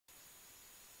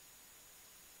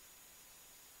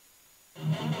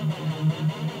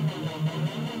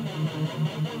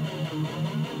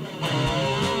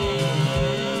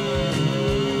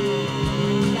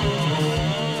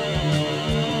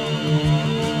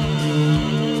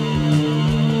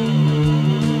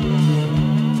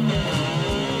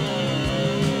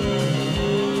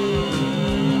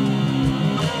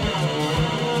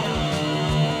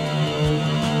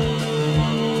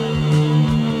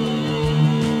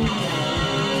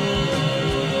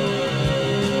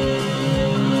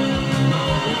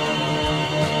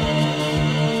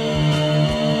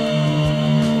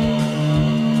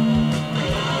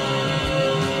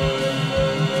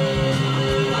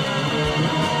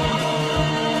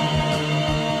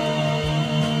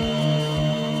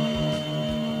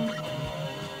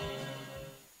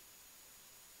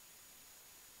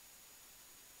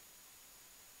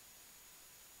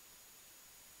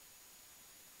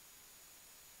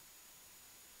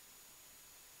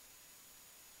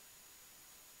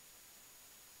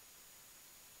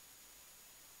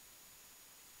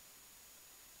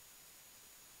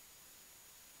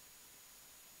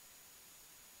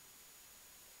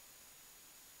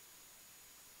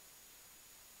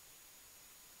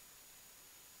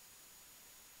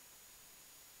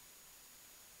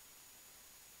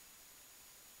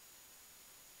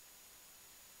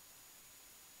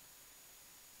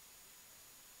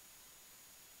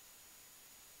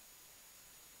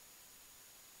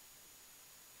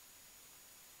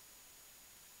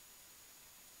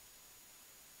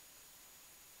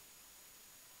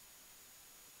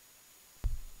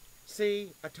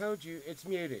See, I told you, it's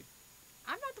muted.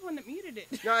 I'm not the one that muted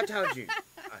it. No, I told you.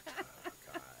 I told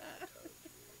you.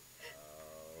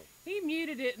 Oh. He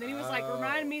muted it, and then he was like,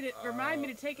 remind me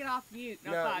to take it off mute.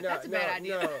 And I thought, that's a bad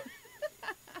idea. No.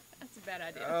 That's a bad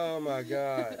idea. Oh, my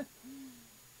God.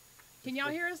 Can y'all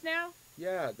hear us now?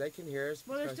 Yeah, they can hear us.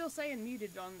 Well, they're still saying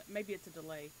muted on, maybe it's a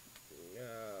delay.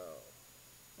 No.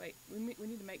 Wait, we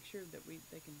need to make sure that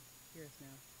they can hear us now.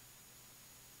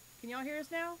 Can y'all hear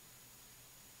us now?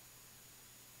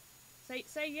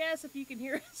 Say yes if you can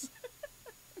hear us.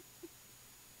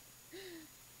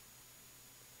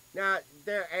 Now,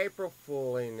 they're April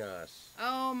fooling us.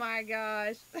 Oh my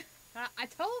gosh. I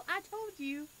told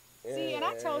you. See, and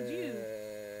I told you.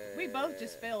 We both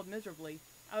just failed miserably.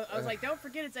 I was like, don't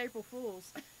forget it's April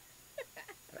Fool's.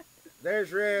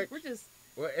 There's Rich. We're just...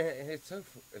 Well, and it's so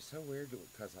weird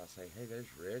because I'll say, hey, there's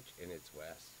Rich, and it's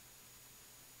Wes.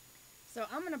 So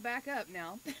I'm going to back up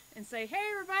now and say, hey,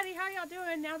 everybody, how y'all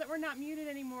doing now that we're not muted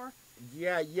anymore?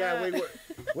 Yeah,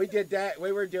 we did that.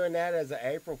 We were doing that as an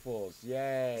April Fool's.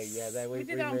 Yay, yeah. We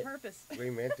did it on purpose. We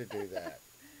meant to do that.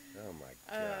 Oh, my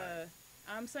God.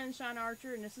 I'm Sunshine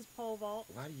Archer, and this is Pole Vault.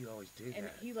 Why do you always do that? And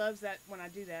he loves that when I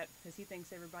do that because he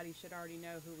thinks everybody should already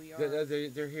know who we are.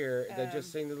 They're here. They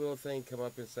just seen the little thing come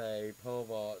up and say Pole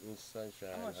Vault and Sunshine.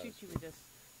 I'm going to shoot you with this.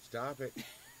 Stop it.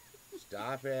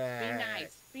 Stop it. Be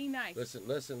nice. Be nice.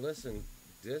 Listen.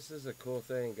 This is a cool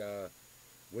thing.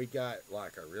 We got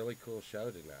like a really cool show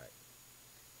tonight.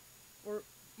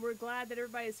 We're glad that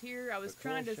everybody's here. I was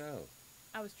trying to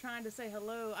say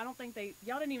hello. I don't think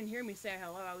y'all didn't even hear me say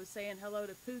hello. I was saying hello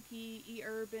to Pookie, E.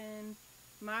 Urban,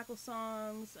 Michael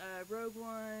Songs, Rogue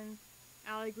One,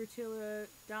 Ali Gratilla,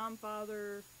 Dom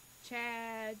Father,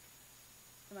 Chad.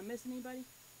 Am I missing anybody?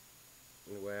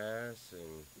 Wes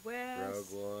and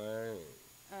Rogue One.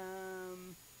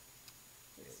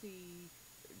 Let's see.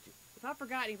 If I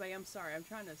forgot anybody, I'm sorry. I'm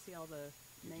trying to see all the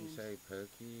names. Did you say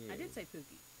Pookie? I did say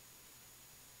Pookie.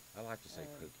 I like to say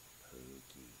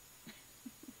Pookie.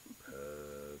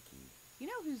 Pookie. You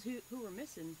know who we're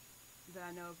missing that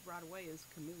I know of right away is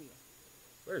Camellia.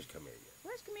 Where's Camellia?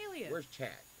 Where's Camellia? Where's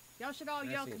Chad? Y'all should all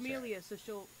yell Camellia so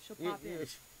she'll pop in.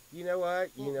 You know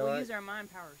what? We'll use our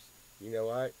mind powers. You know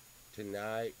what?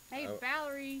 Tonight. Hey,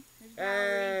 Valerie. There's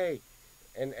Valerie. Hey,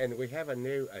 and we have a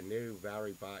new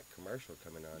Valerie Bhat commercial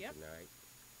coming on tonight.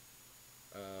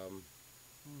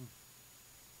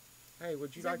 Hey,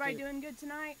 would you like to? Is everybody doing good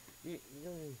tonight?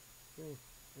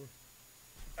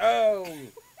 Oh,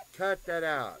 cut that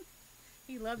out.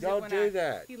 He loves Don't do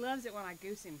that. He loves it when I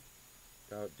goose him.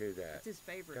 Don't do that. It's his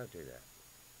favorite. Don't do that.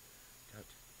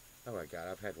 Oh my God,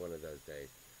 I've had one of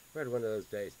those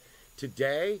days.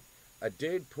 Today, a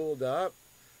dude pulled up,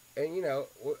 and you know,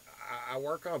 I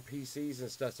work on PCs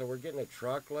and stuff, so we're getting a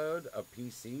truckload of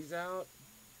PCs out,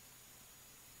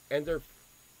 and they're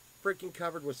freaking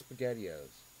covered with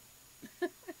SpaghettiOs.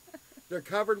 They're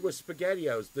covered with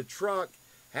SpaghettiOs. The truck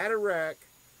had a wreck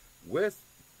with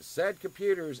said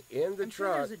computers in the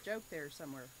truck. Sure there's a joke there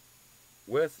somewhere.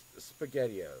 With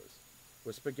SpaghettiOs.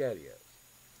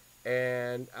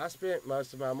 And I spent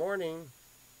most of my morning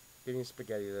getting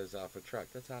SpaghettiOs off a truck.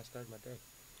 That's how I started my day.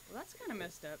 Well, that's kind of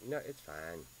messed up. No, it's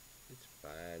fine. It's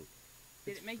fine.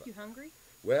 Did it make you hungry?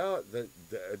 Well, the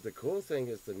cool thing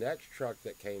is the next truck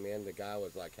that came in, the guy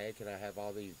was like, "Hey, can I have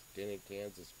all these dented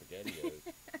cans of SpaghettiOs?"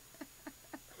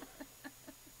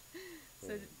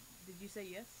 So did you say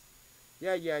yes?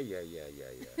 Yeah.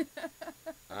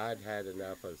 I'd had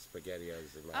enough of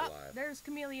SpaghettiOs in my life. There's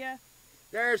Camellia.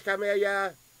 There's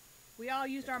Camellia. We all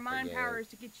used our mind powers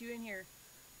to get you in here.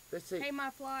 Let's see. Hey,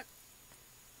 my flock.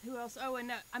 Who else? Oh,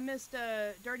 and I missed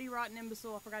Dirty Rotten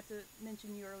Imbecile. I forgot to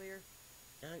mention you earlier.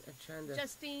 I'm trying to...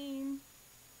 Justine.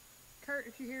 Kurt,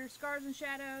 if you're here. Scars and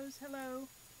Shadows. Hello.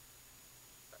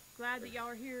 Glad that y'all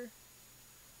are here.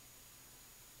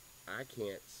 I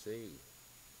can't see.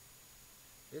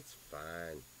 It's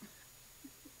fine.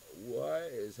 What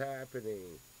is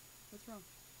happening? What's wrong?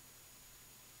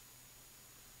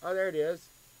 Oh, there it is.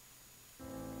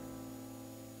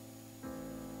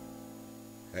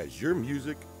 Has your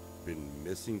music been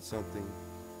missing something?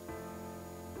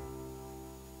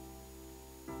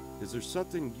 Is there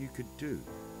something you could do?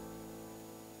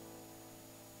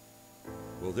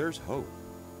 Well, there's hope.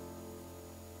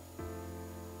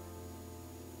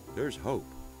 There's hope.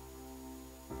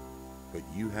 But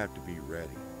you have to be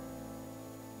ready.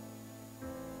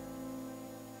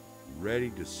 Ready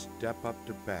to step up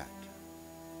to bat.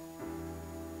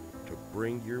 To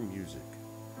bring your music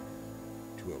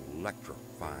to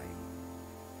electrifying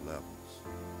levels.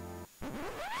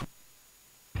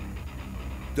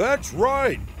 That's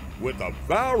right! With a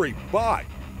Valerie Bhat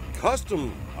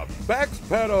custom effects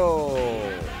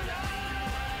pedal.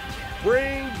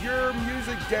 Bring your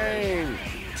music game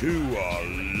to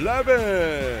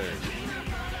 11.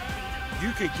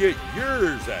 You can get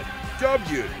yours at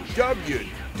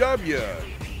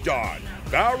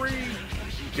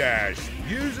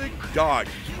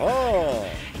www.valerie-music.com.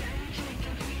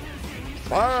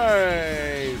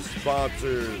 Fine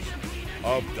sponsors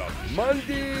of the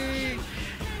Monday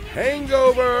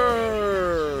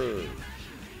Hangover.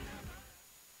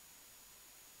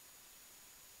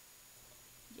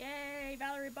 Yay,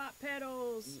 Valerie Bhat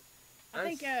pedals. I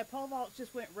think Pole Vault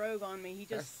just went rogue on me.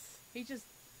 He's just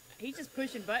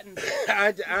pushing buttons.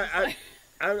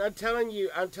 I'm telling you.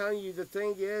 The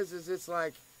thing is it's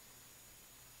like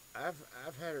I've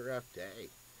had a rough day,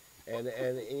 and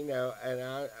you know, and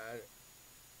I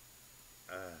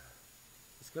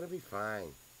it's gonna be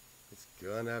fine. It's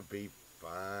gonna be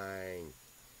fine.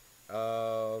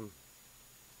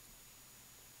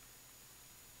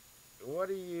 What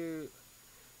do you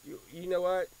know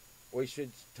what? We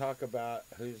should talk about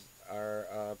who's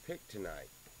our pick tonight.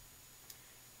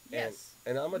 Yes.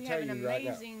 And I'm going to tell you right now. We have an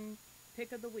amazing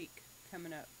pick of the week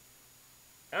coming up.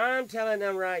 I'm telling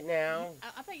them right now.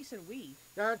 I thought you said we.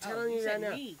 No, I'm telling you right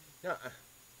now. Me. No.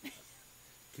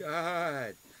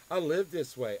 God. I live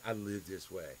this way.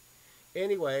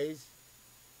 Anyways,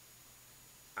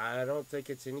 I don't think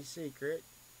it's any secret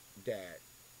that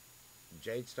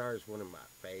Jade STARR is one of my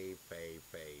faves.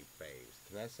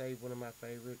 Can I say one of my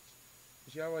favorites?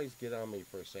 Because you always get on me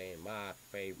for saying my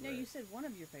favorite. No, you said one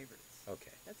of your favorites.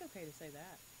 Okay. That's okay to say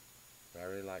that. I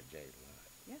really like Jade a lot.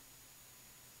 Yeah.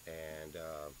 And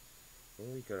where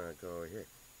are we going to go over here?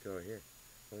 Go over here.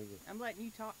 I'm letting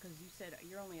you talk because you said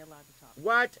you're only allowed to talk.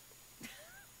 What?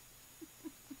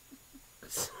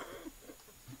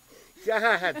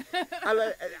 God.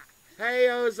 Hey,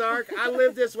 Ozark. I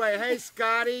live this way. Hey,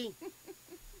 Scotty.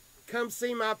 Come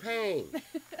see my pain.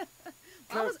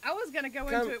 I was going to go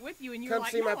into it with you, and you were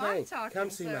like, no, I'm talking. Come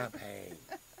see my pain.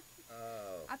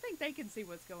 Oh. I think they can see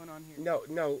what's going on here. No.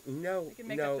 They can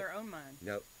make up their own mind.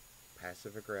 No.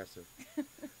 Passive aggressive.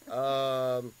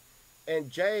 And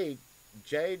Jade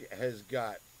has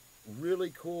got really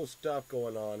cool stuff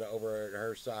going on over at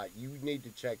her site. You need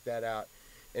to check that out.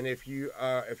 And if you're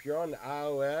on the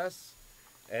iOS,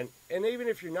 and even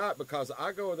if you're not, because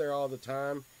I go there all the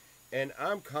time, and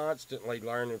I'm constantly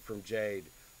learning from Jade.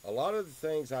 A lot of the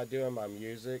things I do in my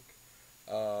music,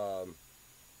 you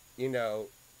know,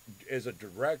 is a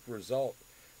direct result.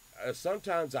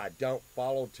 Sometimes I don't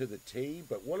follow to the T,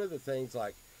 but one of the things,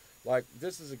 like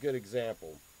this is a good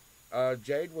example.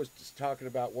 Jade was just talking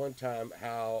about one time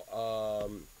how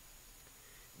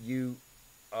you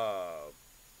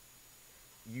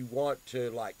want to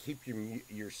like keep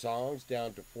your songs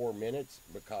down to 4 minutes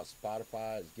because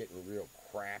Spotify is getting real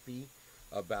crappy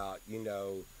about, you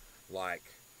know, like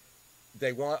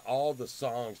they want all the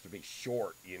songs to be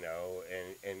short, you know,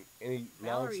 and any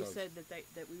Valerie long songs. said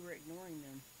that we were ignoring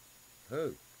them.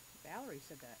 Who? Valerie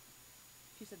said that.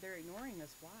 She said they're ignoring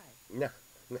us. Why? No.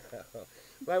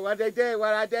 Well, what they do?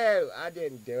 What I do? I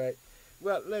didn't do it.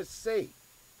 Well, let's see.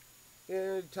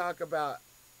 Talk about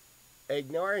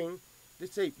ignoring.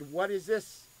 Let's see, what is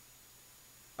this?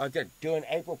 Oh, they're doing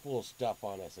April Fool's stuff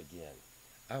on us again.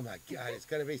 Oh my God, it's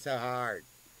going to be so hard.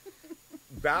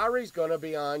 Valerie's going to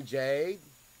be on JADE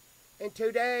in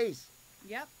 2 days.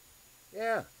 Yep.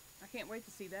 Yeah. I can't wait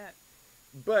to see that.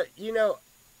 But,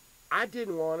 I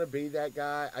didn't want to be that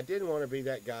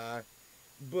guy.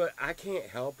 But I can't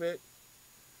help it.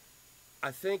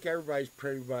 I think everybody's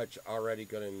pretty much already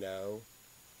going to know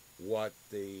what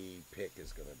the pick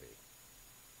is going to be.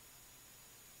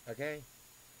 Okay?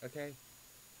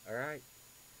 All right?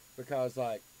 Because,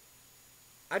 like,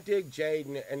 I dig Jade,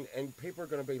 and people are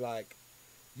going to be like,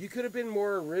 you could have been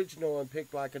more original and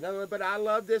picked, like, another one, but I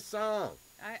love this song.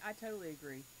 I totally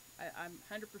agree. I'm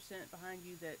 100% behind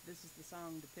you that this is the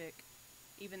song to pick,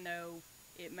 even though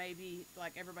it may be,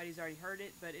 like, everybody's already heard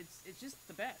it, but it's just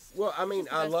the best. Well, I mean,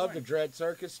 I love the Dread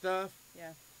Circus stuff.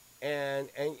 Yeah. And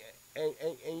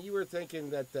you were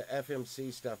thinking that the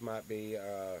FMC stuff might be...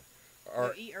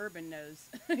 Or E. Urban knows.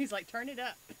 He's like, turn it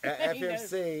up. The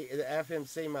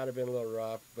FMC might have been a little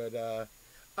rough, but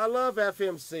I love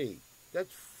FMC.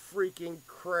 That's freaking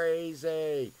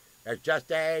crazy. There's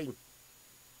Justine.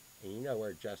 And you know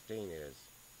where Justine is.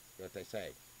 What they say.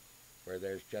 Where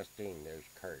there's Justine, there's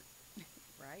Kurt.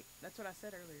 Right? That's what I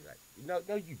said earlier. Right.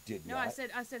 No, you did not. No,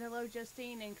 I said hello,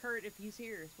 Justine, and Kurt, if he's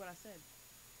here, is what I said.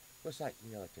 Well, it's like,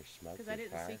 if there's smoke, there's fire. Because I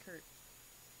didn't see Kurt.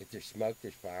 If there's smoke,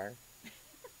 there's fire.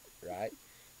 Right?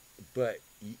 But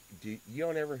you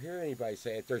don't ever hear anybody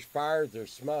say, if there's fire,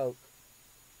 there's smoke.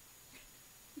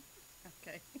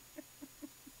 Okay.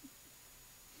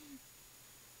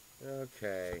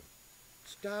 Okay.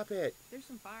 Stop it. There's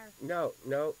some fire. No.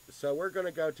 So we're going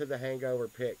to go to the Hangover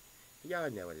pick.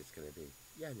 Y'all know what it's going to be.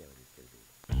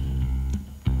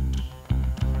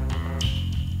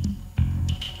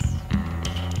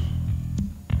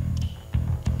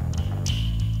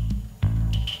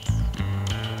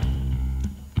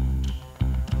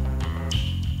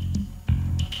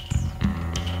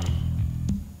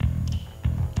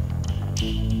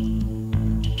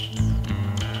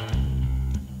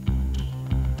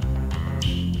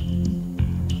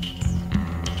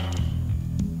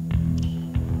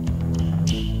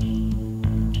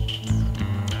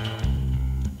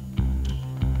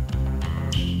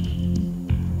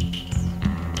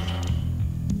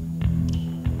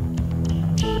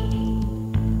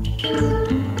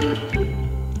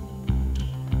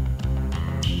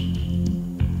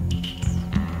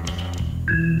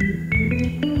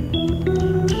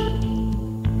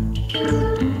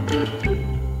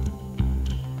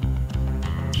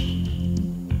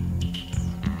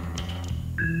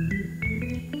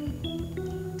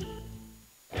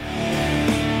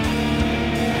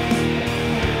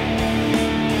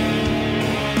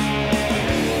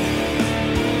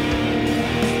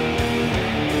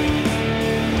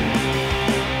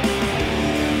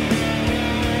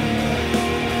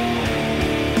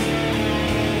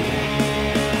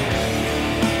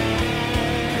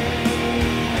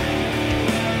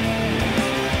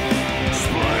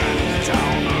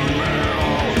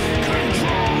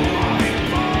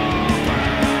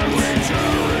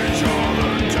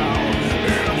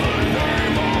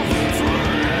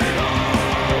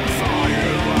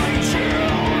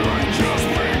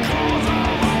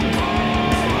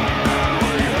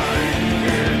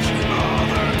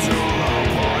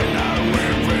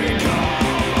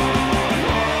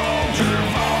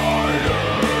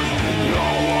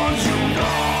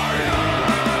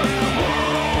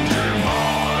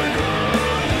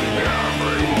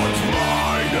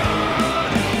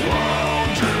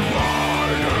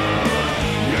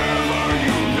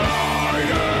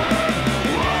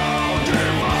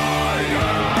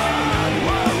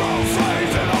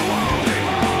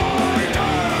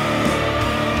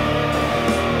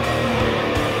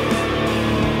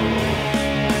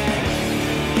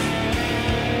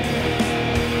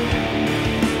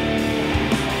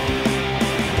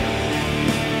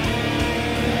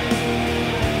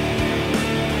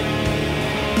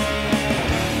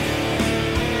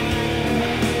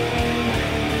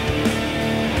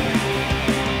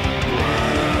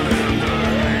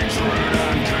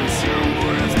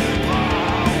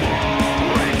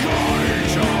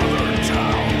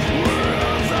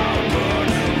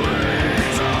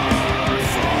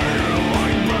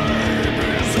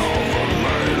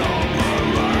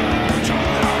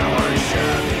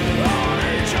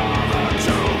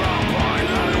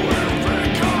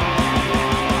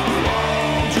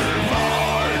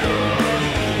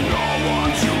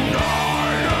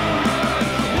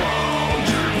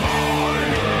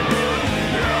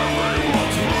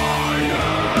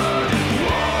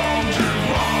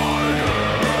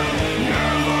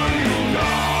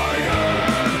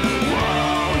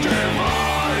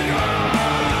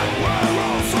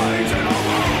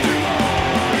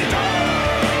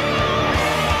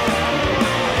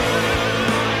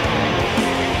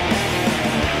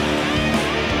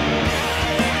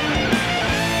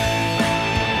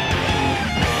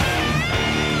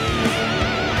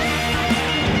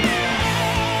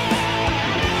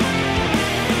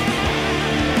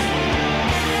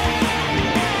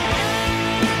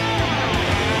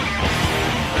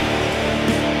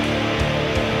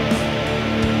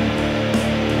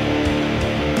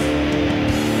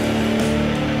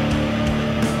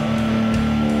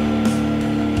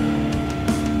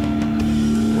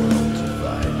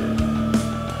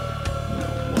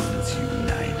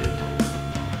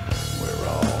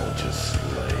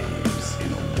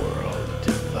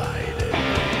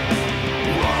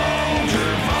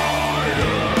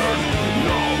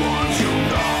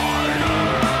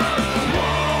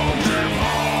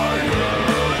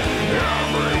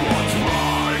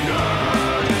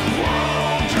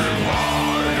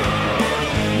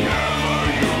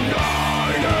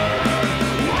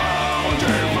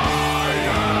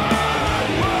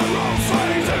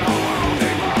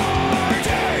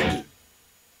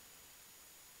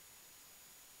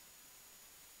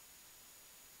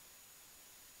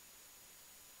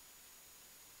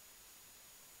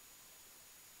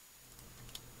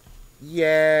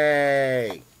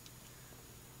 Yay.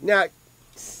 Now,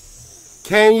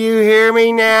 can you hear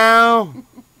me now?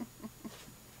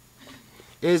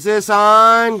 Is this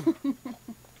on?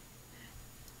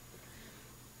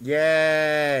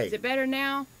 Yay. Is it better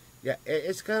now? Yeah,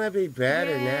 it's going to be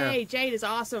better now. Yay, Jade is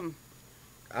awesome.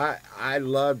 I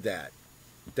love that.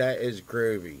 That is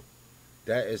groovy.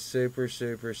 That is super,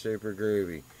 super, super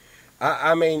groovy.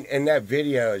 I mean, and that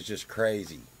video is just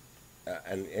crazy.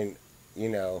 And you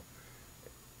know,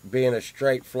 being a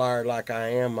straight flyer like I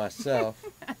am myself.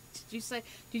 Did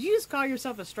you just call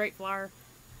yourself a straight flyer?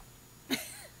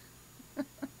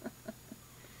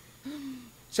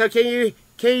 So can you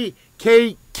hear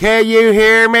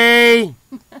me?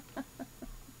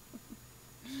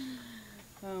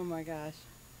 Oh my gosh.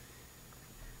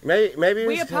 Maybe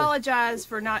we apologize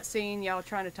for not seeing y'all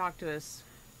trying to talk to us.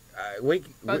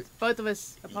 Both of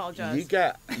us apologize.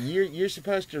 You're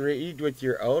supposed to read with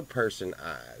your old person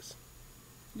eyes.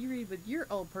 You read with your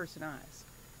old person eyes.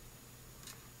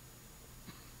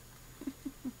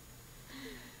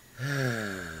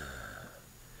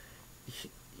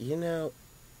 You know,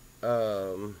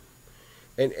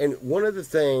 and one of the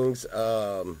things,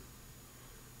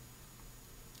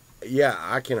 yeah,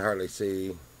 I can hardly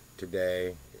see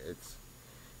today.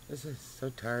 This is so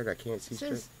tired I can't see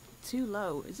straight. Too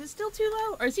low. Is it still too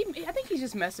low? Or is he? I think he's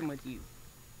just messing with you.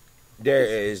 There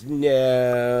is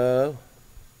no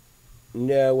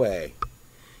way.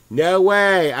 No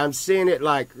way. I'm seeing it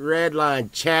like red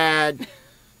line Chad.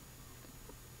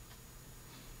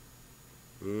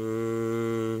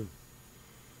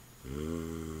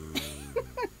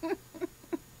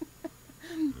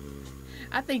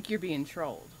 I think you're being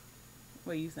trolled.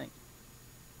 What do you think?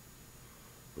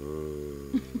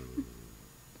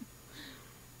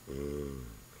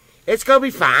 It's gonna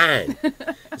be fine.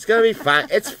 It's gonna be fine.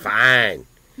 It's fine.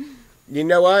 You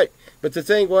know what? But the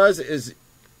thing is,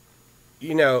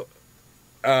 you know,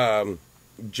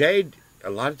 Jade. A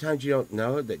lot of times you don't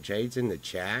know that Jade's in the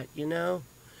chat. You know,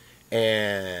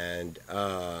 and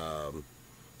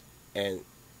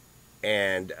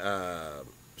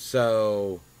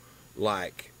so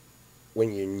like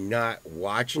when you're not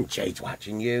watching, Jade's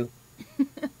watching you.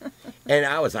 And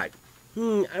I was like,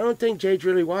 I don't think Jade's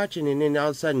really watching. And then all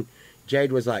of a sudden,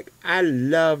 Jade was like, I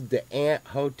love the Ant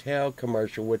Hotel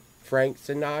commercial with Frank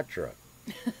Sinatra.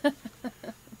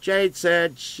 Jade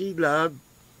said she loved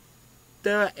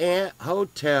the Ant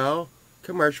Hotel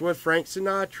commercial with Frank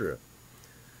Sinatra.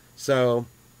 So,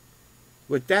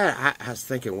 with that, I was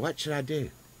thinking, what should I do?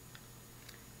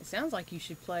 It sounds like you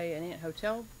should play an Ant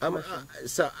Hotel commercial.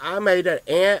 So I made an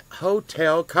Ant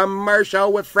Hotel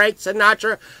commercial with Frank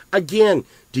Sinatra. Again,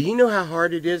 do you know how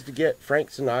hard it is to get Frank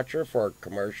Sinatra for a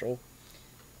commercial?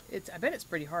 I bet it's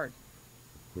pretty hard.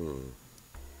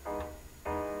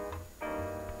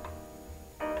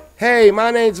 Hey,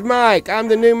 my name's Mike. I'm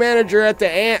the new manager at the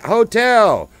Ant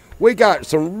Hotel. We got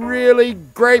some really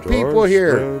great people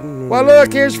here. Well,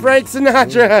 look, here's Frank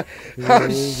Sinatra. Oh,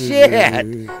 shit.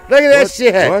 Look at that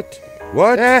shit.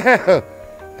 What? Oh.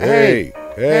 Hey,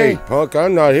 punk,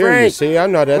 I'm not here, Frank, you see.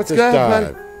 I'm not at this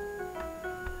dive.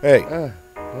 Hey,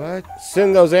 What?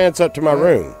 send those ants up to my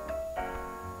room.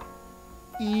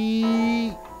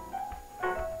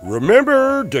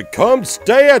 Remember to come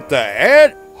stay at the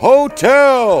Ant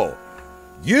Hotel.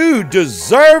 You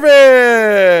deserve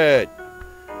it.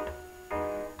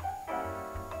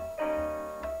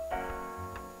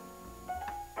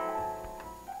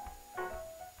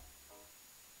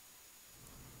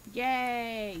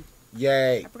 Yay!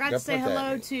 Yay. I forgot to say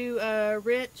hello to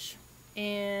Rich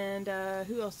and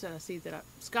who else did I see that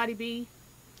Scotty B.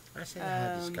 I said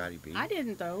hi to Scotty B. I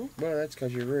didn't though. Well, that's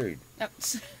because you're rude.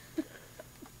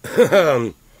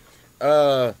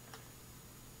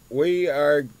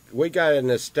 We got an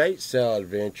estate sale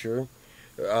adventure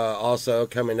also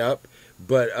coming up,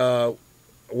 but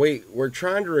we're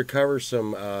trying to recover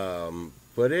some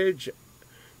footage.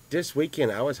 This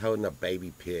weekend I was holding a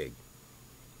baby pig.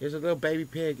 There's a little baby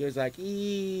pig. It was like,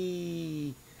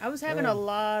 eee. I was having a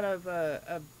lot of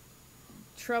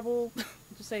trouble,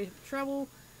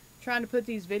 trying to put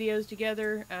these videos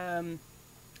together.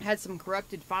 Had some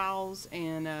corrupted files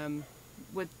and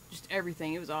with just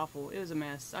everything. It was awful. It was a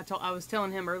mess. I was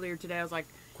telling him earlier today. I was like,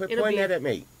 Quit pointing that at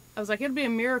me. I was like, it'll be a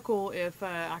miracle if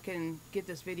I can get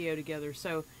this video together.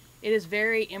 So it is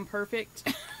very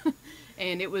imperfect,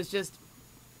 and it was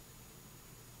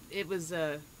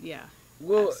yeah.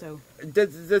 Well, so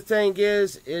the thing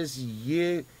is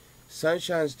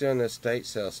Sunshine's doing the estate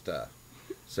sale stuff.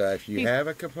 So if you have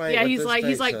a complaint, yeah, with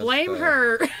he's like blame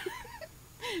her,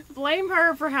 blame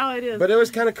her for how it is. But it was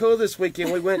kind of cool this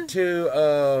weekend. We went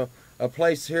to a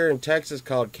place here in Texas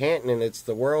called Canton, and it's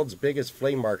the world's biggest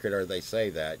flea market, or they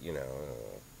say that, you know.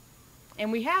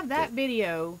 And we have that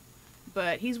video,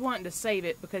 but he's wanting to save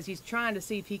it because he's trying to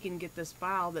see if he can get this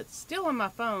file that's still on my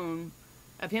phone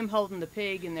of him holding the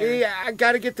pig in there. Yeah, I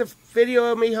got to get the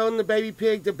video of me holding the baby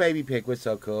pig. The baby pig was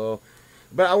so cool.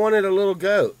 But I wanted a little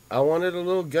goat.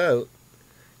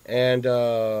 And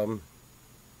the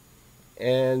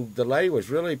lady was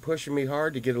really pushing me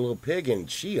hard to get a little pig, and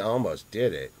she almost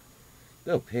did it.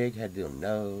 Little pig had a little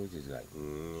nose. He's like,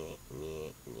 nyeh,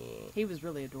 nyeh, nyeh. He was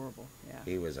really adorable. Yeah.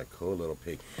 He was a cool little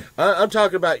pig. I'm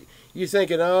talking about you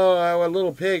thinking, oh, a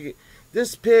little pig.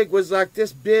 This pig was like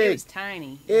this big. It was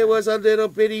tiny. Yeah. It was a little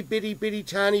bitty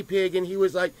tiny pig, and he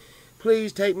was like,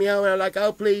 please take me home. And I'm like,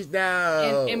 oh, please,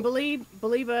 no. And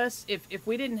believe us, if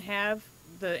we didn't have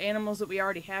the animals that we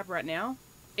already have right now,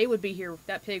 it would be here.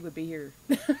 That pig would be here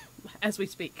as we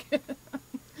speak.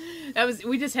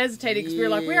 We just hesitated because we were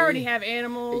like, we already have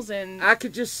animals, and I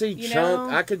could just see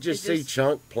Chunk. I could just see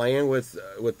Chunk playing with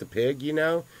the pig, you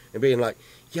know, and being like,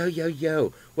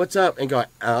 yo, what's up? And going,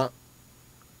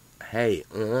 hey,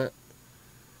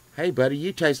 buddy,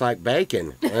 you taste like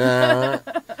bacon. And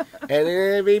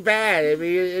it'd be bad.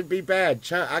 It'd be bad.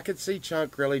 Chunk, I could see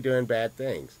Chunk really doing bad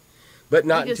things, but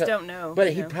not. We just don't know.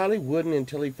 But he probably wouldn't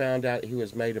until he found out he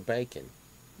was made of bacon.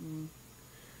 Mm.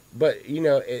 But you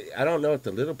know, I don't know if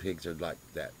the little pigs are like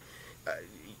that.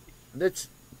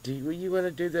 Do you want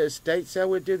to do the estate sale?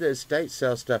 We'll do the estate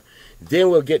sale stuff. Then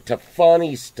we'll get to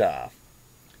funny stuff.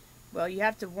 Well, you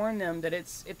have to warn them that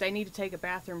if they need to take a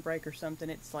bathroom break or something,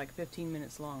 it's like 15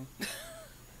 minutes long.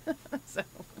 So,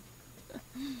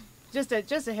 just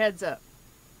a heads up.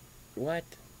 What?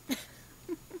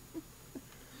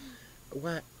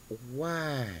 What?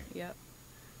 Why? Yep.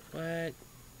 What?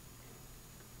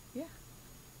 Yeah.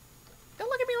 Don't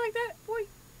look at me like that, boy.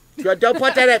 Don't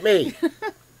put that at me.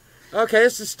 Okay,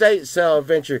 it's a estate sale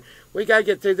adventure. We gotta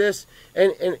get through this,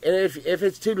 and if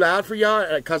it's too loud for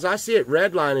y'all, because I see it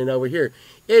redlining over here,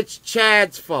 it's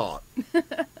Chad's fault.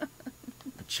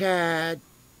 Chad's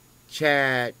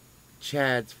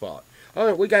fault.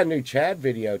 Oh, we got a new Chad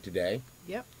video today.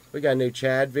 Yep. We got a new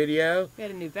Chad video. We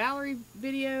had a new Valerie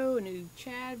video, a new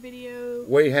Chad video.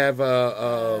 We have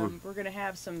we're gonna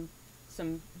have some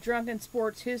drunken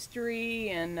sports history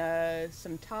and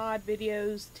some Todd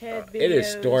videos, Ted videos. It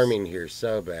is storming here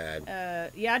so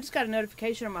bad. Yeah, I just got a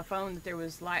notification on my phone that there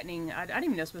was lightning. I didn't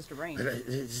even know it was supposed to rain.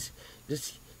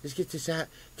 Let's get this out,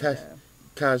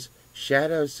 cause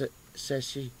Shadow says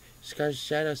she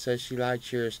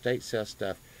likes your estate sale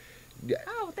stuff.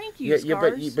 Oh, thank you,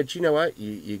 Scars. But you know what?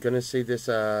 You're gonna see this.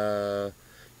 You're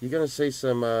gonna see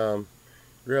some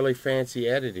really fancy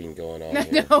editing going on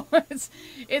here. No,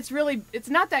 it's really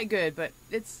not that good, but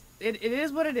it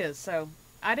is what it is. So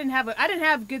I didn't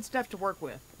have good stuff to work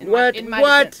with. In my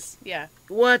defense. Yeah.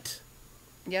 What?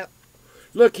 Yep.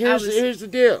 Look, here's the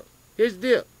deal. Here's the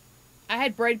deal. I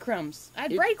had breadcrumbs.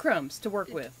 Breadcrumbs to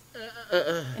work with.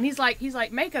 And he's like,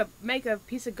 make a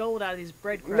piece of gold out of these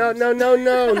breadcrumbs.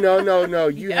 No.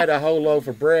 You had a whole loaf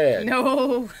of bread.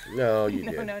 No, you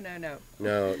didn't.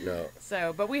 No.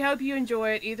 So, but we hope you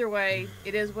enjoy it. Either way,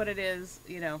 it is what it is,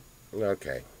 you know.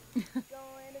 Okay.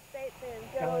 Going estate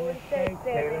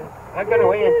sailing. I'm gonna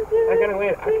win.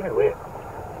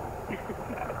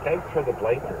 Thanks for the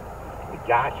blinker. The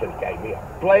guy should have gave me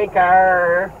a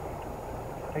blinker.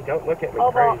 Hey, don't look at me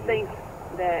Bhat crazy. thinks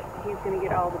that he's going to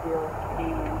get all the deals,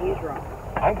 and he's wrong.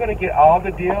 I'm going to get all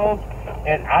the deals,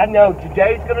 and I know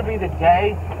today's going to be the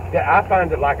day that I find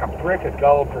it like a brick of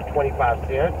gold for 25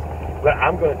 cents, but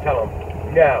I'm going to tell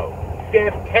them, no,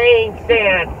 15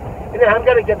 cents. And then I'm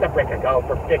going to get the brick of gold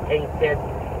for 15 cents,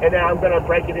 and then I'm going to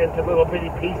break it into little bitty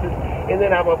pieces, and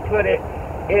then I'm going to put it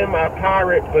in my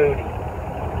pirate booty.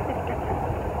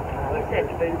 He said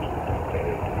booty.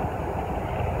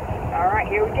 All right,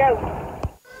 here we go.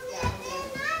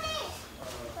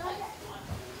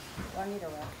 I need a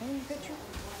raccoon picture.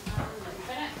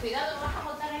 Cuidado, vas a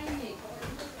botar ahí.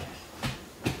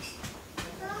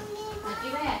 Aquí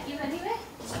ve.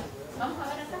 Vamos a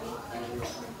ver acá.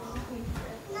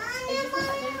 It is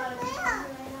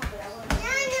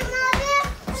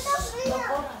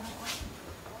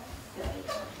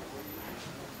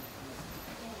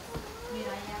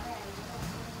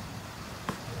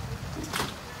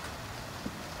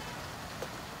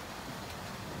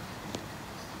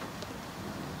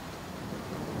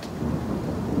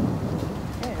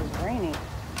raining.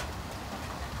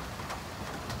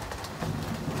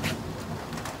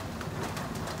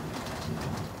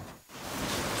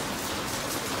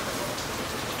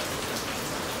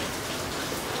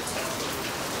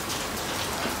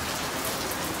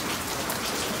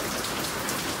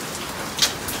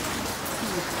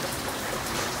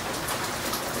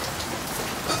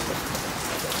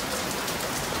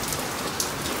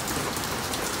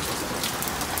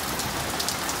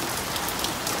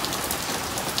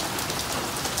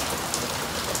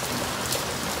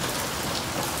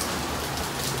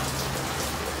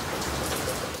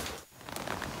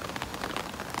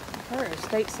 We're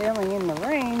estate sailing in the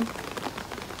rain. I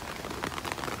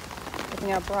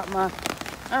think I brought my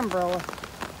umbrella.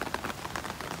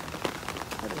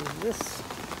 What is this?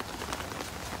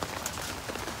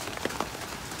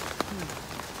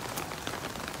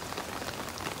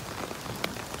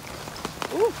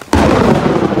 Ooh.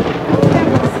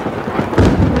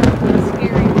 That was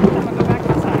scary. I'm gonna go back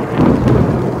inside.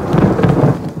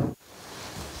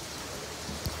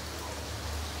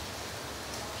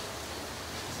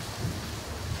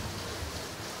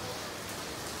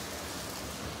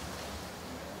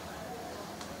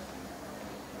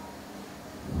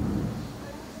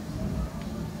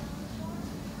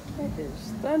 It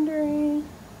is thundering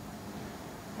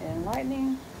and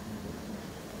lightning.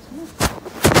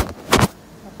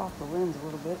 Up off the lens a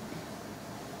little bit.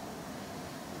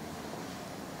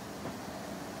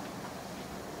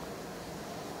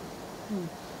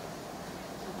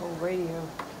 Old radio.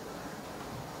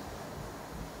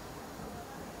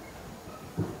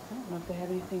 I don't know if they have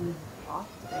anything off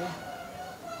today.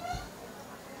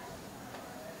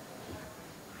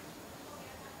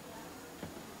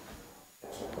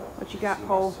 What you got,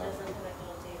 Cole?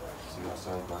 See my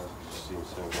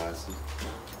sunglasses?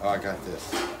 Oh, I got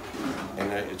this.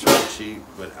 And it's real cheap,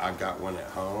 but I got one at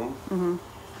home.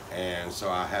 And so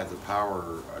I had the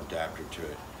power adapter to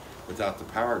it. Without the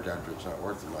power adapter, it's not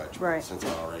worth as much. Right. Since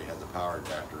I already had the power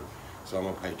adapter. So I'm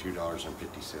going to pay $2.50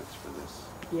 for this.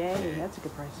 Yay, that's a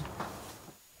good price.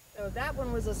 So that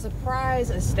one was a surprise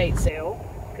estate sale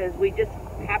because we just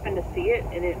happened to see it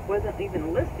and it wasn't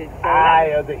even listed. So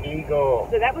Eye of the Eagle.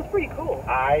 So that was pretty cool.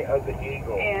 Eye of the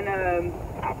Eagle. And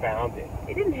I found it.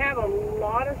 it didn't have a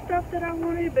lot of stuff that I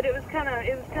wanted, but it was kind of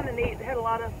neat. It had a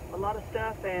lot of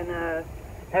stuff and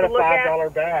Had a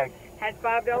 $5 bag. Had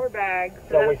 $5 bag.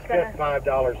 So we spent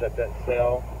 $5 at that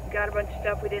sale. Got a bunch of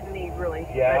stuff we didn't need really.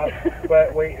 Yeah,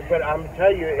 but I'm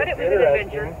telling you, But it's it was an interesting.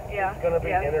 adventure. Yeah. It's going to be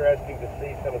yeah. interesting to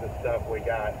see some of the stuff we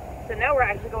got. So now we're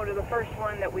actually going to the first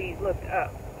one that we looked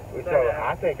up. So But,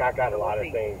 I think I got a lot of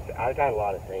see. things. I got a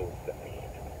lot of things.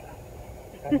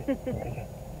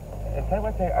 And tell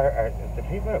what they are the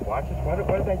people that watch us. What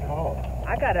are they called?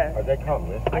 I got a Are they called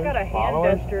listeners? I got a hand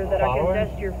Followers? duster that I can Followers?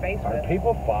 dust your face Are with.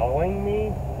 people following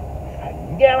me? I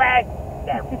knew it!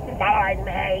 They're following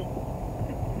me!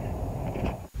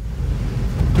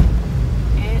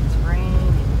 It's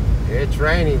raining. It's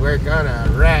rainy. We're going to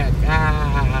wreck.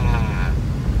 Ah.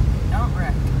 Don't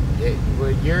wreck.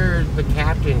 Well, you're the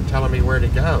captain telling me where to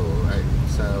go.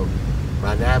 So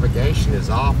my navigation is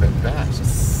off at best.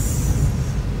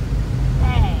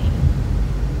 Hey.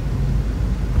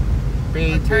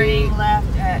 Beep, We're turning beep.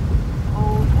 left at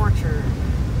Old Orchard.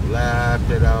 Left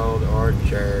at Old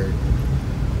Orchard.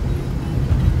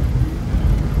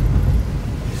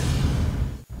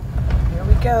 Here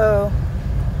we go.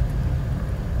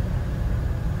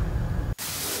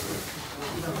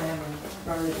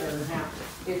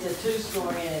 It's a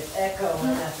two-story and it's echo, and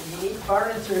I said, you need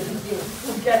furniture.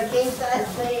 We've got a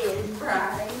king-size bed,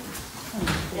 right?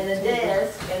 And a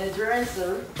desk and a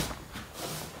dresser.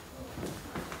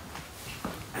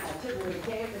 I took her to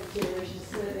camping chair she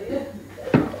sit in.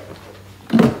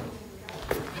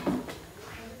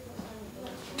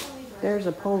 There's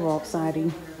a pole vault siding.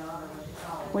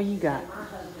 What you got?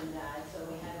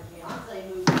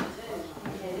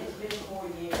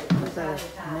 Is that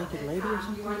a naked lady or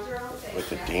something?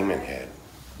 With a demon head.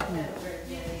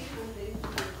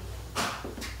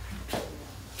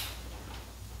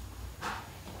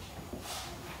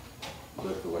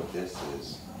 Look at what this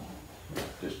is.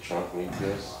 Does Trump need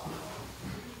this?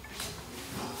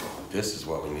 This is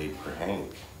what we need for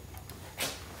Hank.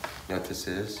 You know what this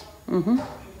is? Mm-hmm.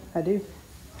 I do.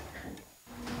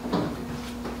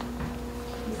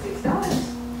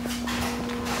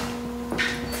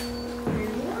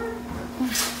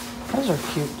 Those are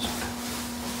cute.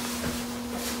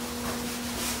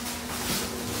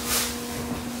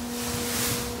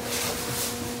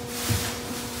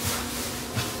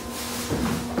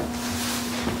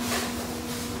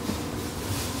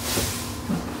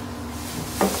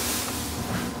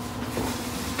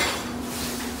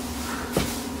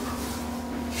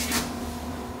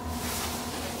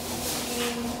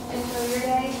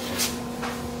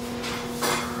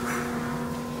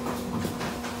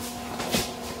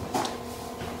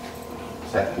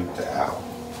 Is that hooped out?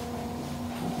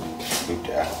 Hooped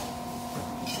out.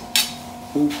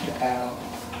 Hooped out.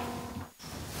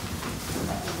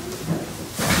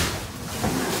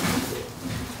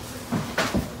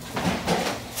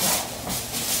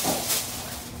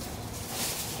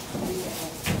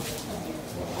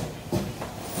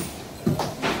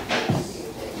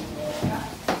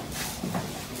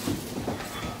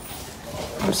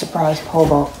 I'm surprised Paul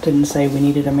Vault didn't say we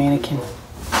needed a mannequin.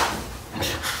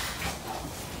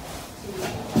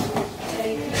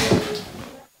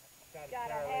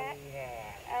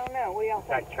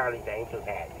 Like Charlie's Angels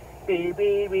hat. Beep,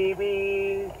 beep, beep,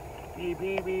 beep. Beep,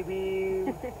 beep, beep,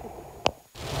 beep.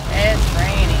 It's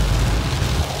raining.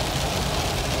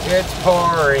 It's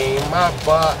pouring. My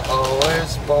butthole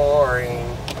is pouring.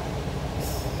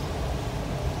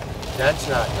 That's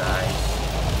not nice.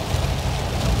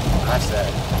 I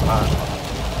said, ah.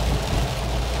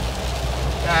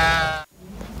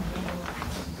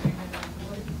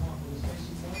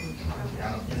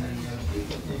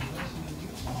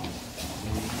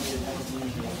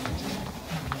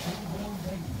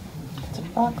 It's a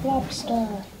rock lobster.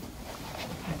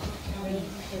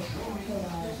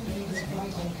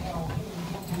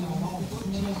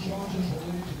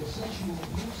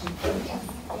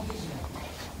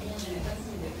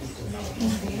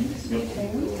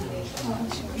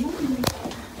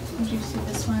 Did you see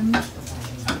this one? That's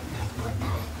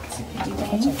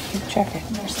a cute jacket.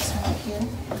 There's this one here.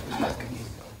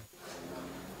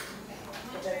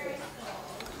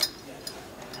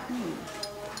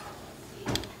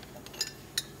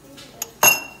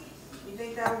 You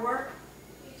think that'll work?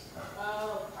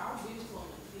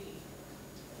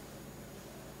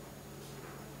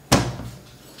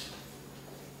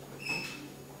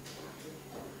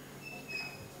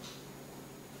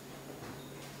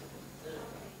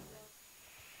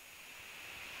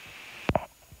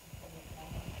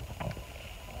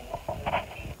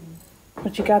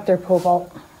 What you got there, Pole Vault?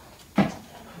 Cup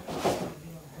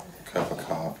of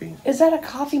coffee? Is that a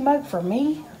coffee mug for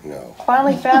me? No.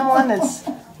 Finally found one that's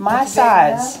my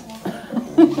size.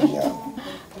 No.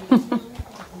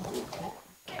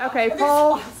 Okay,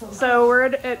 Paul. So we're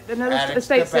at another Attics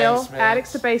estate to sale. Basements.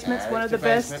 Attics to Basements, one of the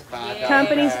Attics best to Basements, $5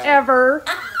 companies bag. ever.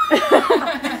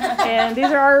 And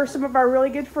these are some of our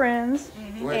really good friends.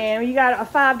 Wait. And you got a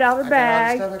 $5 I got all this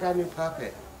bag. stuff. I got a new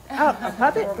puppet. Oh, a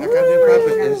puppet? I got a new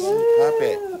puppet. This is a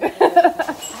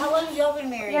puppet. How long have y'all been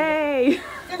married? Yay!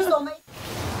 You're so amazing.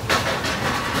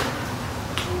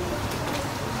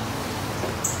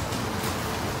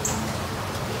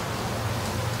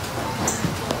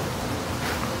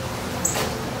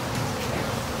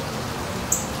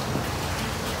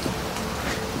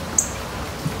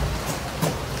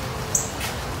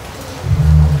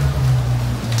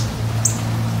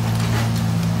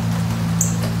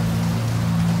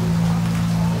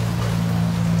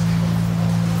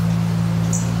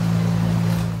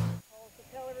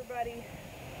 Tell everybody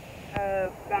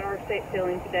about our estate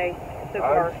selling today so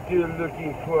far. I'm still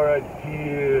looking for a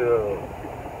deal.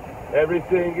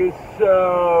 Everything is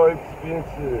so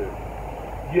expensive.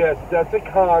 Yes, that's a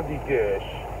condi dish,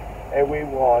 and we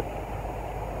want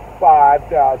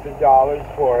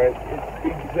 $5,000 for it. It's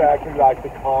exactly like the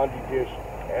condi dish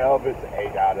Elvis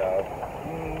ate out of.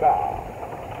 Nah.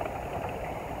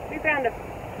 We found a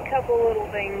couple little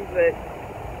things, but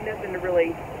nothing to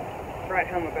really write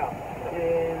home about.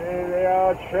 They're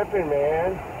all tripping,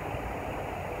 man.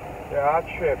 They're all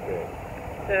tripping.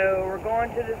 So we're going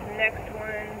to this next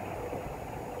one,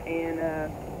 and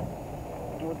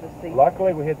we'll just see.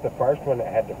 Luckily, we hit the first one that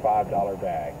had the $5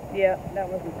 bag. Yeah, that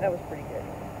was pretty good.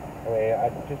 I mean, I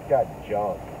just got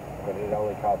junk, but it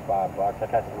only cost $5. I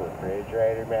got some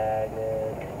refrigerator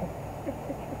magnets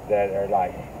that are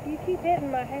like. You keep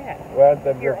hitting my hat. Well,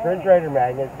 the You're refrigerator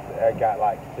magnets got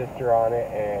like sister on it,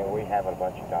 and we have a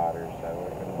bunch of daughters, so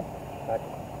we're gonna like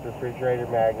refrigerator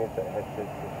magnets that has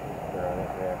sister on it.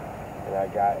 Yeah. And I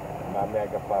got my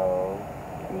megaphone.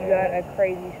 You got a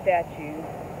crazy statue.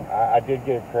 I did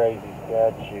get a crazy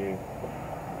statue.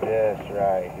 This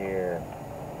right here.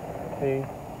 See?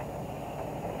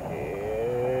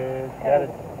 It's got a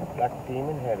like a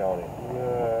demon head on it.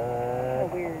 A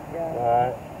weird guy.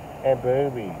 Right. And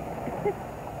boobies.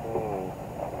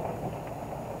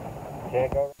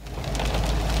 Can't go.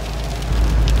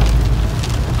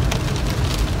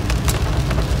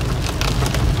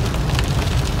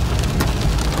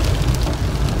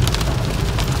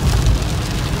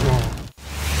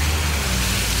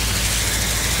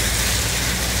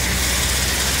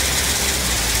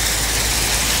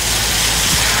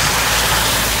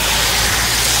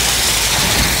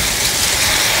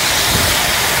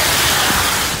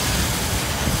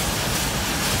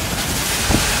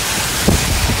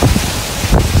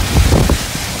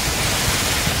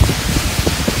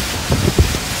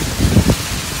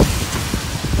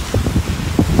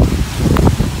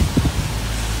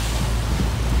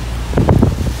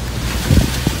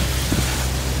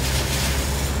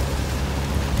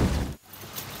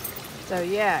 So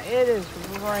yeah, it is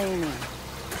raining.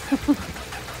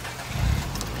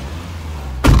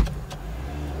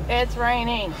 It's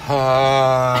raining.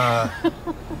 Well,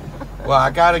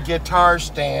 I got a guitar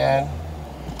stand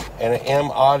and an M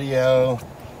audio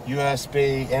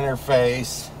USB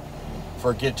interface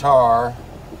for guitar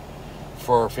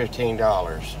for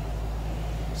 $15.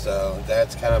 So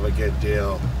that's kind of a good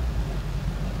deal.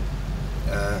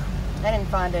 I didn't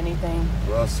find anything.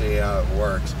 We'll see how it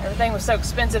works. Everything was so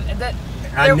expensive.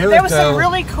 I knew there it, was though. some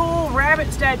really cool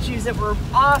rabbit statues that were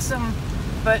awesome,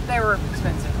 but they were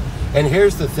expensive. And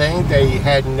here's the thing, they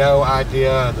had no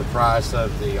idea of the price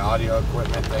of the audio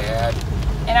equipment they had.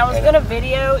 And I was going to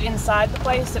video inside the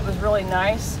place that was really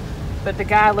nice, but the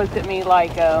guy looked at me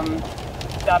like,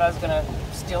 thought I was going to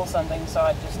steal something, so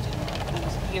I just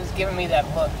didn't. He was giving me that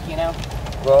look, you know?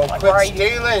 Well, like, quit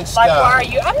stealing stuff. Like, why are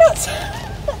you? I'm not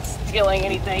stealing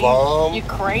anything. Bomb. You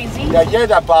crazy? Yeah, you're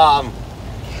the bomb.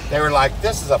 They were like,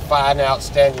 this is a fine,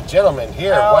 outstanding gentleman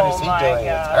here. Oh, what is he doing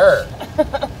with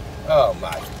her? Oh,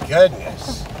 my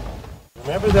goodness.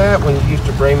 Remember that when you used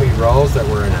to bring me rolls that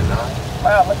were in a knot?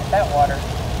 Wow, look at that water.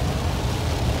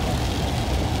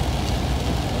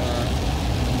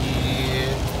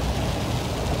 Yeah.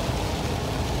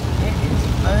 It is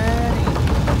muddy.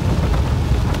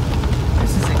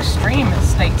 This is extreme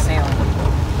estate sailing.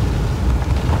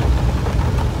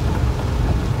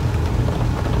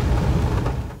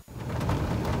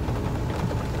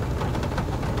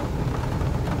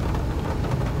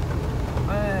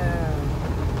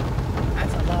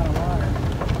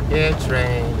 It's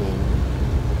raining.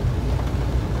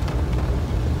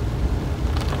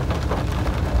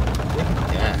 Look at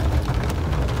that.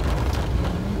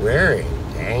 We're in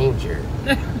danger.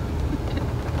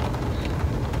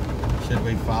 Should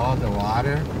we follow the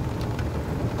water?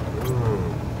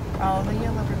 Follow the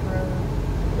yellow brick road.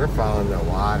 We're following the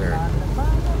water.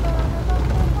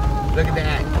 Look at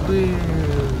that. Woo.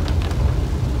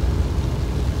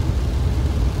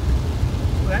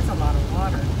 Well, that's a lot of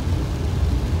water.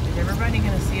 Is everybody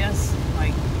going to see us,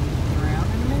 like, drown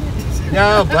in a minute?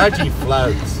 No, Budgie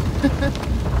floats.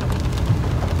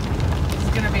 This is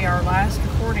going to be our last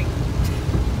recording.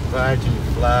 Budgie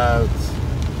floats.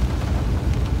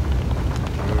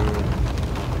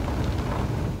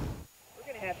 We're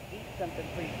going to have to eat something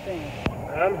pretty soon.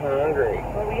 I'm hungry.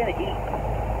 What are we going to eat?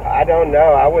 I don't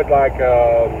know. I would like,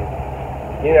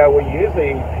 you know, we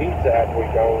usually eat pizza after we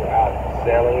go out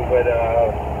selling, but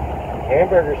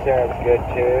hamburger sounds good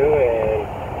too,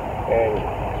 and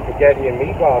spaghetti and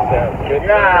meatball sounds good.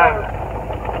 Yeah.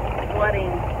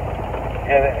 Sweating.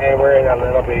 And we're in a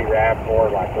little bitty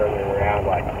RAV4, like running around,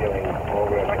 like feeling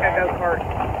four-wheel Like drive. a go-kart.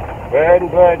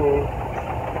 Pudding.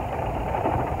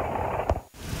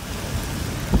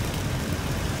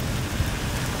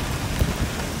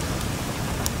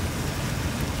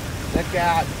 Look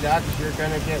out, ducks, you're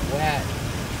gonna get wet.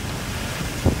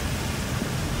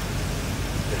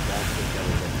 The ducks are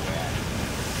gonna get wet.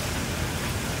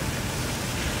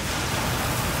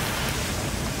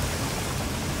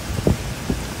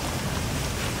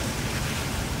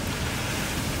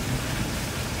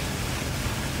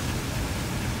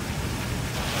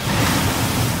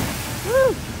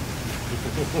 Woo!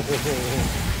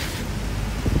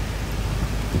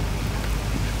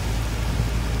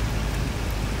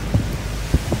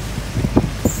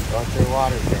 Watch your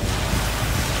water down.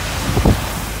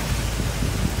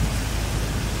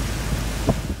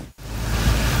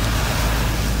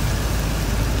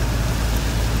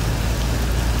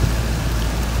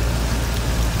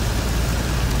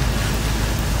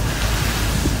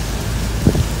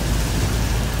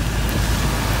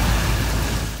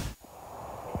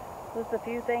 Just a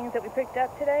few things that we picked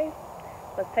up today.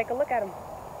 Let's take a look at them.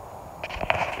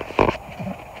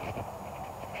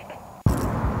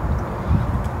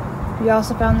 We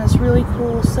also found this really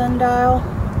cool sundial.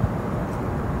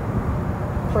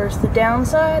 Of course, the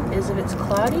downside is if it's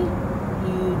cloudy,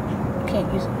 you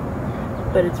can't use it.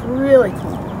 But it's really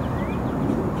cool.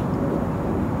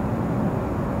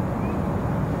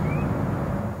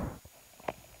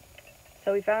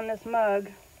 So we found this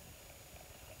mug.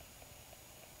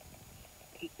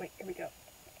 Wait, here we go.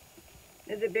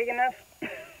 Is it big enough?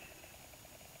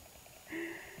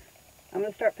 I'm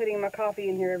going to start putting my coffee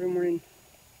in here every morning.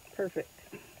 Perfect.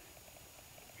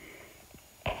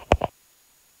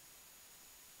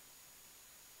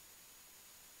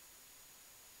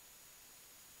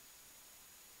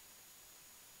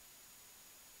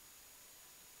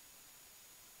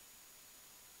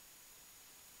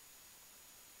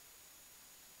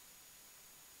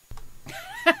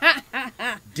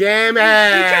 Damn it!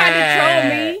 He tried to troll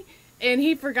me, and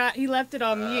he forgot. He left it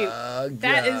on mute.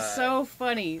 That is so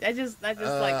funny. That just like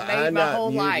made my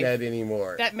whole life. That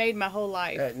anymore. That made my whole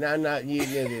life. I'm not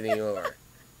using it anymore.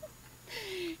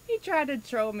 tried to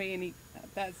troll me, and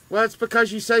that's... Well, it's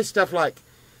because you say stuff like,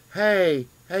 hey,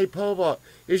 pole vault,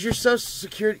 is your Social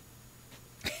Security...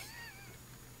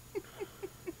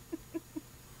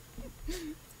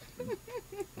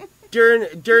 During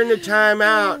the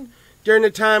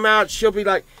timeout, she'll be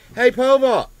like, hey, pole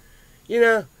vault, you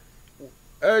know,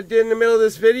 in the middle of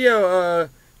this video,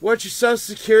 what's your Social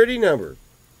Security number?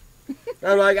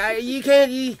 I'm like, you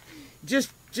can't,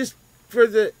 just for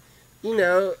the, you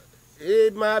know,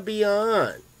 it might be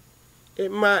on.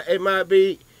 It might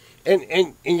be,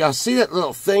 and y'all see that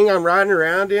little thing I'm riding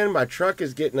around in? My truck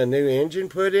is getting a new engine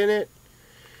put in it.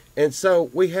 And so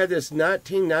we had this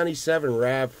 1997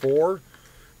 RAV4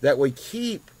 that we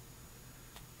keep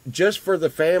just for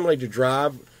the family to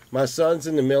drive. My son's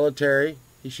in the military.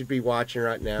 He should be watching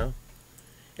right now.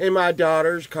 And my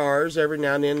daughter's cars, every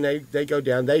now and then they go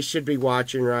down. They should be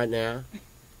watching right now.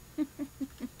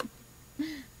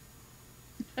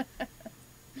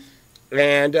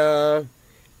 And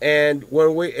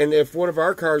if one of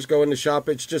our cars go in the shop,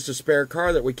 it's just a spare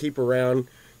car that we keep around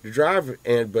to drive.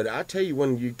 But I tell you,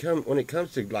 when it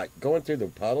comes to like going through the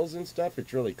puddles and stuff,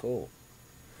 it's really cool.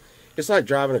 It's like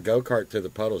driving a go-kart through the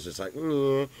puddles. It's like,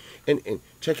 and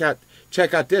check out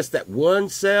this. That one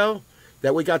cell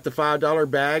that we got the $5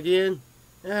 bag in.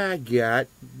 I got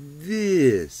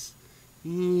this.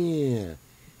 Yeah.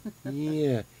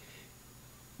 Yeah.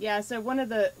 So one of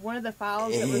the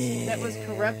files that was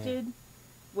corrupted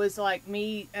was like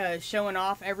me showing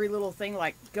off every little thing,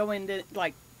 like going to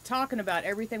like talking about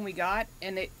everything we got,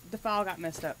 and the file got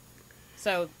messed up.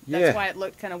 So that's why it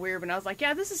looked kind of weird. And I was like,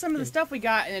 yeah, this is some of the stuff we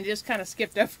got, and it just kind of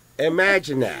skipped over.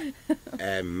 Imagine that.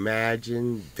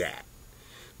 Imagine that.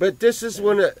 But this is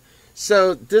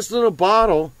so this little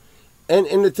bottle,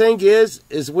 and the thing is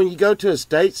when you go to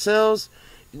estate sales,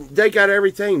 they got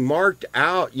everything marked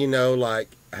out, you know, like,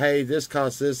 hey, this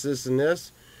costs this, and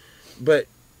this. But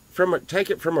take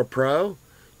it from a pro,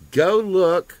 go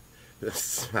look.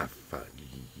 This is my fun,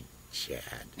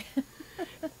 Chad.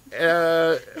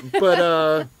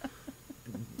 But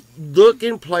look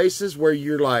in places where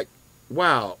you're like,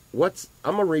 wow, I'm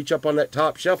gonna reach up on that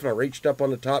top shelf, and I reached up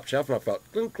on the top shelf, and I felt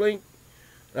clink clink,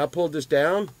 and I pulled this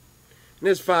down, and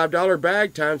it's $5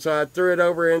 bag time, so I threw it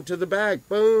over into the bag,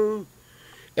 boom,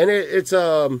 and it's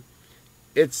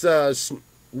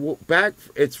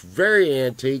very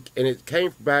antique, and it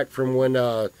came back from when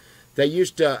they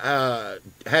used to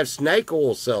have snake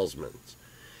oil salesmen,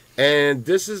 and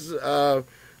this is a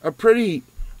pretty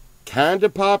kind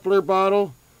of popular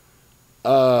bottle.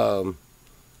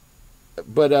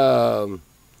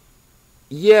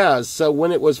 Yeah, so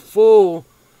when it was full,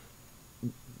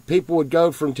 people would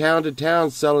go from town to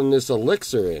town selling this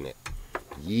elixir in it.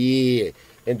 Yeah.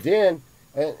 And then,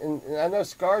 and I know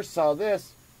Scar saw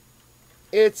this,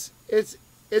 it's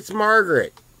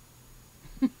Margaret.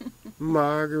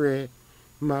 Margaret.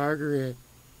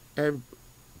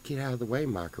 Get out of the way,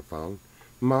 microphone.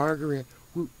 Margaret.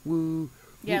 Woo, woo.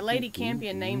 Yeah, Lady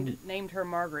Campion named her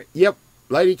Margaret. Yep,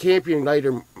 Lady Campion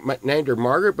named her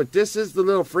Margaret, but this is the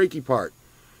little freaky part.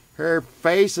 Her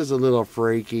face is a little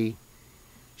freaky.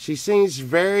 She seems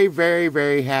very, very,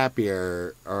 very happy.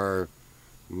 Or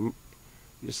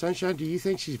Sunshine, do you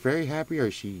think she's very happy, or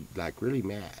is she like really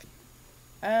mad?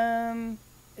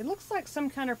 It looks like some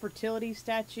kind of fertility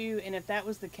statue, and if that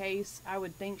was the case, I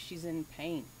would think she's in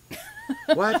pain.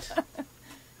 What?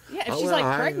 Yeah, if she's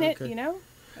like pregnant, you know?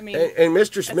 I mean, and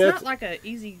Mr. Smith, it's not like an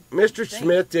easy Mr. thing.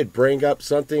 Smith did bring up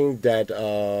something that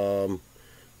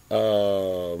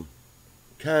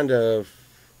kind of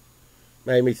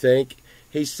made me think.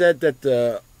 He said that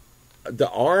the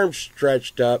arm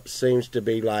stretched up seems to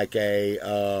be like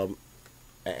an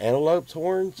antelope's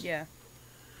horns. Yeah.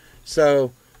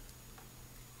 So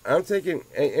I'm thinking,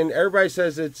 and everybody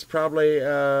says it's probably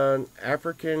an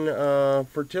African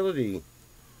fertility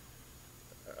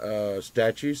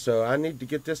statue, so I need to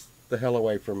get this the hell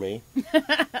away from me.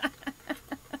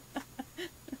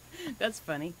 That's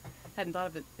funny. Hadn't thought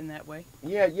of it in that way.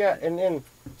 Yeah, and then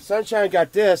Sunshine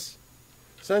got this.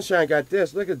 Look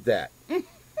at that. Look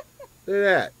at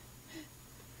that.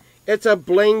 It's a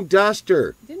bling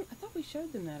duster. I thought we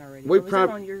showed them that already. Was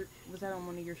that on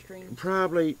one of your streams?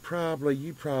 Probably.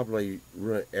 You probably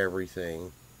run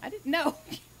everything. I didn't know.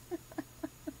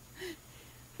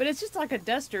 But it's just like a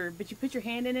duster, but you put your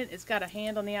hand in it. It's got a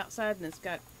hand on the outside, and it's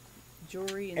got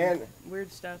jewelry and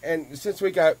weird stuff. And since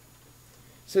we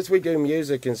do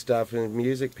music and stuff, and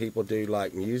music people do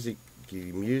like music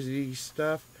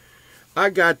stuff, I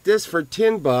got this for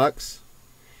 $10,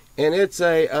 and it's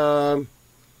a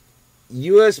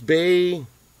USB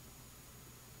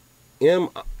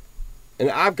And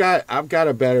I've got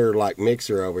a better like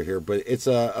mixer over here, but it's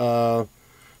a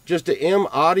just a M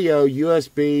audio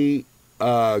USB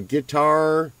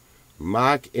guitar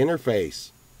mic interface.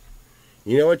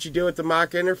 You know what you do with the mic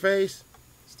interface?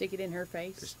 Stick it in her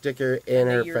face. Stick her in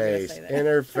her face.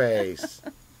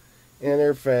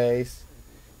 Interface.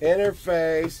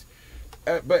 Interface.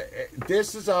 But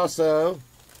this is also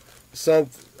some.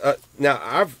 Now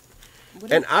I've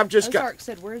just Ozark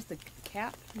said, "Where's the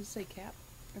cap?" Did you say cap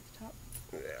at the top?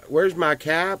 Where's my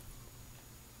cap?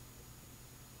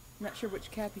 I'm not sure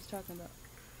which cap he's talking about.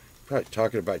 Probably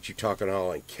talking about you talking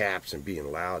all in caps and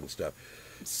being loud and stuff.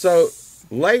 So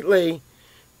lately,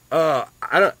 I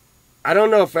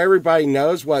don't know if everybody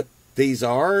knows what these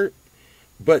are,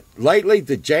 but lately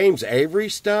the James Avery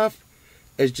stuff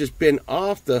has just been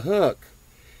off the hook,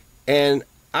 and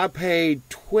I paid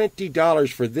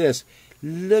 $20 for this.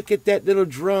 Look at that little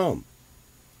drum.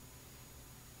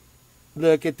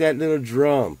 Look at that little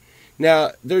drum.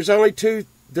 Now there's only two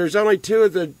of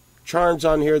the charms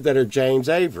on here that are James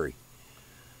Avery,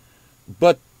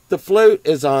 but the flute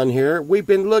is on here. We've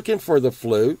been looking for the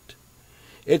flute.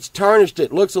 It's tarnished.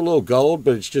 It looks a little gold,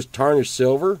 but it's just tarnished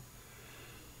silver.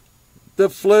 The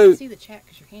flute. See the chat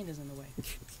because your hand is in the way.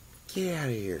 Get out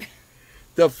of here.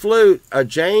 The flute, a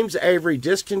James Avery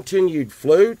discontinued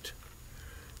flute,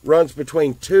 runs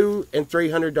between $200 and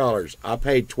 $300. I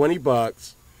paid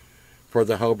 $20 for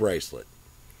the whole bracelet,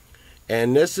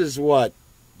 and this is what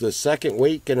the second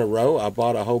week in a row I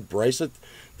bought a whole bracelet.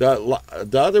 The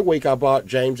other week I bought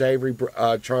James Avery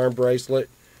charm bracelet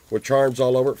with charms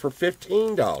all over it for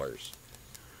 $15.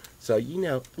 So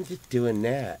I'm just doing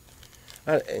that.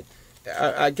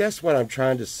 I guess what I'm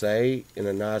trying to say in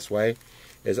a nice way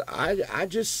is I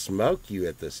just smoke you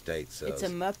at the state sales. It's a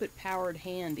Muppet-powered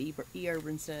hand, E.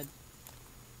 Urban said.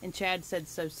 And Chad said,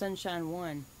 so Sunshine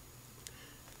won.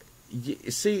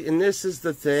 See, and this is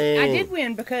the thing. I did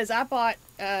win because I bought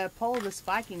Polarus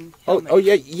Viking helmet. Oh,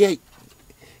 yeah.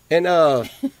 And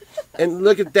and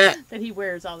look at that. That he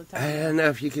wears all the time. I don't know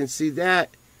if you can see that.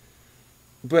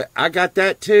 But I got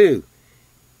that too.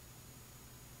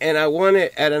 And I won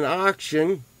it at an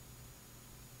auction.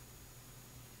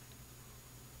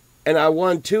 And I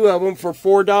won 2 of them for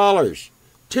 $4.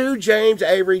 2 James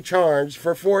Avery charms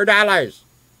for $4.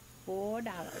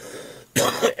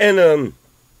 $4. And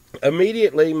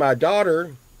immediately my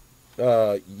daughter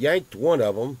yanked one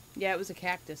of them. Yeah, it was a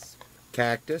cactus.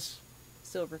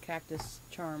 Silver cactus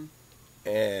charm.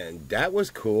 And that was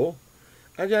cool.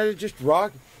 I got to just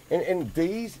rock. And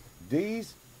these, I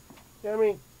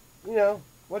mean,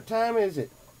 what time is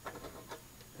it?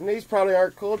 And these probably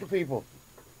aren't cool to people.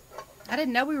 I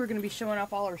didn't know we were going to be showing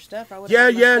off all our stuff.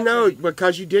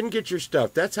 Because you didn't get your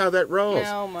stuff. That's how that rolls.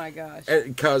 Oh my gosh.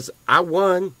 Because I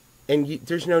won, and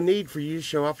there's no need for you to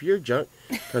show off your junk,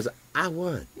 because I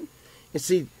won. And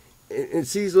see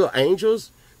these little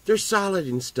angels, they're solid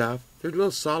and stuff. They're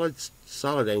little solid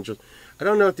angels. I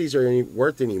don't know if these are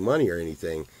worth any money or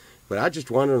anything, but I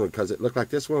just wanted them because it looked like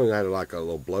this one had like a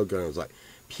little blowgun. It was like,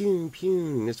 pew,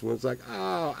 pew. This one's like,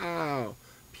 ow, ow,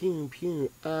 pew, pew,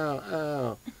 ow,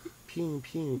 ow. Pew,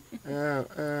 pew, ow,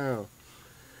 ow.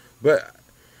 But,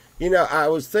 I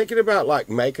was thinking about, like,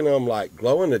 making them, like,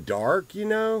 glow in the dark,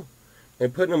 and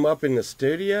putting them up in the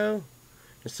studio.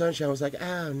 And Sunshine was like,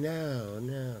 oh,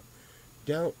 no,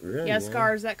 don't ruin it. Yeah,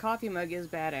 Scars, that coffee mug is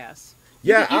badass.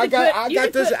 Yeah, I got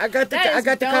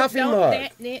the coffee mug.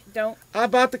 Don't. I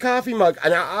bought the coffee mug.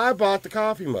 And I bought the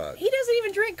coffee mug. He doesn't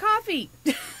even drink coffee.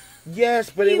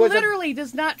 Yes, but he literally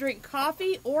does not drink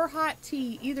coffee or hot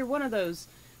tea, either one of those.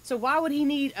 So why would he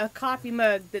need a coffee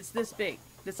mug that's this big?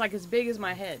 That's like as big as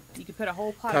my head. You could put a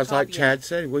whole pot of coffee because like Chad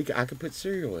said, I could put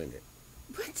cereal in it.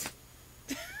 What?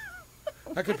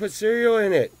 I could put cereal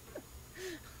in it.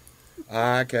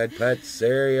 I could put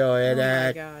cereal in it. Oh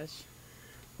my gosh.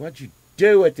 What'd you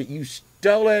do with it? You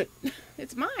stole it.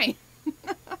 It's mine.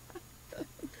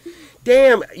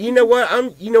 Damn, you know what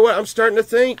I'm starting to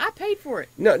think? I paid for it.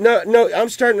 No, I'm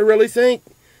starting to really think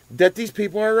that these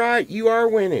people are right. You are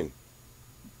winning.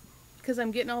 Because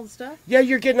I'm getting all the stuff? Yeah,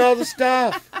 you're getting all the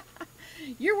stuff.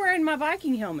 You're wearing my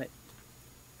Viking helmet.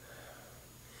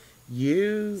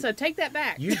 So take that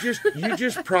back. You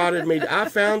just prodded me. I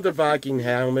found the Viking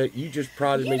helmet. You just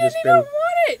prodded me to spend. You didn't even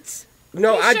want it.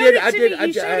 No, You I showed did.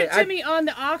 You showed it to me on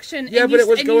the auction. Yeah, but it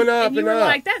was going up and you and were up.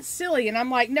 like, "That's silly," and I'm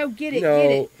like, "No, get it,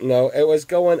 get it." No, it was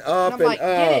going up and like, up.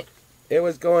 Get it. It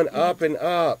was going up and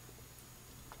up.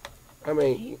 I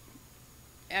mean.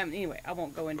 Anyway, I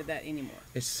won't go into that anymore.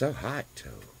 It's so hot, too.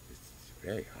 It's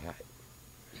very hot.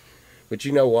 But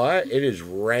you know what? It is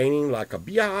raining like a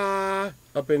bia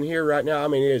up in here right now. I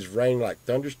mean, it is raining like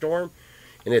thunderstorm.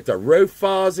 And if the roof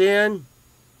falls in,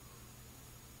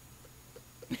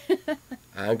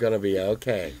 I'm gonna be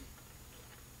okay.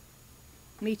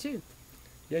 Me too.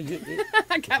 Yeah,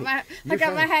 I got my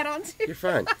hat on too. You're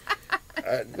fine.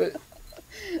 But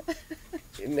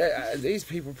these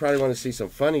people probably want to see some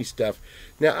funny stuff.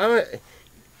 Now,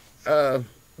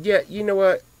 yeah, you know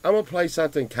what? I'm gonna play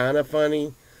something kind of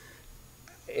funny.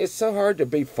 It's so hard to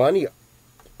be funny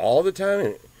all the time,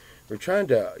 and we're trying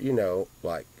to, you know,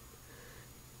 like,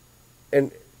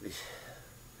 and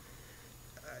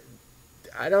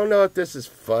I don't know if this is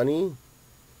funny.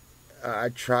 I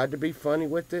tried to be funny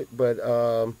with it, but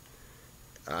I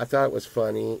thought it was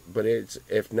funny. But it's,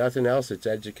 if nothing else, it's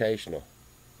educational.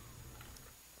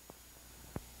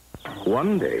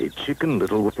 One day, Chicken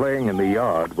Little was playing in the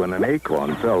yard when an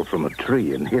acorn fell from a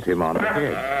tree and hit him on the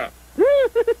head.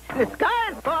 The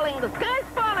sky is falling, the sky is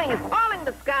falling, it's falling,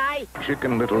 the sky.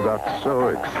 Chicken Little got so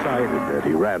excited that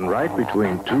he ran right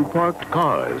between two parked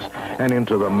cars and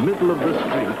into the middle of the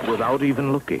street without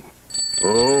even looking.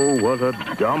 Oh, what a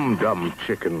dumb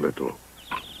Chicken Little.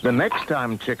 The next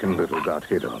time Chicken Little got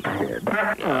hit on the head...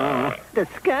 the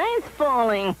sky is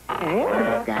falling.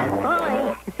 The sky is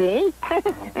falling. See?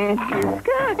 The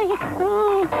sky.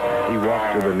 Oh. He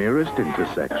walked to the nearest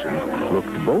intersection,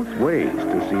 looked both ways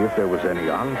to see if there was any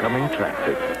oncoming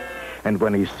traffic. And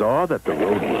when he saw that the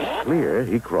road was clear,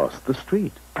 he crossed the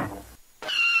street. Get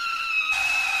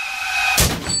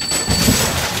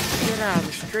out of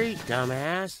the street,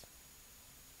 dumbass.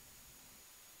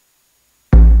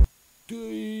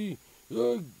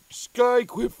 The sky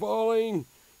quit falling.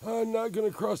 I'm not going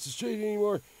to cross the street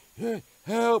anymore.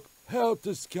 Help,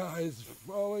 the sky is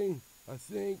falling, I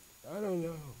think. I don't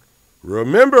know.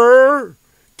 Remember,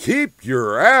 keep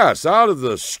your ass out of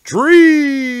the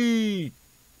street.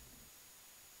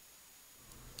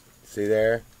 See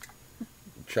there?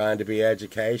 Trying to be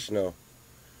educational.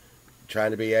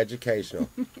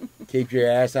 Keep your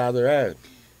ass out of the road.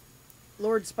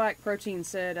 Lord Spike Protein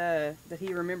said that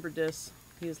he remembered this.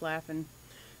 He was laughing.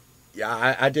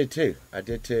 Yeah, I did too.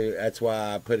 That's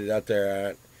why I put it up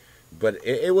there. But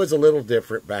it was a little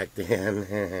different back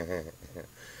then.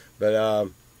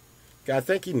 But I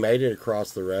think he made it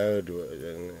across the road.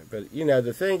 But you know,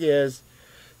 the thing is,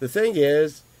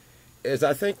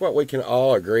 I think what we can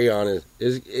all agree on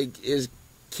is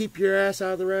keep your ass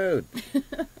out of the road.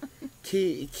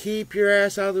 keep your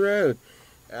ass out of the road.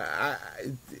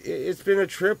 It's been a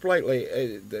trip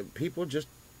lately. The people just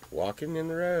walking in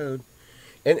the road.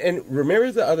 And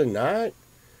remember the other night?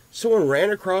 Someone ran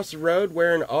across the road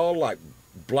wearing all like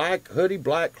black hoodie,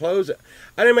 black clothes.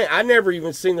 I never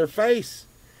even seen their face.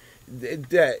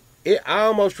 I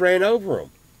almost ran over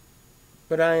them.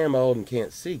 But I am old and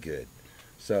can't see good.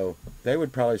 So they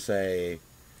would probably say,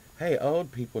 hey,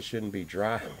 old people shouldn't be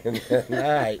driving at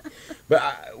night.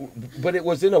 But it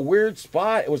was in a weird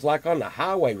spot. It was like on the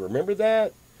highway. Remember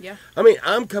that? Yeah.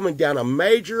 I'm coming down a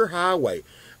major highway.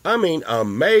 A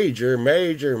major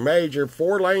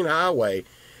 4-lane highway.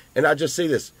 And I just see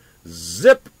this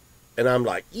zip. And I'm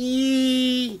like,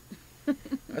 ee.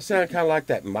 I sound kind of like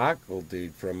that Michael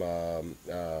dude from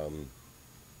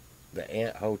the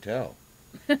Ant Hotel.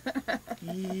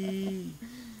 Ee.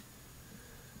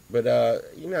 But,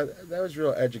 you know, that was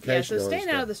real educational. Yeah, so staying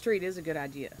out of the street is a good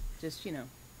idea. Just, you know.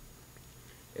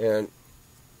 And,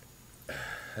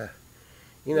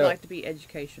 you know. We like to be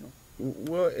educational.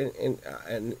 Well,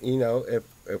 and you know,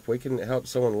 if we can help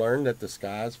someone learn that the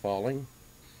sky is falling.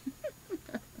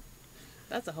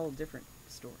 That's a whole different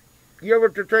story. You know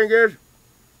what the thing is?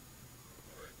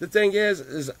 The thing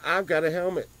is I've got a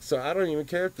helmet, so I don't even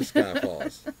care if the sky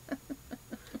falls.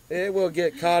 It will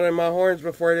get caught in my horns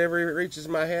before it ever reaches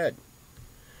my head.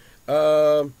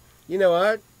 You know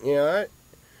what?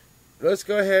 Let's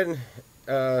go ahead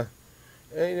and,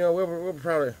 you know, we'll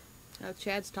probably...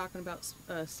 Chad's talking about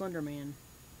Slender Man.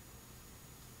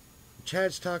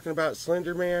 Chad's talking about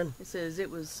Slender Man? It says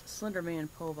it was Slender Man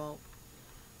pole vault.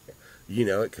 You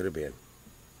know, it could have been.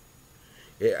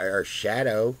 Or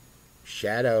Shadow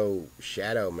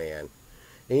Man.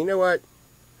 And you know what?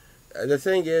 The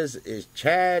thing is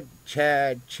Chad.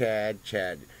 So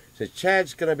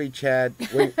Chad's going to be Chad.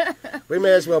 We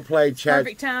may as well play Chad.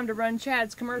 Perfect time to run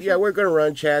Chad's commercial. Yeah, we're going to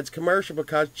run Chad's commercial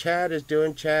because Chad is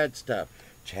doing Chad stuff.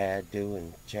 Chad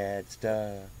doing Chad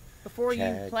stuff. Before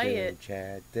you play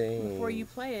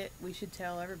it, we should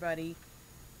tell everybody,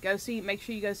 make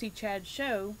sure you go see Chad's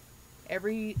show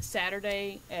every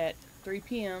Saturday at 3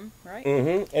 p.m., right?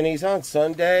 Mm-hmm. And he's on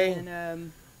Sunday.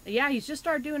 And, yeah, he's just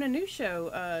started doing a new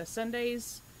show.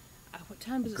 Sundays, what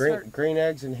time does it start? Green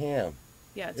Eggs and Ham.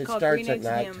 Yeah, it's called Green Eggs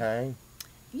and Ham. It starts at nighttime.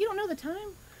 You don't know the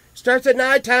time? Starts at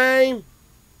nighttime.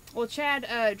 Well,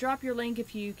 Chad, drop your link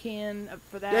if you can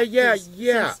for that.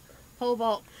 Yeah. pole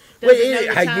vault. Doesn't know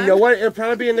the Hey, time. you know what? It'll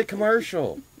probably be in the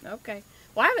commercial. Okay.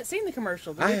 Well, I haven't seen the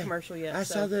commercial, the new commercial yet. I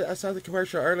saw the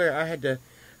commercial earlier. I had to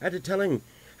tell him,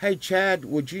 hey Chad,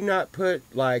 would you not put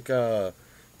like the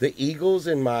Eagles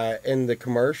in the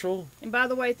commercial? And by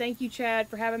the way, thank you, Chad,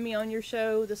 for having me on your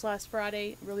show this last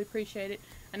Friday. Really appreciate it.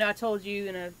 I know I told you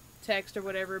in a text or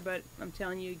whatever, but I'm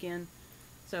telling you again.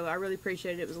 So I really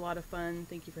appreciate it. It was a lot of fun.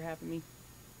 Thank you for having me.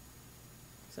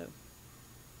 So,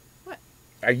 what?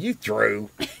 Are you through?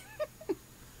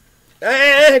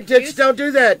 Just don't do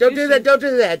that. Don't do that. Don't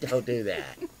do that. Don't do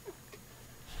that.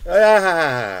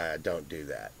 Don't do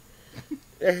that.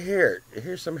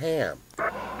 Here's some ham.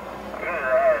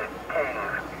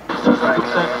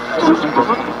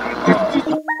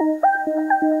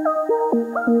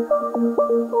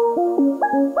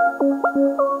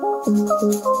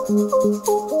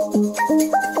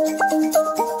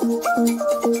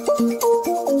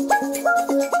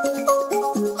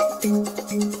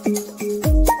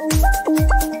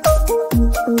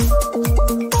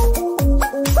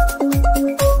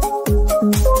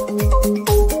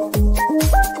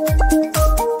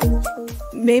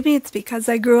 Maybe it's because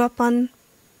I grew up on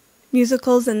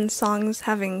musicals and songs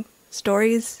having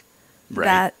stories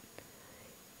that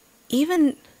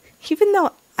even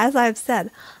though, as I've said,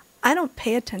 I don't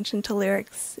pay attention to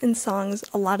lyrics in songs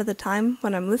a lot of the time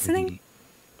when I'm listening.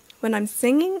 When I'm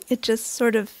singing, it just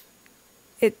sort of,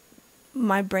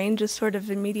 my brain just sort of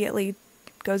immediately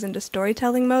goes into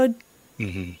storytelling mode.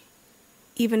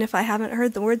 Even if I haven't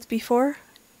heard the words before,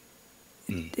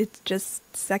 it's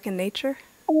just second nature.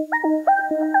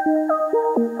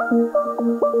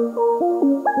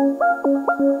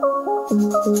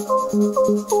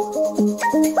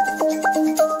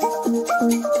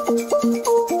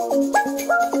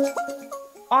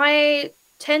 I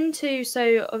tend to,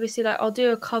 so obviously like I'll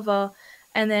do a cover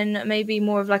and then maybe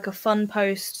more of like a fun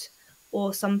post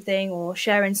or something, or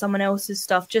sharing someone else's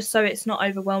stuff, just so it's not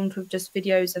overwhelmed with just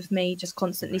videos of me just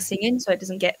constantly singing, so it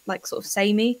doesn't get like sort of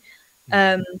samey.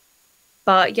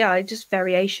 But yeah, just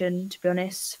variation, to be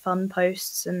honest, fun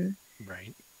posts and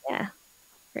yeah,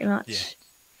 pretty much.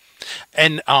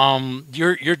 Yeah. And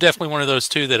you're definitely one of those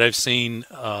too that I've seen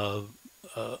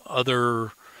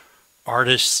other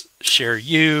artists share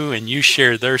you and you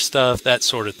share their stuff, that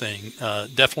sort of thing.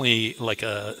 Definitely like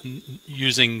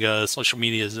using social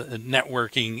media as a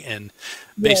networking and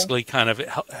basically kind of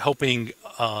helping,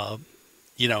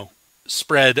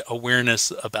 spread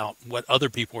awareness about what other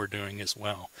people are doing as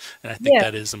well. And I think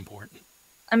that is important.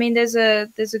 I mean, there's a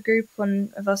group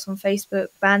of us on Facebook,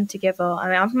 Band Together. I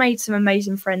mean, I've made some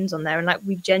amazing friends on there, and like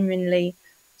we genuinely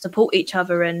support each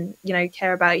other and,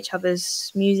 care about each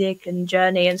other's music and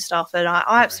journey and stuff. And I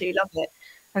absolutely love it.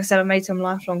 Like I said, I made some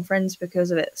lifelong friends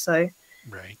because of it. So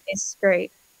it's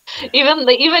great.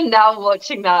 Even now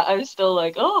watching that, I'm still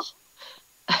like, oh.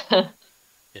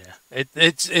 Yeah,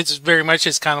 it's very much,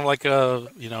 it's kind of like a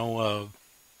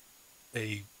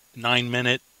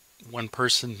 9-minute one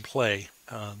person play.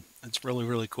 It's really,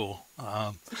 really cool.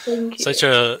 Such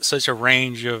a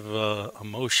range of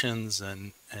emotions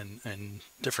and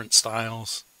different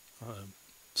styles.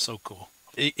 So cool.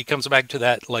 It comes back to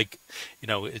that, like,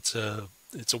 it's a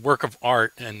work of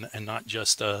art and not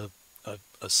just a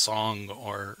song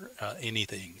or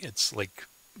anything. It's like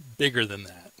bigger than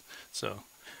that. So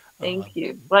thank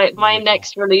you. Like my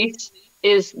next release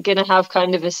is gonna have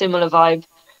kind of a similar vibe.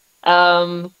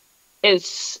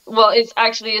 It's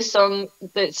actually a song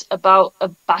that's about a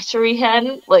battery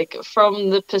hen, like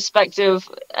from the perspective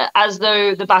as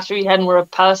though the battery hen were a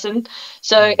person.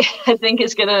 So I think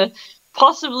it's gonna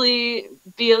possibly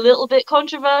be a little bit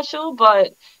controversial,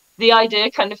 but the idea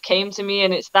kind of came to me,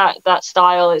 and it's that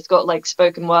style. It's got like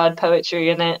spoken word poetry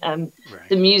in it, and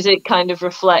the music kind of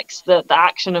reflects the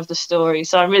action of the story.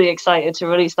 So I'm really excited to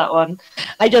release that one.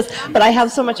 But I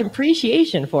have so much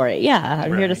appreciation for it. Yeah,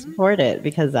 I'm here to support it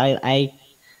because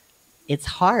it's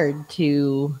hard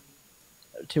to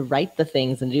write the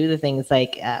things and do the things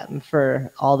like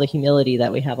for all the humility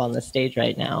that we have on the stage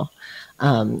right now.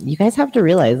 You guys have to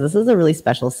realize this is a really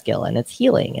special skill, and it's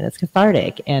healing and it's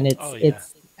cathartic, and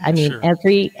it's I mean,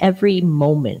 every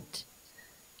moment,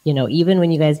 even when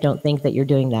you guys don't think that you're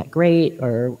doing that great,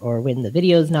 or when the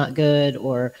video's not good,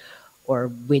 or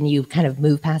when you kind of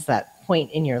move past that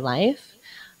point in your life,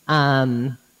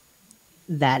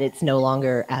 that it's no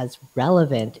longer as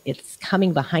relevant, it's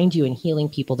coming behind you and healing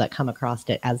people that come across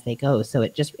it as they go. So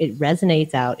it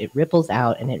resonates out, it ripples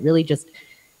out, and it really just,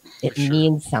 it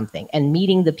means something. And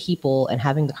meeting the people and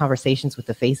having the conversations with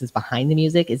the faces behind the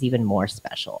music is even more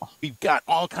special. We've got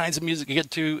all kinds of music to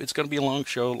get to. It's going to be a long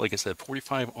show. Like I said,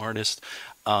 45 artists.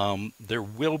 There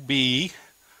will be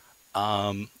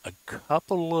A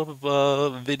couple of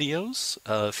videos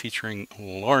featuring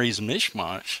Laurie's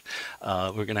Mishmash.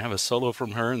 We're going to have a solo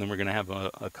from her, and then we're going to have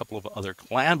a couple of other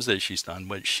collabs that she's done.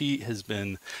 But she has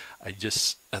been, I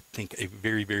think, a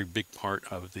very, very big part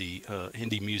of the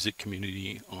indie music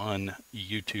community on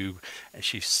YouTube. And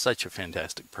she's such a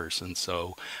fantastic person.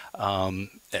 So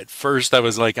at first I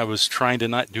was trying to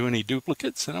not do any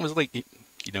duplicates, and I was like,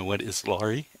 you know what, it's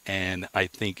Laurie, and I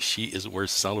think she is worth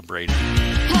celebrating.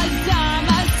 Cause I'm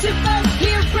a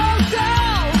superhero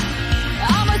girl.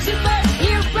 I'm a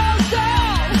superhero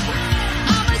girl.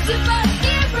 I'm a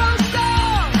superhero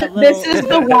girl. This is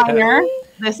the whiner.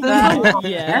 This is the whiner.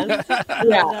 Yes.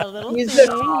 Yeah.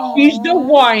 He's the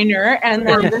whiner, and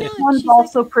then this one's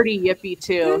also pretty yippy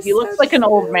too. He looks like an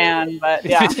old man, but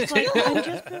yeah.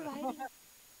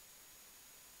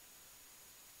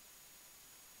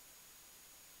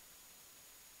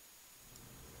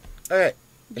 All right.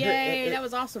 Yay, that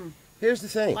was awesome. Here's the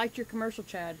thing. Liked your commercial,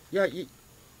 Chad. Yeah,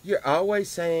 you're always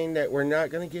saying that we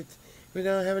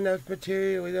don't have enough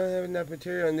material,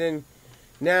 and then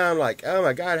now I'm like, oh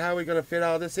my God, how are we going to fit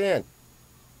all this in?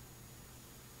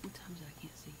 What time is it? I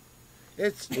can't see.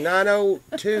 It's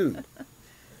 9:02.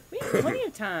 We have plenty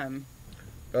of time.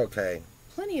 Okay.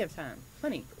 Plenty of time.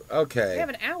 Plenty. Okay. We have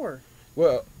an hour.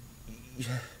 Well...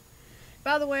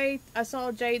 By the way, I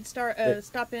saw Jade stop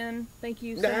in. Thank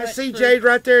you so much. I see Jade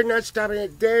right there, not stopping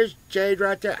it. There's Jade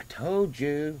right there. I told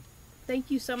you. Thank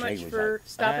you so much Jade was for like,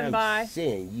 stopping by. I'm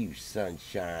seeing you,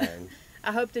 sunshine.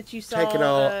 I hope that you saw taking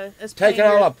us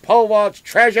all of Pole Vault's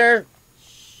treasure.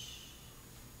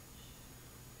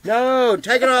 No,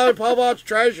 taking all of Pole Vault's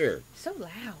treasure. So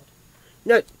loud.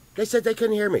 No, they said they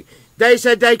couldn't hear me. They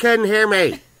said they couldn't hear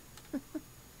me.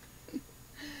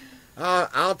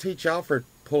 I'll teach y'all for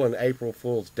pulling April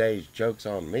Fool's Day jokes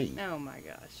on me. Oh my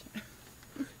gosh.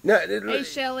 No, hey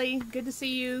Shelly, good to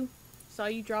see you. Saw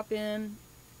you drop in.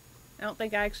 I don't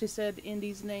think I actually said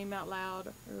Indy's name out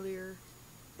loud earlier.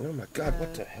 Oh my God,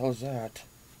 what the hell is that?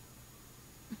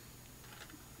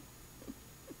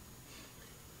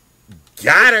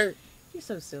 Got her. You're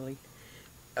so silly.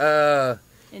 And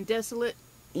desolate.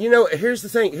 You know, here's the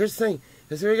thing. Is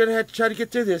we're gonna have to try to get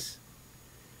through this.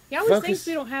 He always thinks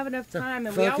we don't have enough time,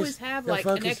 and we always have like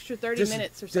an extra 30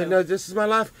 minutes or so. No, this is my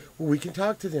life. Well, we can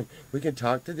talk to them. We can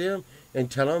talk to them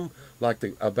and tell them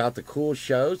about the cool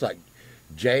shows, like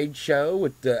Jade show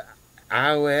with the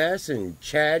iOS and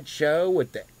Chad show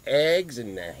with the eggs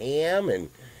and the ham,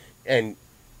 and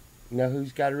you know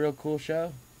who's got a real cool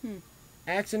show?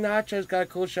 Axe and Nacho's got a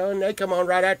cool show, and they come on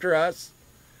right after us.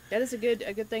 That is a good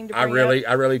thing to bring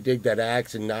I really dig that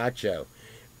Axe and Nacho,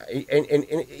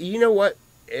 and you know what?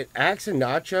 Axe and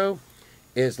Nacho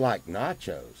is like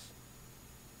nachos.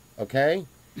 Okay?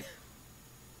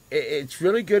 It's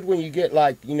really good when you get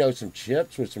some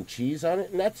chips with some cheese on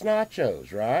it, and that's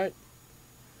nachos, right?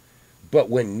 But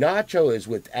when nacho is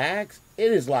with Axe,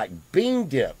 it is like bean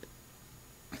dip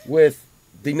with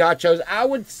the nachos. I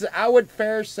would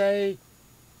fair say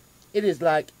it is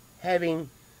like having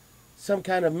some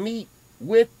kind of meat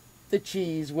with the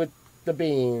cheese, with the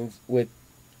beans, with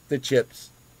the chips,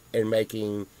 and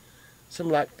making some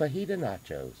like fajita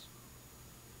nachos.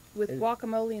 With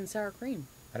guacamole and sour cream.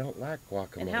 I don't like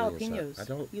guacamole and jalapenos. I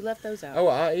don't. You left those out. Oh,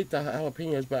 I eat the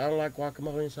jalapenos, but I don't like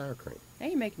guacamole and sour cream. Now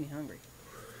you're making me hungry.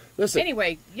 Listen.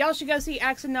 Anyway, y'all should go see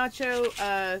Axe and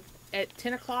Nacho at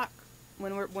 10 o'clock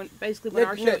when our show ends.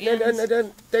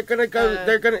 No, they're gonna go.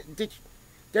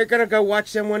 They're gonna go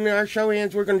watch them when our show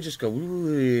ends. We're gonna just go.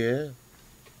 Ooh, yeah.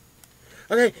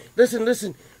 Okay,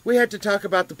 listen. We had to talk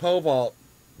about the pole vault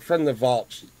from the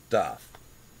vault stuff,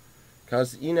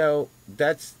 because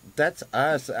that's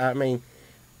us. I mean,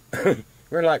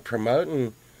 we're like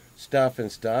promoting stuff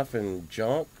and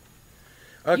junk.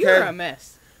 Okay. You're a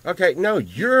mess. Okay, no,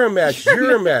 you're a mess.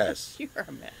 You're a mess. You're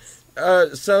a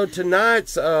mess. So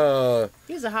tonight's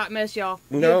he's a hot mess, y'all.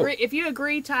 No. If you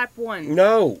agree, type 1.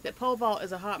 No. That pole vault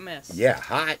is a hot mess. Yeah,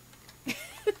 hot.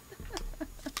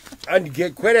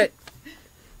 Quit it.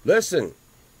 Listen.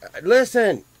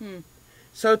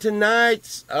 So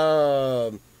tonight's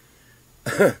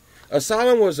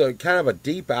Asylum was a kind of a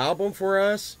deep album for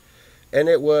us, and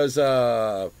it was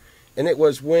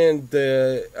when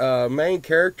the main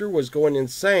character was going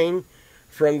insane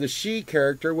from the she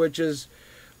character, which is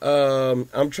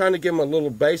I'm trying to give him a little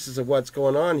basis of what's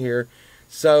going on here.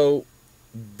 So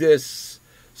this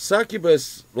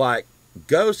succubus like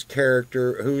ghost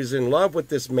character who's in love with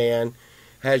this man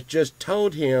has just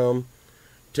told him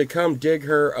to come dig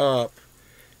her up,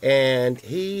 and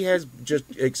he has just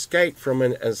escaped from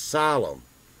an asylum.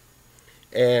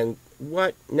 And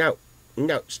what? No,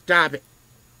 stop it.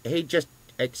 He just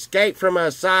escaped from an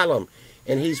asylum,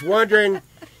 and he's wondering,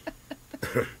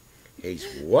 he's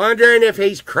wondering if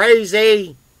he's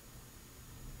crazy.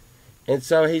 And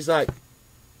so he's like,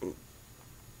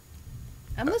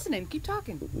 I'm listening. Keep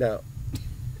talking.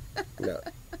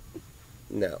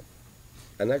 no.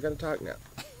 I'm not going to talk now.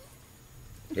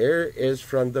 Here is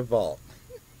from the vault.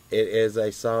 It is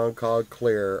a song called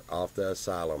Clear off the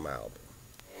Asylum album.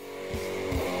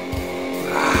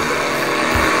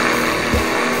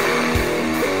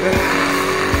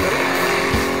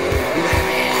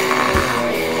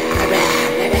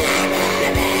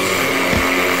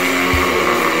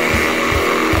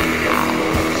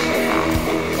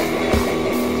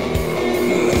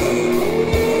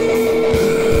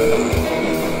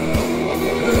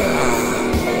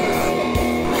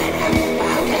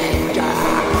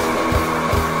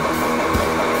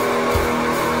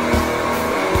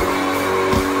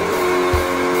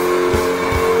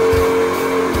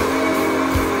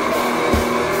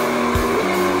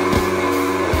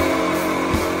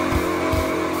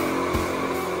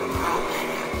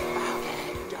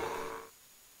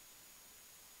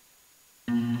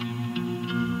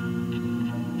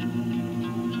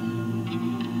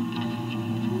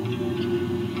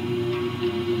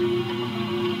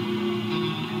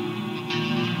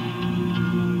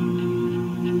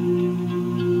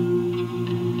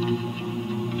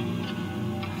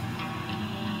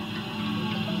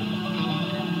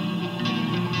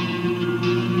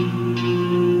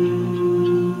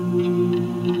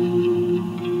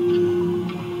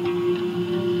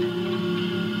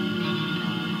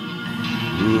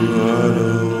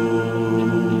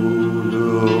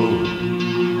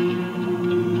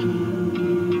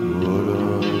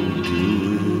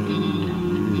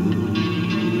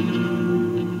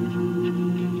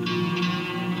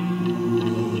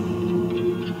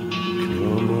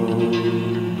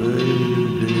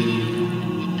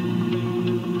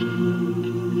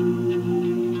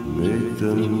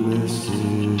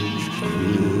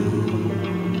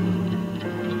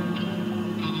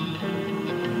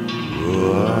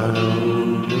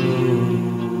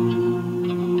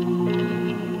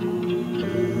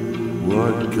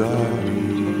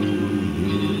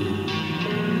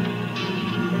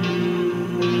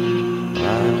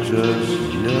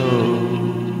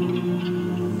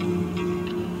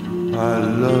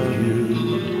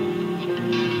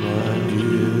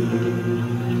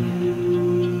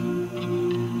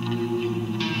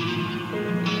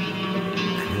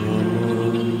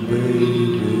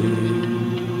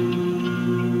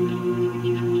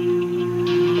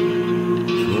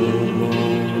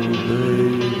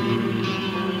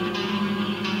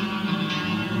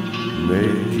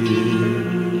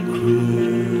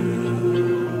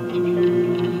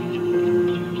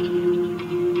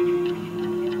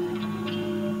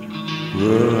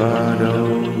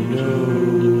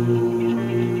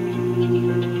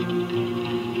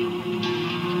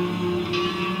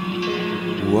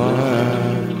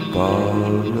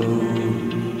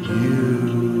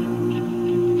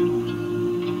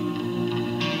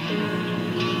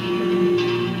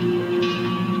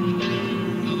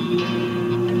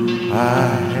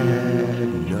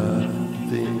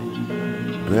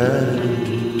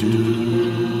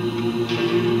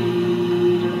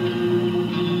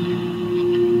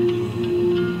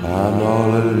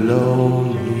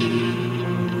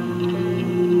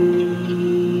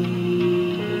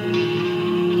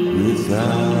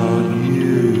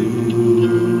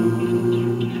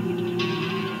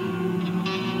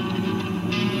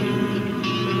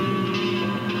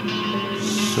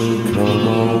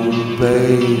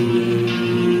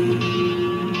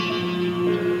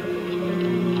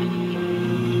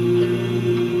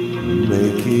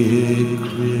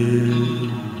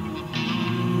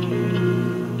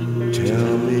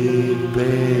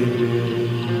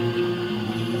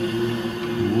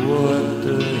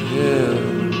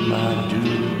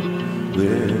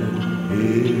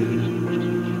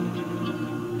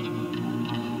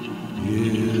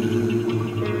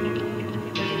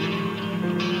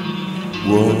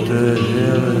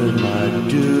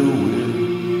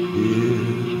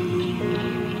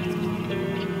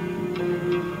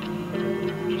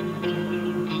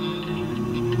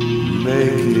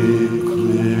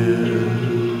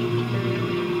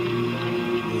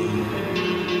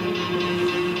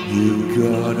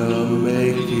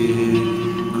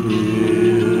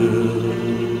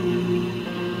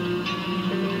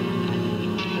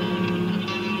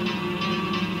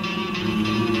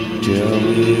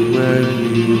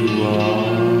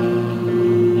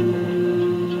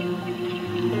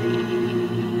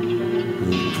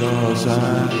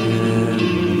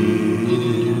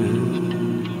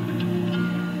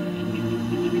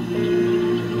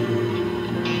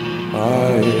 I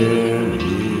am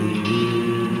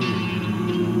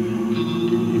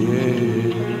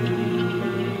here.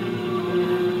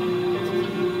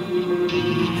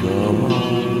 Come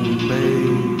on,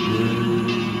 baby.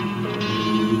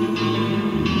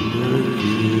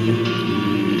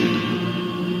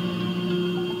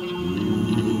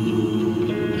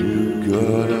 You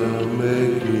gotta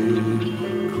make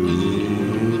it clear.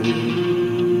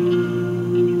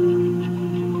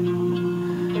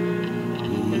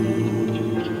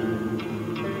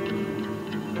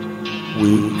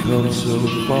 We've come so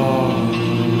far.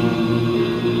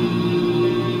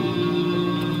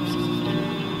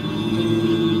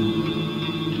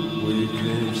 We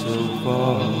came so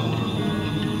far.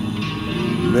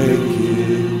 Make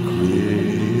it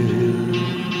clear.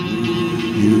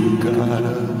 You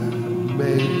gotta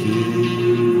make it clear.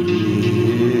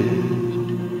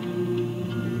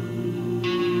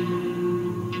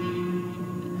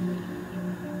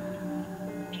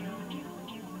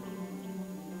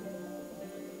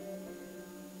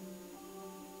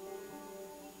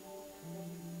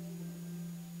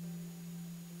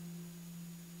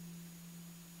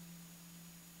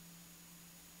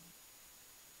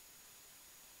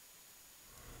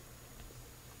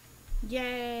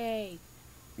 Yay!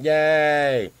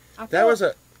 Yay! I That was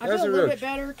a I that was feel a a little real bit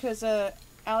better because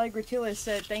Ali Gratilis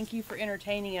said thank you for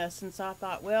entertaining us, and so I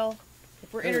thought, well,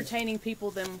 if we're entertaining people,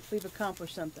 then we've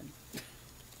accomplished something.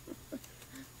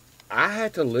 I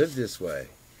had to live this way.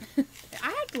 I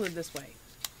had to live this way.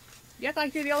 You act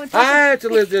like you're the only person. I had to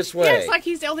live this way. Yeah, it's like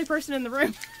he's the only person in the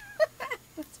room.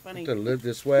 That's funny. To live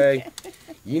this way.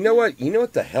 You know what? You know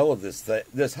what the hell of this thing?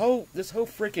 This whole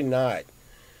freaking night.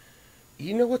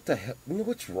 You know what the hell? You know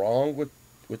what's wrong with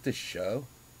this show?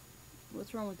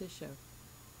 What's wrong with this show?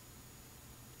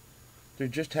 There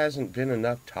just hasn't been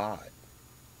enough Todd.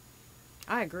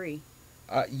 I agree.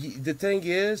 The thing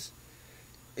is,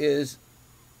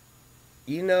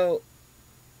 you know,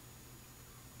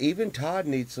 even Todd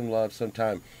needs some love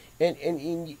sometime, and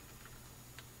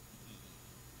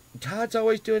Todd's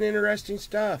always doing interesting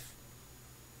stuff.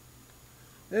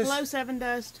 Hello, Seven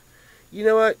Dust. You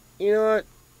know what? You know what?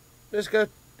 Let's go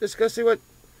see what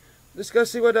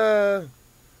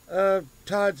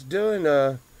Todd's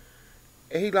doing.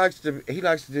 He likes to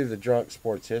do the drunk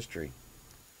sports history.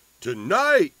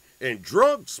 Tonight in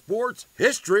Drunk Sports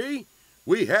History,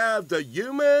 we have the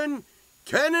human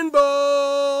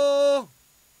cannonball.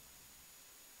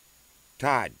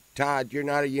 Todd, you're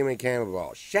not a human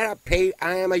cannonball. Shut up, Pete.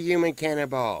 I am a human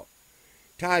cannonball.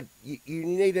 Todd, you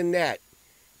need a net.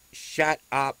 Shut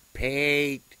up,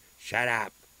 Pete. Shut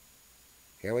up.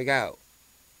 Here we go.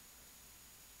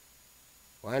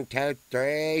 1, 2,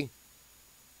 3.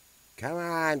 Come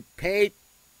on, Pete.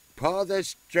 Pull the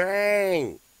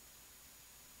string.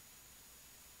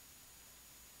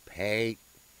 Pete.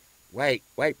 Wait,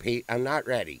 Pete. I'm not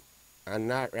ready.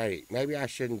 Maybe I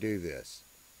shouldn't do this.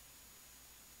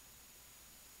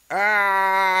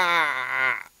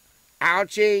 Ah!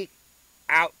 Ouchie.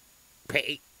 Out,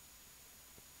 Pete.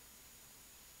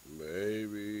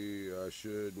 Maybe I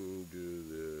shouldn't do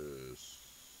this.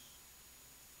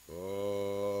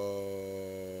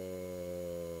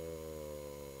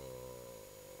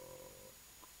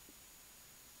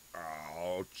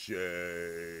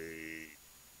 Ouchie.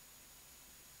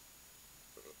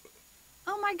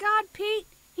 Oh my God, Pete!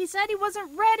 He said he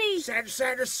wasn't ready.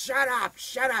 Sanders, shut up!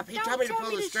 He Don't told me to tell pull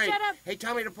me the to string. shut up. He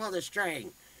told me to pull the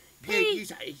string.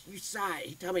 Pete. You saw it.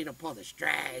 He told me to pull the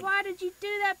string. Why did you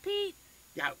do that, Pete?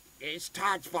 No, it's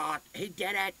Todd's fault. He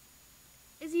did it.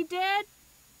 Is he dead?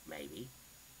 Maybe.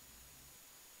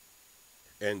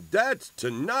 And that's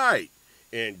tonight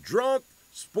in Drunk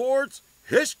Sports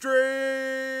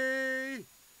History.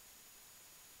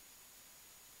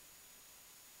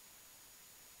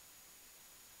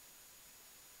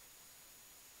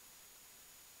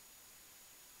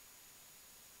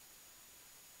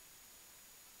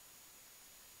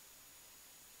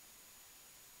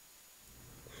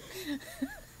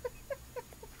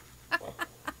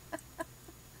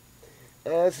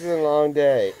 Oh, this is a long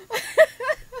day.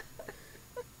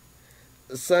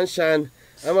 Sunshine,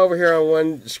 I'm over here on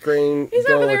one screen. He's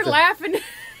over there laughing.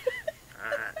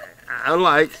 I'm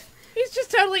like, he's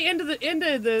just totally into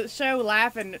the show,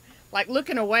 laughing, like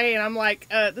looking away, and I'm like,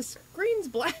 the screen's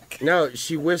black. No,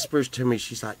 she whispers to me.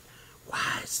 She's like,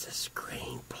 "Why is the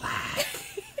screen black?"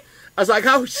 I was like,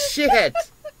 "Oh shit!"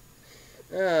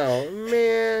 Oh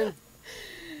man.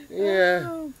 Yeah.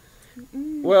 Oh.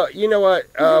 Well, you know what?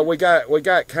 We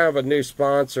got kind of a new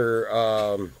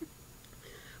sponsor.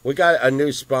 We got a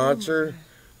new sponsor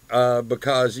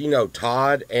because you know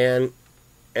Todd and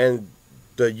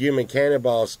the human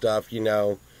cannonball stuff. You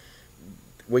know,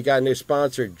 we got a new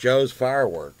sponsor, Joe's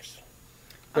Fireworks.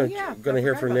 Gonna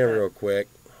hear from them real quick,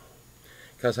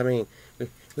 because I mean,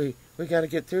 we gotta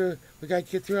get through. We gotta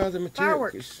get through all the material.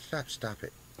 Fireworks. Stop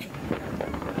it.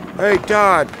 Hey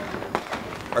Todd,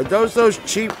 are those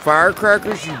cheap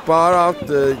firecrackers you bought off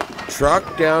the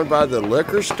truck down by the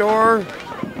liquor store?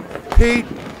 Pete,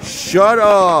 shut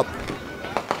up.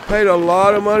 Paid a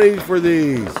lot of money for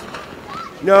these.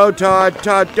 No, Todd,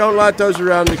 don't light those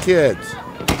around the kids.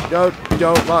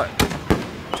 Don't light.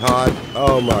 Todd,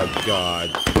 oh my God.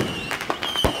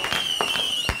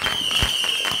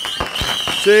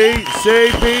 See,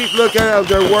 Pete, look at them,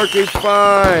 they're working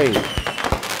fine.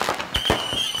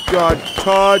 God,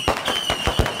 Todd.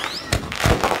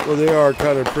 Well, they are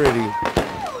kind of pretty.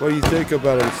 What do you think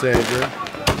about them, Sandra?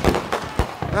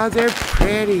 Oh, they're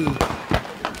pretty.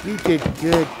 You did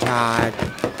good, Todd.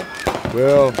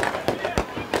 Well,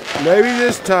 maybe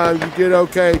this time you did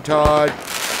okay, Todd.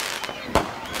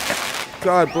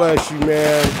 God bless you,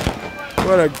 man.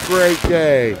 What a great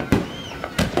day.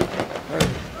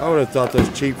 I would have thought those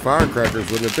cheap firecrackers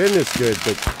wouldn't have been this good,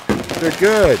 but they're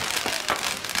good.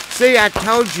 See, I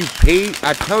told you, Pete.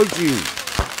 I told you.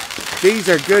 These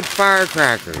are good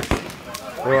firecrackers.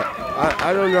 Well,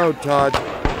 I don't know, Todd.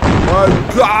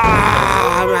 Oh,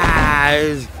 God!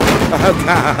 Oh,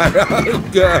 God. Oh,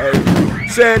 God.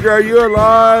 Sandra, are you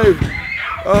alive?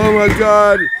 Oh, my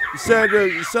God.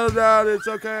 Sandra, settle down. It's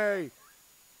okay.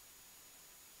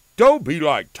 Don't be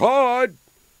like Todd.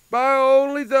 Buy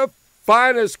only the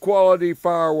finest quality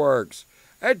fireworks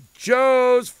at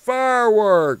Joe's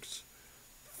Fireworks.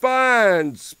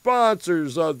 Fine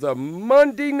sponsors of the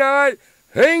Monday Night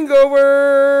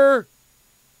Hangover.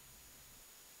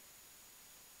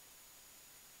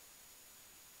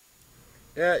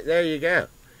 Yeah, there you go.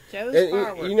 Joe's And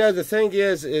Fireworks. you know, the thing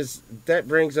is that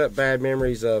brings up bad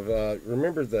memories of,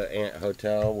 remember the Ant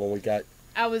Hotel when we got...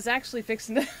 I was actually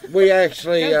fixing to... we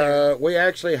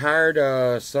actually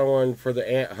hired someone for the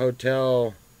Ant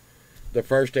Hotel, the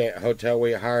first Ant Hotel.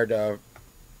 We hired a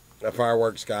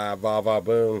fireworks guy, Va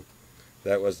Boom,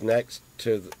 that was next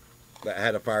to, that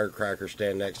had a firecracker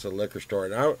stand next to the liquor store.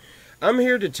 And I'm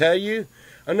here to tell you,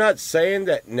 I'm not saying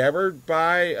that never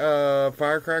buy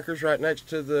firecrackers right next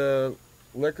to the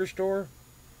liquor store.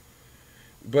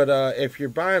 But if you're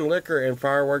buying liquor and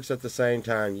fireworks at the same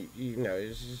time, you know,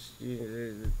 it's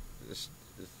just,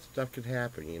 stuff can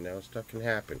happen, you know. Stuff can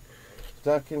happen.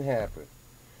 Stuff can happen.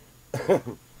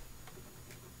 What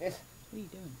are you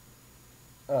doing?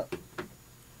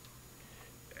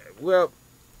 Well,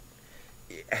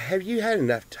 have you had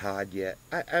enough Todd yet?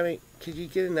 I mean, could you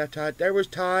get enough Todd? There was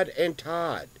Todd and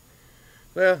Todd.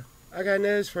 Well, I got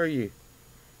news for you.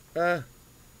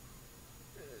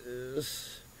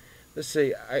 Let's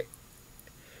see.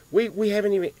 We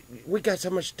haven't even. We got so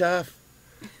much stuff.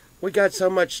 We got so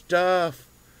much stuff.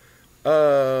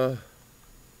 Oh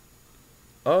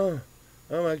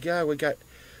my God. We got.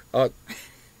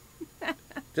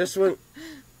 This one.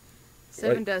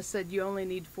 Seven Dust said you only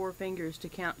need 4 fingers to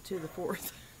count to the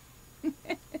 4th.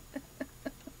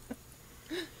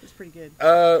 That's pretty good.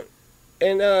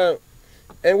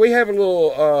 And we have a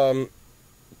little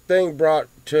thing brought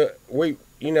to we.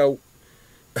 You know.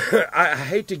 I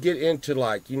hate to get into,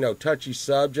 like, you know, touchy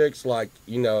subjects like,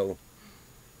 you know,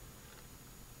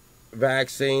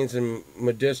 vaccines and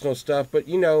medicinal stuff, but,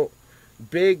 you know,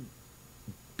 big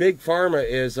pharma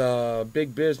is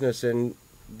big business, and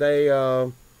they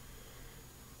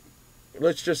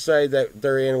let's just say that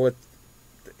they're in with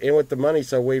the money,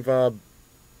 so we've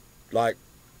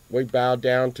we bowed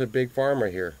down to big pharma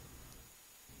here.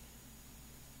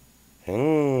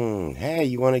 Hey,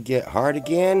 you want to get hard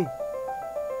again?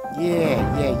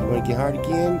 Yeah, you want to get hard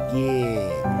again?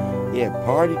 Yeah,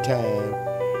 party time.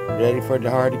 Ready for the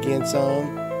hard again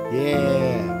song?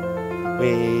 Yeah,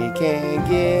 we can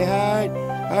get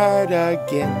hard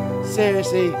again,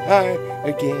 seriously hard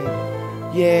again.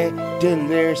 Yeah,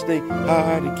 deliriously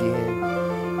hard again.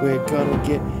 We're gonna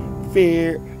get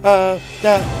fear of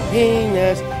the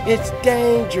penis, it's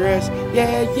dangerous,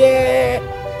 yeah.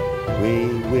 We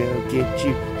will get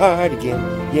you hard again,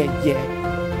 yeah.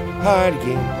 Hard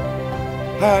again.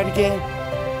 Hard again,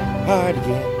 hard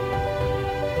again.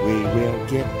 We will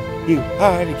get you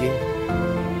hard again.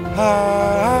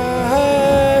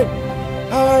 Hard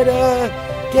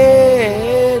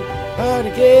again, hard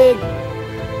again.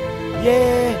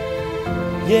 Yeah.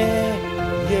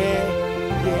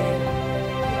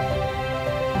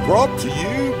 Brought to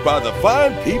you by the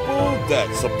fine people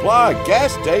that supply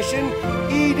gas station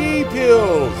ED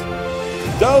pills.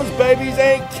 Those babies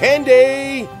ain't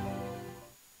candy.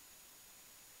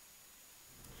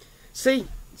 See,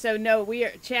 So no,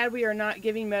 Chad. We are not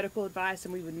giving medical advice,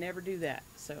 and we would never do that.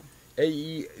 So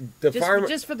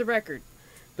just for the record,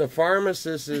 the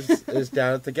pharmacist is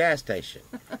down at the gas station.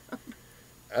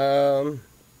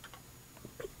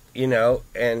 You know,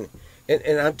 and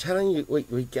I'm telling you,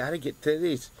 we got to get through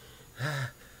these.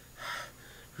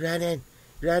 Running.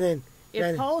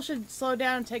 If Cole should slow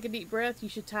down and take a deep breath, you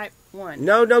should type 1.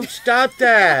 No, stop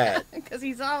that. Because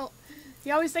he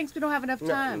always thinks we don't have enough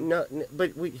time. No,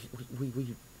 but we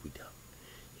don't.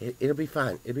 It'll be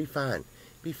fine. It'll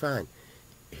be fine.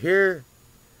 Here,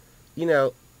 you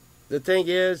know, the thing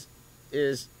is,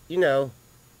 you know,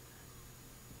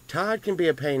 Todd can be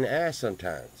a pain in the ass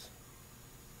sometimes.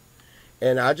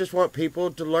 And I just want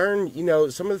people to learn, you know,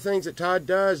 some of the things that Todd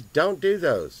does, don't do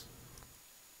those.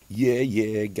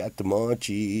 Yeah, got the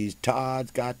munchies.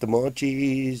 Todd's got the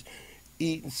munchies.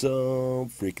 Eating some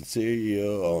freaking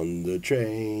cereal on the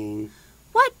train.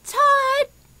 What, Todd?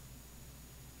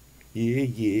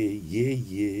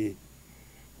 Yeah.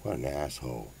 What an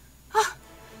asshole.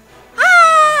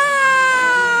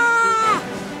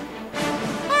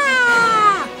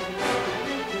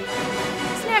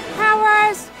 Snack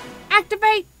powers!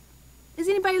 Activate! Is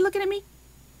anybody looking at me?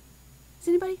 Is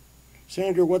anybody?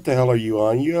 Sandra, what the hell are you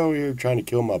on? You over here trying to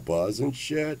kill my buzz and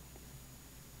shit?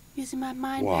 Using my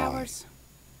mind powers.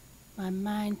 My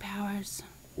mind powers.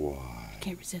 Why? I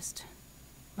can't resist.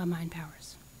 My mind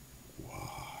powers.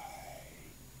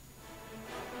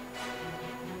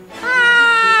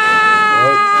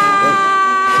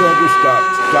 Sandra, stop.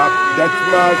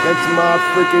 That's my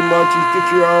freaking munchies. Get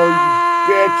your own,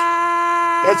 bitch.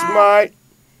 That's mine.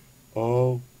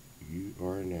 Oh, you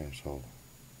are an asshole.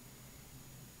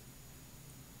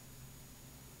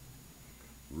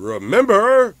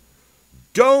 Remember,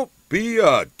 don't be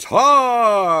a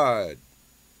Todd.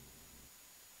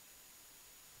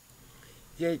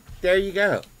 Yeah, there you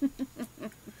go.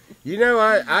 You know,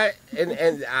 I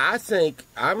think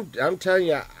I'm telling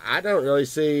you, I don't really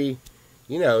see.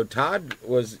 You know, Todd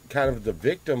was kind of the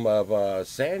victim of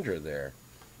Sandra there.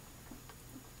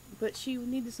 But she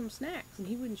needed some snacks, and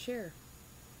he wouldn't share.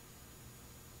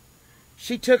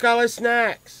 She took all his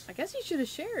snacks. I guess he should have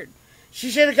shared. She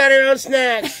should have got her own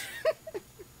snacks.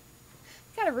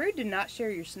 Kind of rude to not share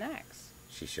your snacks.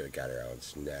 She should have got her own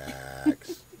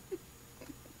snacks.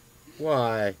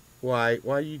 Why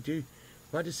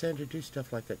does Sandra do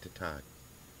stuff like that to Todd?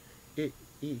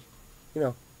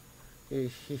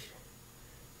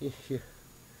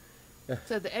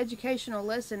 So the educational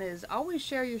lesson is always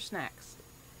share your snacks.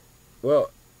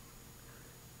 Well,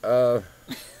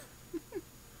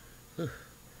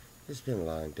 it's been a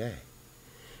long day.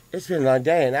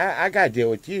 And I got to deal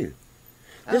with you.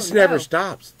 This never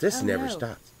stops. This never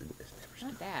stops.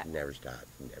 Not that. Never stops.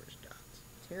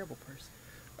 Terrible person.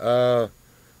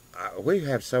 We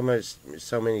have so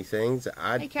many things.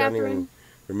 I don't even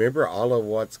remember all of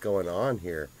what's going on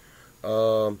here.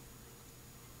 I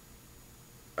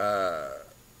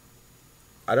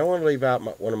don't want to leave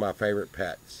out one of my favorite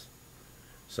pets.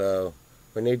 So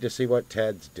we need to see what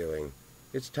Ted's doing.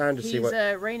 It's time to see what...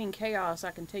 He's raining chaos,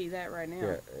 I can tell you that right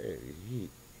now. Yeah,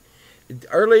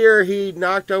 earlier he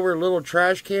knocked over a little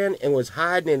trash can and was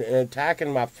hiding and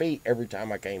attacking my feet every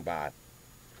time I came by.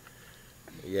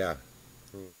 Yeah.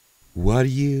 What do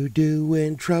you do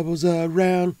when trouble's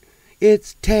around?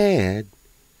 It's Ted.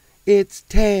 It's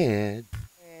Ted.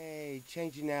 Hey,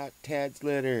 changing out Ted's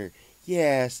litter.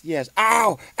 Yes.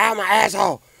 Ow! Ow, my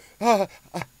asshole! I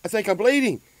think I'm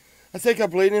bleeding.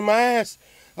 In my ass.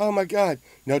 Oh, my God.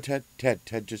 No, Ted,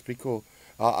 just be cool.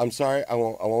 I'm sorry. I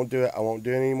won't do it. I won't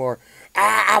do it anymore.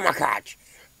 Ah, my crotch.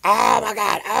 Oh, my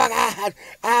God.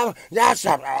 Oh, now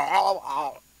stop.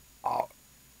 Oh.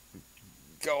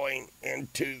 Going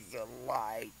into the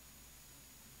light.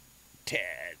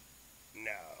 Ted,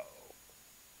 no.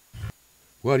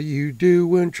 What do you do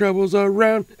when trouble's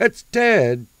around? It's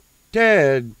Ted.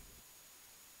 Yeah,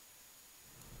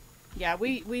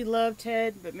 we love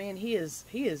Ted, but man, he is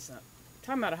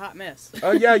talking about a hot mess.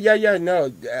 Oh yeah.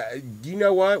 No, you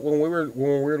know what? When we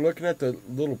were looking at the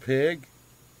little pig,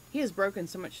 he has broken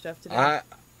so much stuff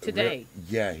today.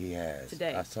 Yeah, he has.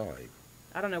 Today, I saw it.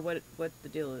 I don't know what the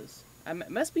deal is.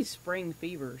 It must be spring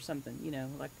fever or something. You know,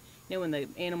 like when the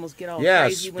animals get all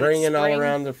crazy. Springing all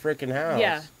around the freaking house.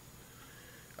 Yeah.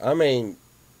 I mean,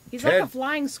 he's like a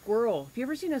flying squirrel. Have you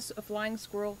ever seen a flying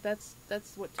squirrel? That's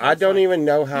what. I don't even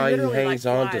know how he hangs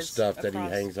on to stuff that he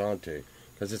hangs on to,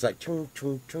 because it's like chung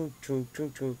chung chung chung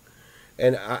chung chung,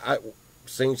 and I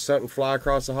seen something fly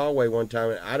across the hallway one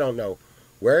time, and I don't know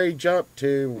where he jumped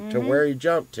to where he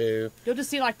jumped to. You'll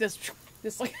just see like this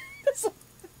like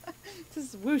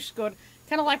this whoosh going.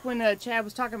 Kind of like when Chad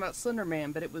was talking about Slender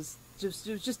Man, but it was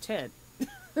just Ted.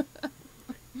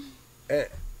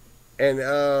 and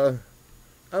I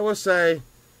will say,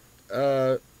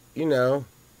 you know,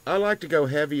 I like to go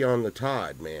heavy on the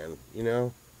Todd, man. You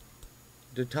know,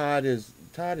 the Todd is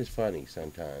funny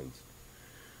sometimes,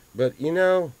 but you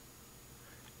know,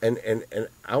 and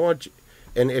I want you,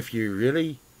 and if you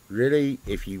really,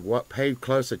 if you pay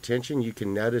close attention, you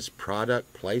can notice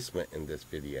product placement in this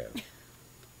video.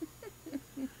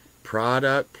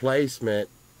 Product placement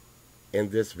in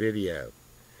this video.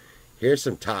 Here's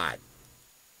some Todd.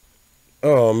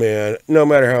 Oh man, no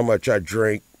matter how much I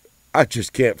drink, I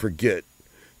just can't forget.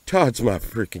 Todd's my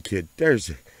freaking kid.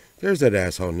 There's that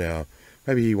asshole now.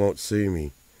 Maybe he won't see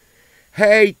me.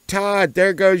 Hey Todd,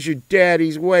 there goes your dad.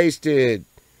 He's wasted.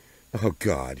 Oh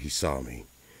God, he saw me.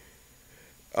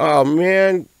 Oh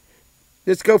man,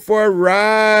 let's go for a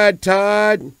ride,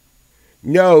 Todd.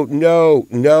 No.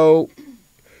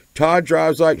 Todd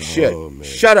drives like shit. Man.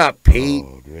 Shut up, Pete.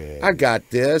 Oh, man. I got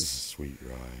this. Sweet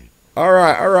ride. All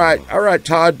right,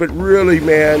 Todd. But really,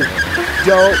 man,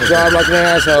 don't drive like an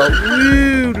asshole.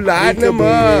 Woo, lighten him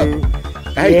up.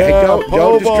 Hey,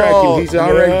 don't distract him. He's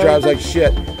already drives like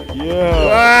shit. Yeah.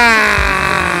 Ah!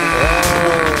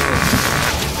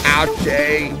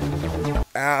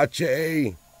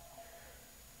 Ouchie.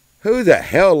 Who the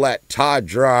hell let Todd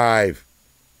drive?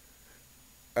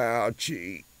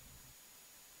 Ouchie.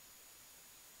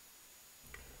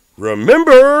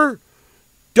 Remember,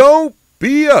 don't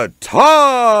be a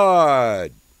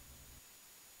Todd.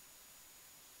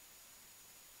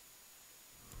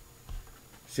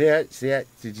 See that?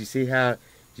 Did you see how?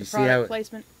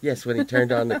 Placement? Yes, when he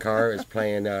turned on the car, it's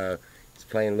playing a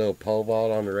little pole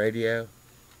vault on the radio.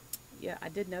 Yeah, I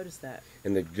did notice that.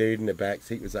 And the dude in the back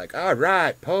seat was like, "All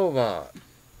right, pole vault."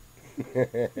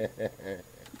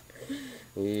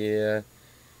 Yeah.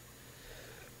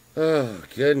 Oh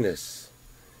goodness,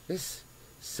 there's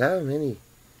so many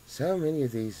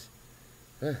of these.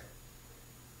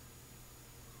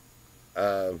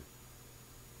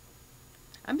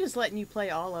 I'm just letting you play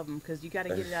all of them because you got to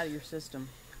get it out of your system.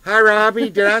 Hi,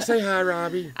 Robbie. Did I say hi,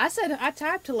 Robbie? I said I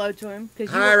typed hello to him because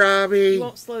hi, Robbie. You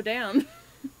won't slow down.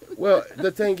 Well,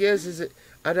 the thing is that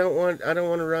I don't want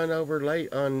to run over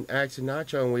late on Axe and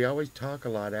Nacho, and we always talk a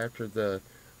lot after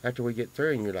we get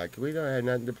through, and you're like, we don't have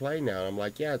nothing to play now. And I'm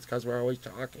like, yeah, it's because we're always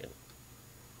talking.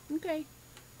 Okay.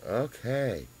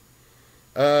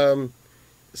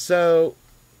 So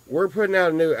we're putting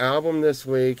out a new album this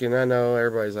week, and I know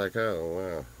everybody's like,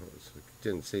 oh, wow,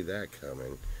 didn't see that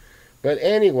coming. But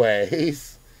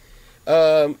anyways,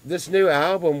 this new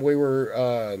album, we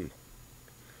were,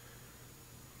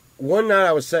 one night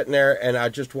I was sitting there, and I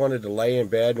just wanted to lay in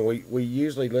bed, and we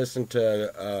usually listen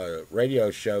to a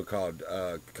radio show called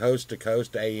Coast to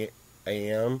Coast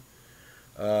AM.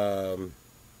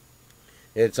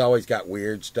 It's always got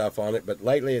weird stuff on it, but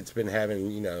lately it's been having,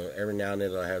 you know, every now and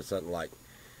then it'll have something like,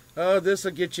 oh, this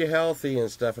will get you healthy and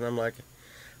stuff. And I'm like,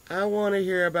 I want to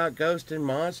hear about ghosts and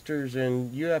monsters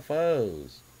and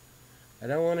UFOs. I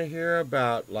don't want to hear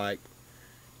about, like,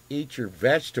 eat your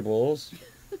vegetables.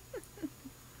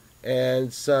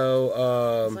 And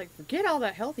so... it's like, forget all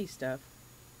that healthy stuff.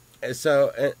 And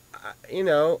so, you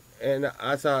know, and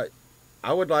I thought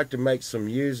I would like to make some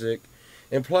music.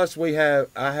 And plus I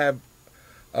have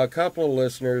a couple of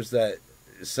listeners that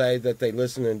say that they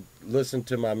listen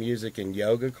to my music in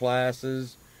yoga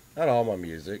classes. Not all my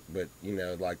music, but, you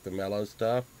know, like the mellow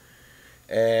stuff.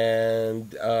 And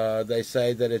they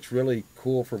say that it's really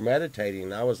cool for meditating.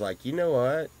 And I was like, you know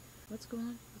what? What's going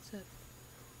on? What's that?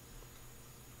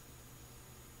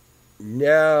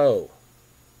 No.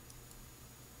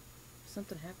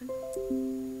 Something happened?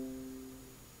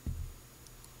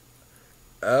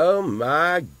 Oh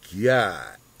my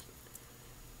God.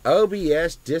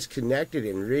 OBS disconnected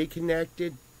and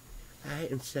reconnected. I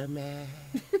am so mad.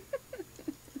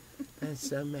 I'm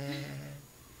so mad.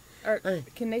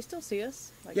 Can they still see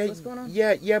us? Like, yeah, what's going on?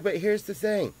 Yeah, but here's the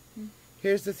thing.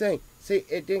 Here's the thing. See,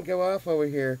 it didn't go off over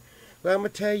here. Well, I'm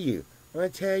going to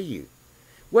tell you.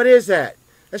 What is that?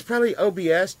 That's probably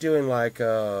OBS doing like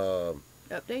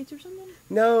updates or something?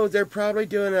 No, they're probably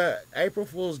doing a April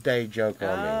Fool's Day joke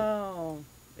on me. Oh,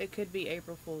 it could be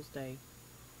April Fool's Day.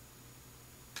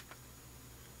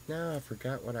 No, I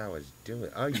forgot what I was doing.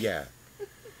 Oh, yeah.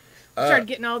 I started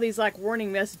getting all these, like,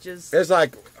 warning messages. It's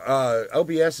like,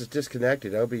 OBS is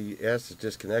disconnected. OBS is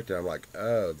disconnected. I'm like,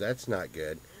 oh, that's not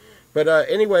good. But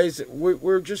anyways,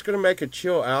 we're just going to make a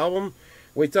chill album.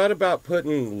 We thought about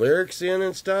putting lyrics in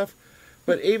and stuff.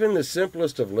 But even the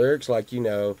simplest of lyrics, like, you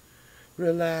know,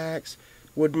 relax,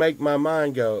 would make my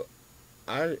mind go,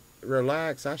 I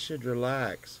should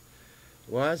relax.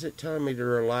 Why is it telling me to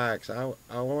relax? I want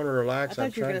to relax. I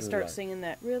thought you were going to start singing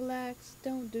that. Relax,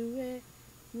 don't do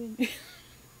it.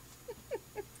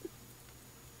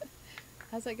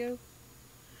 How's that go?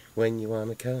 When you want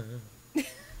to come.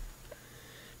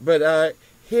 But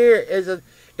here is a,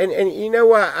 and you know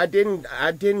what? I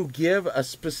didn't give a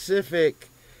specific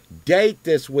date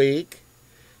this week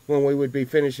when we would be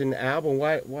finishing the album.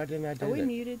 Why didn't I do that? Are we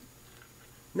muted?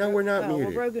 No, we're not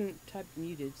muted. Well, Rogan typed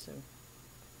muted, so.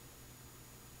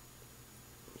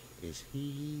 Is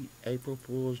he April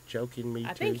Fool's joking me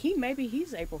I too? think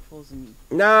he's April Fool's and you.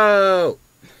 No!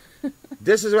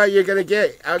 This is what you're going to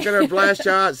get. I'm going to blast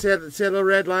you out. See a little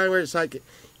red line where it's like,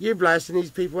 you're blasting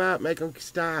these people out. Make them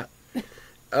stop.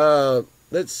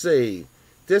 Let's see.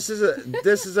 This is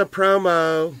a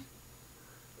promo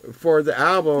for the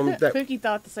album. That Pookie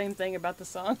thought the same thing about the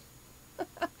song.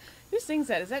 Who sings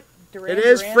that? Is that Duran It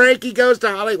is Duran? Frankie Goes to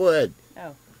Hollywood.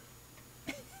 Oh.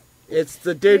 It's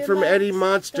the dude from Eddie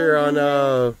Monster on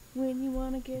When you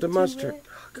wanna get the Monster. It,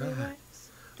 Oh God. relax,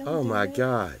 Oh my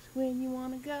God. When you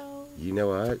wanna go. You know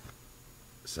what?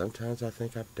 Sometimes I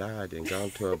think I've died and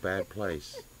gone to a bad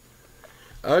place.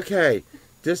 Okay.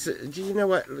 Do you know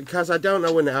what? Because I don't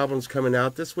know when the album's coming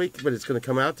out this week, but it's going to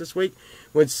come out this week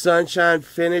when Sunshine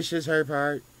finishes her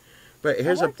part. But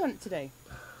here's I worked on it today.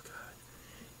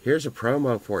 Here's a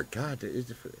promo for it. God, the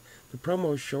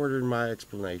promo is shorter than my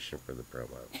explanation for the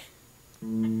promo.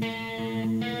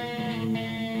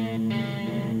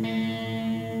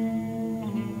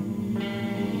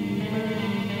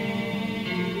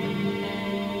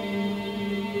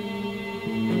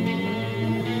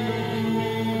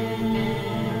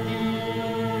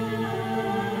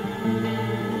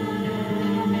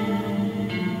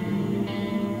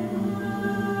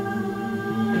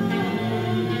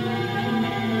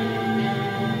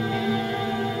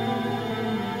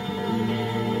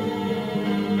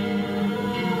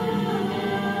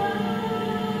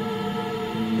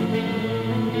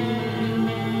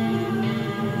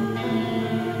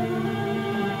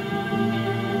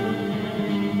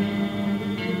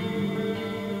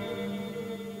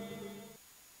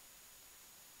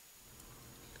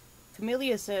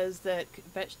 Camellia says that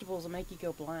vegetables will make you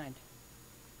go blind.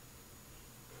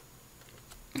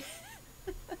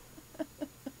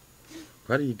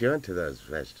 What are you doing to those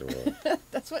vegetables?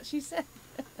 That's what she said.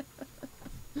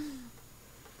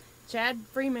 Chad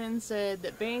Freeman said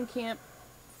that Bandcamp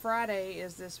Friday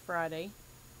is this Friday.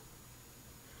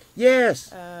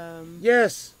 Yes.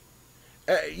 Yes.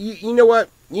 You know what?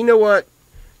 You know what?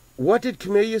 What did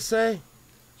Camellia say?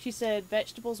 She said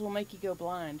vegetables will make you go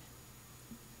blind.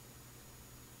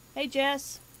 Hey,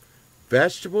 Jess.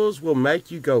 Vegetables will make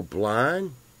you go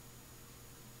blind?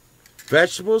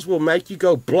 Vegetables will make you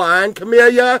go blind,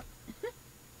 Camellia?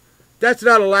 That's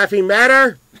not a laughing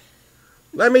matter.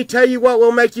 Let me tell you what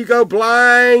will make you go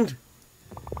blind.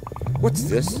 What's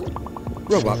this?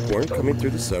 Robot porn coming through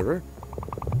the server?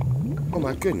 Oh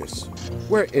my goodness.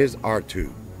 Where is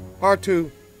R2? R2?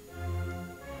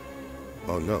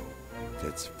 Oh no.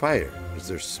 That's fire. Is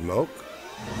there smoke?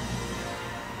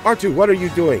 R2, what are you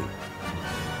doing?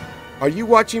 Are you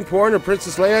watching porn of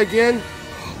Princess Leia again?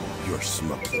 You're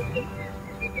smoking.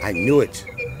 I knew it.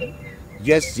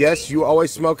 Yes, yes, you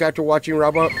always smoke after watching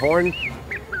robot porn?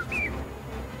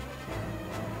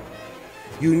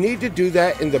 You need to do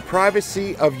that in the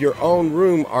privacy of your own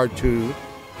room, R2.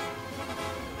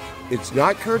 It's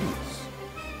not courteous,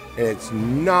 and it's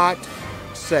not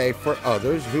safe for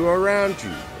others who are around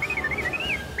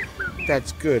you.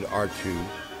 That's good, R2.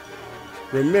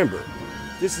 Remember,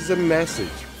 this is a message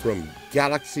from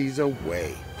galaxies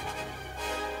away.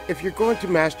 If you're going to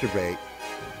masturbate,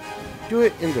 do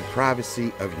it in the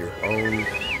privacy of your own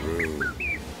room.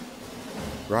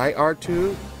 Right,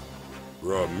 R2?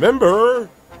 Remember,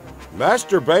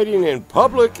 masturbating in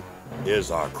public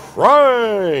is a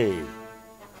crime.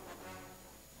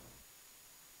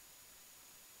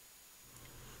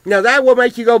 Now that will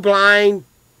make you go blind.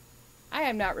 I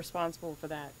am not responsible for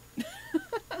that.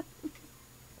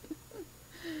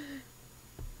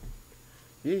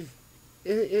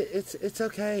 It's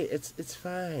okay. It's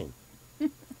fine.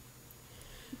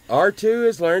 R2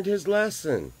 has learned his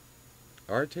lesson.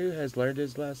 R2 has learned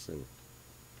his lesson.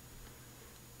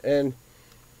 And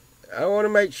I want to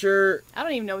make sure. I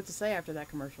don't even know what to say after that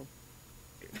commercial.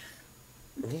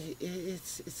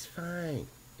 It's fine.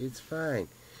 It's fine.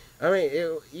 I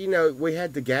mean, we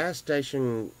had the gas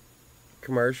station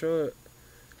commercial.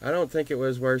 I don't think it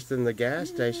was worse than the gas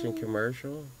station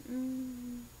commercial.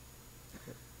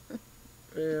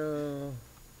 Well,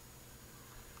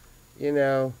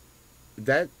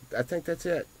 I think that's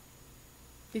it.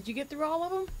 Did you get through all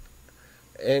of them?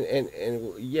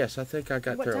 And yes, I think I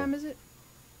got What through. time is it?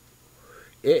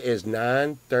 It is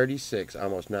 9:36,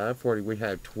 almost 9:40. We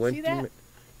have 20 See that? minutes.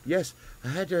 Yes, I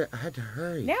had to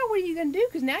hurry. Now what are you going to do?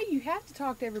 Because now you have to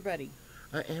talk to everybody.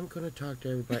 I am going to talk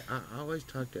to everybody. I always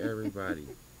talk to everybody.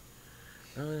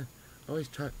 I always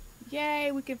talk.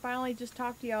 Yay, we can finally just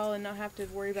talk to y'all and not have to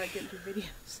worry about getting through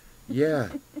videos. Yeah.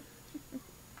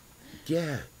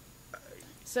 Yeah.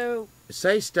 So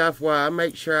Say stuff while I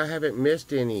make sure I haven't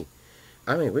missed any.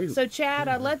 I mean, So Chad,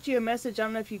 I left you a message. I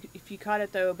don't know if you caught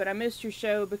it though, but I missed your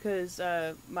show because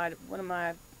one of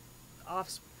my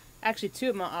actually two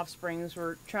of my offsprings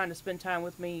were trying to spend time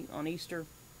with me on Easter,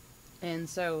 and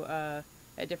so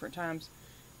at different times.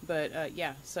 But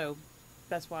yeah, so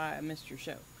that's why I missed your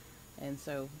show. And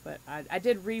so, but I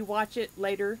did rewatch it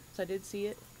later, so I did see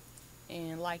it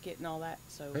and like it and all that.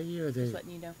 So just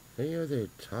letting you know. Are you over there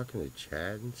talking to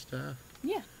Chad and stuff?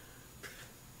 Yeah.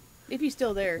 If he's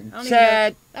still there.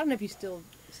 Chad! I don't know if he's still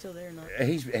there or not.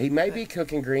 He may be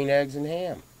cooking green eggs and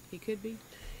ham. He could be.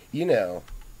 You know,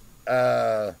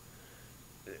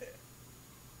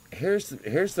 here's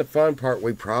the fun part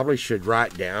we probably should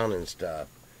write down and stuff.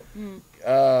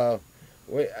 I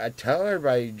tell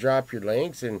everybody to drop your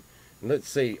links and let's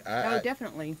see.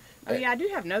 Definitely. Oh yeah, I do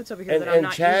have notes over here that I'm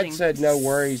not using. And Chad said no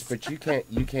worries, but you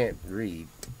can't read.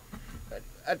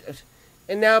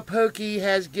 And now Pookie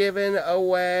has given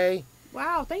away.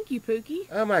 Wow, thank you, Pookie.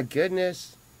 Oh my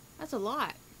goodness. That's a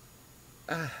lot.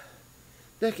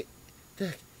 Look at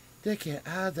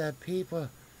all the people.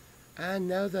 I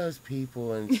know those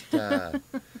people and stuff.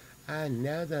 I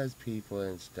know those people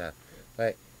and stuff.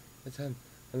 Wait, it's on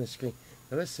the screen.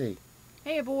 Now, let's see.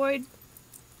 Hey, Boyd.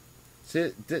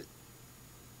 See,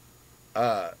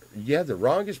 yeah, the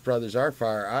Wrongest Brothers are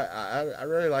fire. I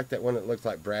really like that one that looks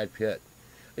like Brad Pitt.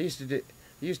 I used to do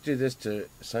this to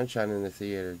Sunshine in the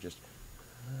theater. Just.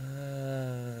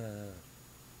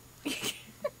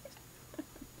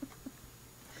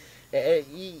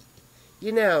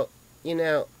 You know.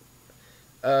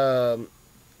 I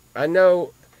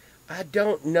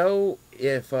don't know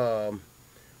if I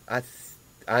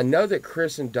know that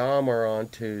Chris and Dom are on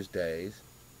Tuesdays.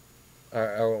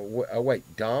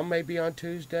 Wait, Dom may be on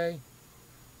Tuesday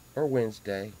or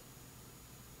Wednesday.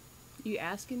 You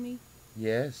asking me?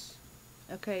 Yes.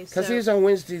 Okay, because he was on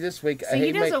Wednesday this week. See,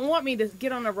 he doesn't want me to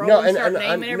get on a roll and start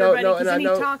naming everybody because then he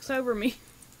talks over me.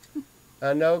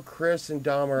 I know Chris and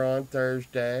Dom are on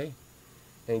Thursday,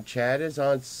 and Chad is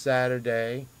on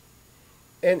Saturday,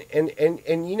 and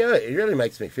you know it really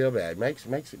makes me feel bad. Makes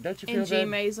it, don't you feel bad? And G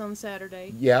May's on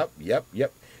Saturday. Yep.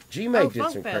 G May did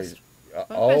Funk some Fest. crazy. Funk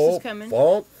Fest is coming.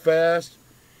 Funk Fest.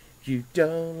 You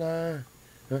don't lie,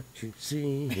 what you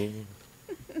see.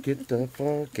 Get the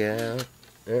funk out.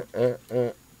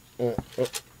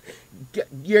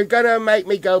 You're gonna make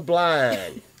me go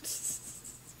blind.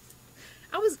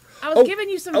 I was giving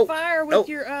you some fire with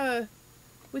your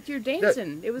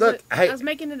dancing. I was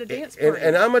making it a dance party.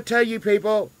 And I'm gonna tell you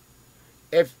people,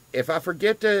 if I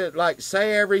forget to like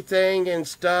say everything and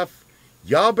stuff,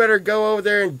 y'all better go over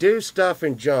there and do stuff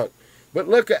and junk. But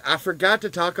look, I forgot to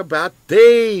talk about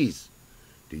these.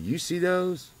 Do you see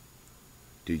those?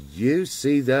 Do you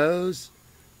see those?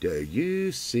 Do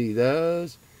you see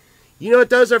those? You know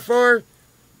what those are for?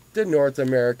 The North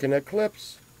American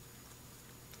eclipse.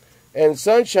 And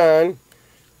Sunshine,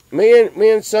 me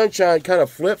and Sunshine kind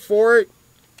of flipped for it.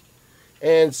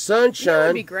 And Sunshine, that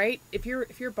would be great if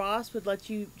your boss would let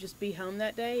you just be home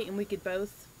that day and we could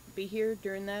both be here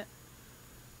during that.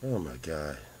 Oh my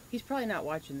God. He's probably not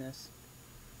watching this.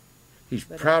 He's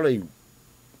probably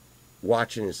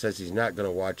watching and says he's not going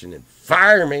to watch and then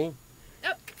fire me.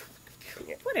 Oh,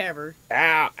 whatever.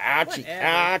 Ow, ouchie,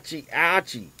 ouchie,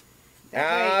 ouchie.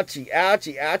 Ouchie,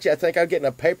 ouchie, ouchie. I think I'm getting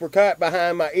a paper cut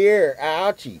behind my ear.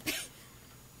 Ouchie.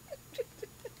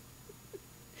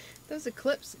 Those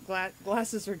eclipse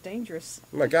glasses are dangerous.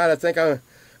 Oh my God, I think I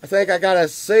got a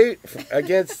suit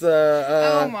against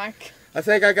the oh my God. I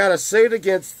think I got a suit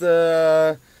against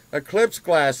the eclipse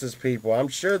glasses people. I'm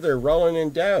sure they're rolling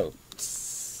in dough.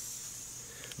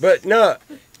 But no,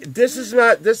 this is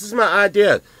my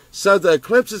idea. So the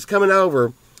eclipse is coming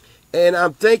over, and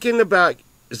I'm thinking about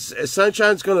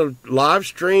Sunshine's going to live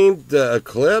stream the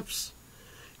eclipse,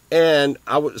 and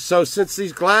so since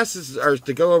these glasses are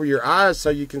to go over your eyes so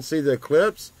you can see the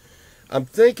eclipse, I'm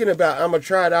thinking about I'm going to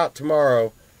try it out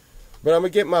tomorrow, but I'm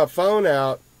going to get my phone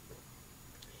out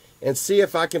and see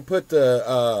if I can put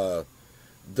the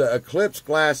eclipse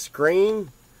glass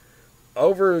screen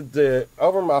over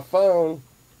my phone,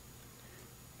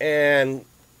 and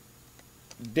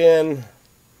then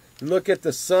look at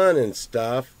the sun and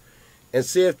stuff and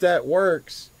see if that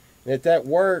works. And if that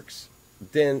works,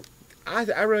 then I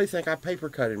really think I paper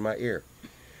cut in my ear.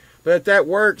 But if that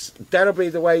works, that'll be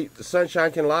the way the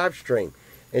Sunshine can live stream.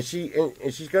 And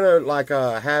she's gonna like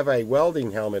have a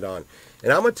welding helmet on.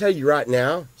 And I'm gonna tell you right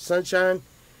now, Sunshine,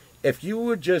 if you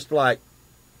would just like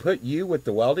put you with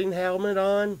the welding helmet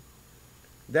on,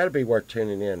 that'd be worth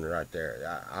tuning in right there.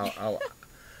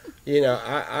 You know,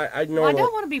 I normally, well, I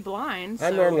don't want to be blind. So. I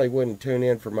normally wouldn't tune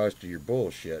in for most of your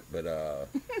bullshit, but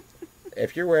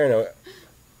if you're wearing a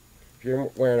welding I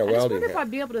just wonder helmet, if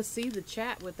I'd be able to see the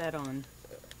chat with that on.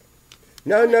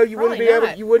 No, you wouldn't be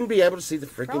able. You wouldn't be able to see the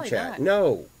freaking Probably chat.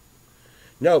 not.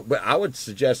 No, but I would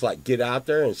suggest like get out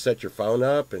there and set your phone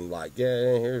up and like,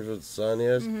 yeah, here's what the sun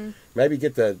is. Mm-hmm. Maybe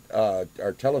get the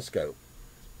our telescope,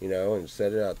 you know, and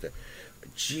set it out there.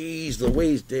 Jeez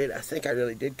Louise, dude, I think I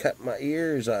really did cut my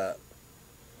ears up.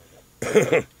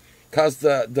 Because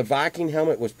the Viking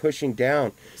helmet was pushing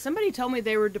down. Somebody told me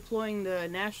they were deploying the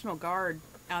National Guard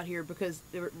out here because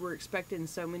we're expecting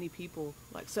so many people,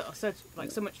 like so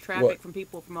much traffic from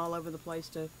people from all over the place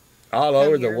to all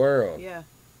over the world. Yeah.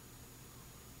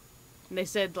 And they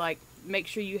said like make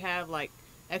sure you have like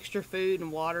extra food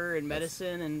and water and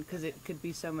medicine, and because it could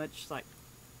be so much like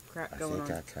crap going on. I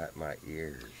think I cut my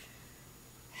ears.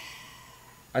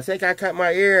 I think I cut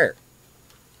my ear.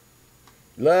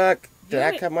 Look, did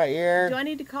I cut my ear? Do I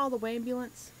need to call the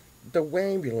ambulance? The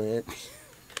ambulance.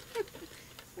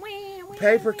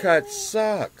 Paper cuts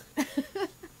suck.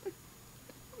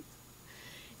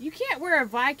 You can't wear a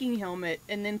Viking helmet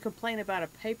and then complain about a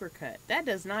paper cut. That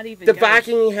does not even. The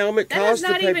Viking helmet costs the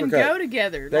paper cut. That does not even go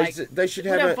together. They should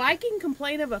have would a Viking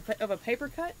complain of a paper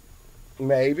cut?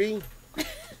 Maybe.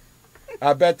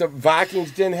 I bet the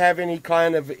Vikings didn't have any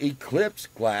kind of eclipse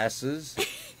glasses.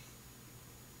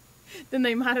 Then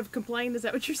they might have complained. Is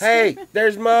that what you're saying? Hey,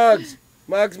 there's Muggs.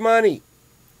 Muggs Money.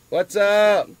 What's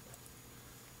up?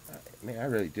 Man, I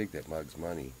really dig that Muggs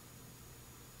Money.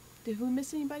 Did we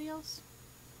miss anybody else?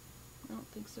 I don't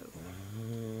think so.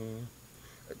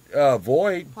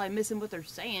 Void. Probably missing what they're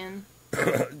saying.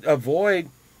 Void.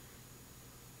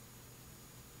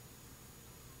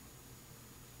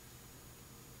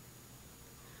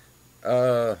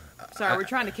 Sorry, we're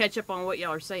trying to catch up on what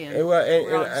y'all are saying. And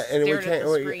we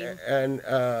can't. And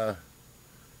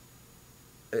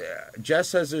Jess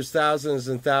says there's thousands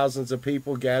and thousands of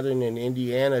people gathering in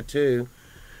Indiana too.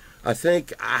 I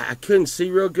think I couldn't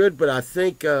see real good, but I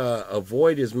think a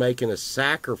Void is making a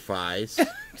sacrifice.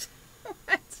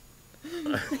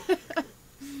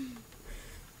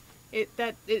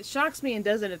 It shocks me and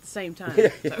doesn't at the same time.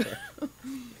 So.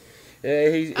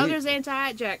 There's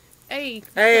Anti-Jack. Hey,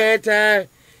 Anti.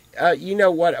 You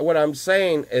know what I'm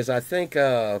saying is I think.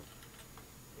 Well,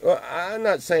 I'm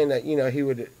not saying that he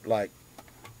would like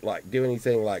do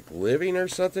anything like living or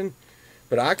something,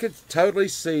 but I could totally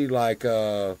see like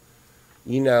avoid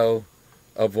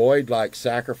like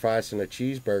sacrificing a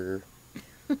cheeseburger,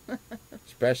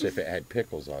 especially if it had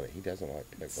pickles on it. He doesn't like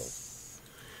pickles.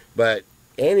 But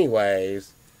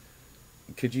anyways,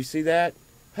 could you see that?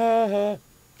 Ha ha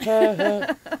ha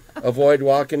ha. Avoid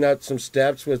walking up some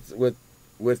steps with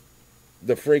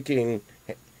the freaking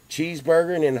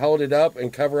cheeseburger and then hold it up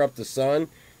and cover up the sun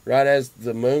right as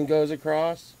the moon goes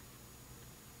across.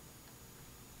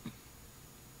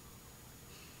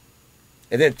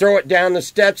 And then throw it down the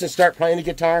steps and start playing the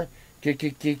guitar.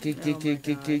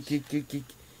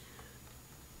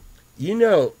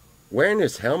 Wearing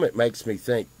this helmet makes me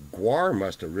think Guar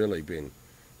must have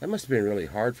been really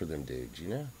hard for them dudes,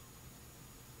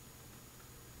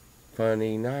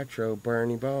 Funny Nitro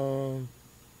Bernie Bone.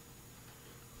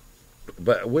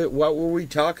 But what were we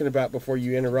talking about before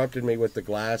you interrupted me with the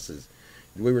glasses?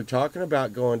 We were talking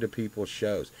about going to people's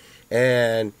shows.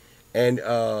 And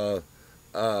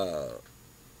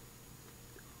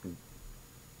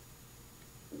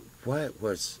what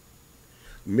was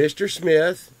Mr.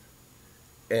 Smith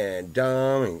and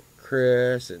Dom and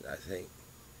Chris and I think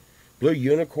Blue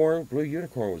Unicorn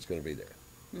was going to be there.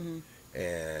 Mm-hmm.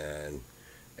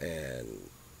 And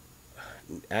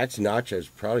Axe Nacho's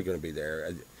probably going to be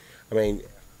there. I mean,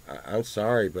 I'm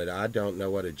sorry, but I don't know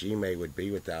what a G-May would be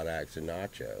without Axe and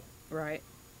Nacho. Right.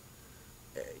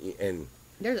 And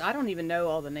I don't even know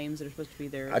all the names that are supposed to be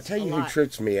there. I tell you who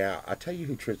trips me out.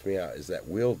 Is that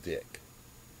Will Dick.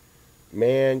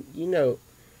 Man,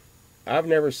 I've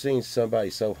never seen somebody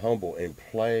so humble and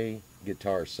play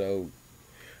guitar so.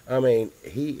 I mean,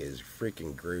 he is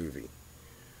freaking groovy.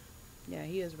 Yeah,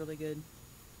 he is really good.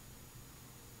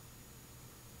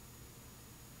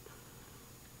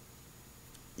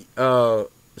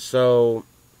 So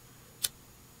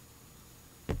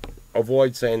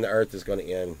avoid saying the Earth is going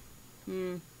to end.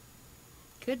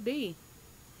 Could be.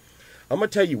 I'm gonna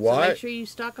tell you So what. make sure you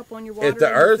stock up on your water. If the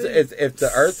and earth, your food. if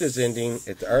the earth is ending,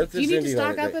 if the earth Do is you need ending, to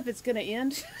stock on up if it's going to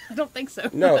end? I don't think so.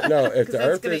 no. If 'Cause the that's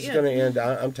earth gonna is end. going to end,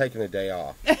 I'm taking a day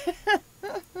off.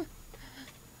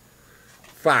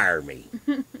 Fire me.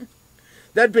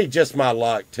 That'd be just my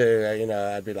luck too. You know,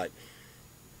 I'd be like,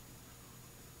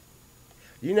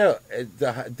 you know,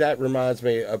 that reminds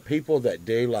me of people that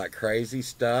do like crazy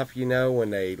stuff. You know, when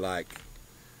they like,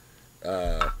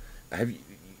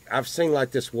 I've seen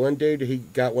like this one dude. He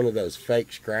got one of those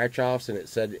fake scratch offs, and it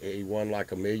said he won like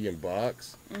 $1 million.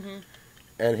 Mm-hmm.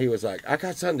 And he was like, "I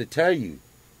got something to tell you.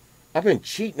 I've been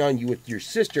cheating on you with your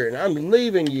sister, and I'm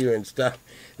leaving you and stuff."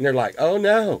 And they're like, "Oh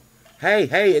no, hey,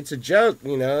 it's a joke.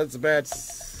 You know, it's about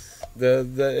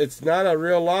it's not a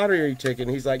real lottery ticket."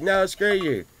 And he's like, "No, screw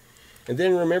you." And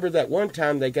then remember that one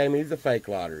time they gave me the fake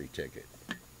lottery ticket.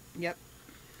 Yep.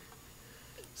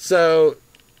 So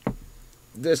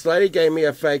this lady gave me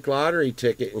a fake lottery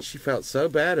ticket, and she felt so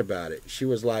bad about it. She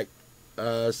was like,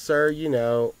 "Sir, you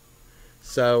know,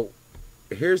 so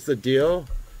here's the deal.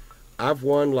 I've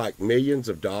won like millions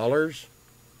of dollars,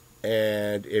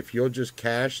 and if you'll just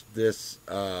cash this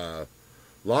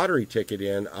lottery ticket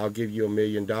in, I'll give you $1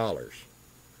 million."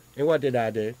 And what did I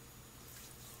do?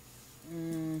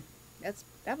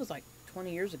 That was like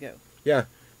 20 years ago. Yeah,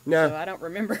 no. So I don't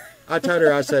remember. I told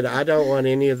her, I said, "I don't want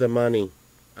any of the money."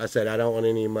 I said, "I don't want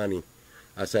any money."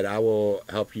 I said, "I will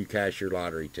help you cash your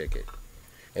lottery ticket."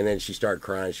 And then she started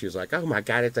crying. She was like, "Oh my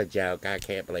God, it's a joke. I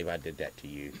can't believe I did that to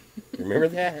you." Remember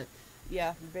that?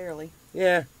 Yeah, barely.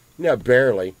 Yeah. No,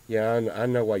 barely. Yeah, I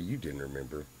know why you didn't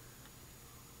remember.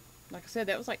 Like I said,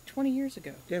 that was like 20 years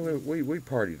ago. Yeah, we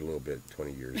partied a little bit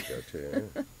 20 years ago, too.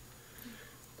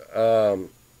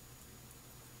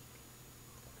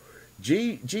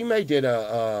 G-May did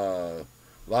a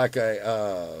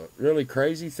really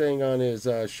crazy thing on his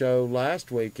show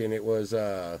last week, and it was,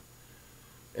 and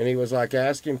he was like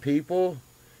asking people,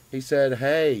 he said,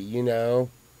 "Hey, you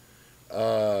know,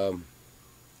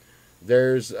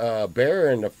 there's a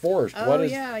bear in the forest. Oh,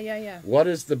 yeah. What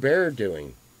is the bear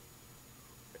doing?"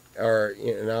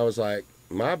 And I was like,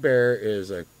 "My bear is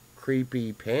a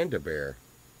creepy panda bear."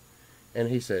 And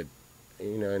he said,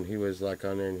 you know, and he was like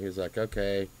on there, and he was like,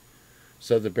 "Okay,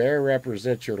 so the bear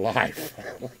represents your life."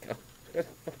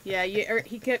 Yeah,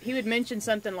 he would mention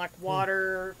something like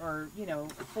water or, you know,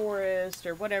 forest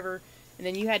or whatever, and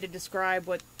then you had to describe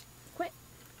what.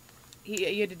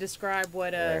 You had to describe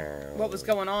what was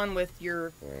going on with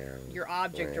your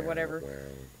object or whatever,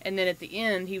 and then at the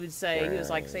end he would say he was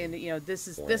like saying that, you know,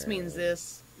 this means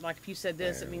this, like if you said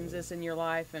this, it means this in your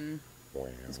life, and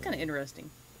it's kind of interesting.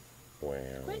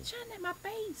 Quit shining at my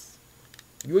face.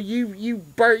 You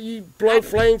blow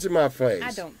flames in my face. I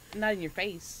don't, not in your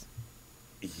face.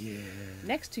 Yeah.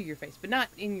 Next to your face, but not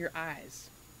in your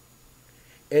eyes.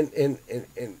 And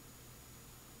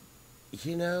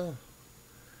you know,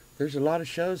 there's a lot of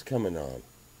shows coming on.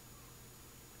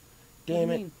 Damn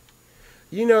it.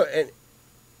 You know, and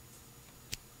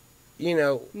you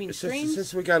know,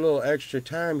 since we got a little extra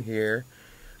time here,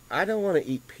 I don't want to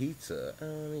eat pizza. I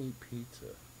don't want to eat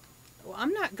pizza. Well,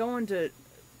 I'm not going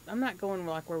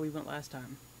like where we went last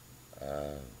time.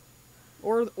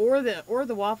 Or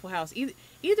the Waffle House.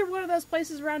 Either one of those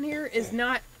places around here is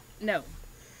not. No.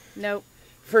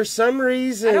 For some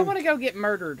reason, I don't want to go get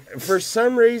murdered. For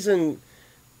some reason,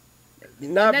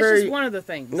 that's just one of the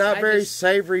things. Not very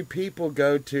savory people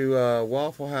go to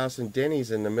Waffle House and Denny's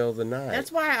in the middle of the night.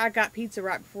 That's why I got pizza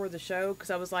right before the show,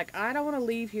 because I was like, I don't want to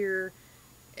leave here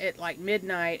at like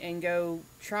midnight and go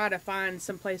try to find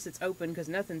some place that's open, because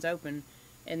nothing's open.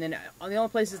 And then the only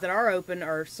places that are open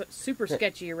are super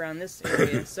sketchy around this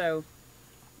area. So,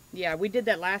 yeah, we did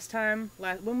that last time.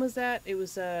 When was that? It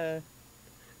was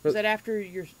was that after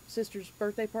your sister's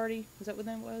birthday party? Is that what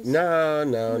that was? No.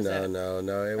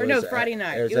 No, Friday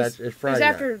night. It was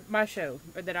after my show,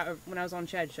 when I was on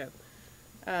Chad's show.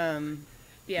 Yeah.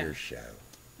 Your show.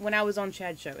 When I was on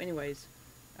Chad's show, anyways.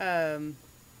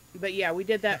 But yeah, we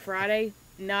did that Friday.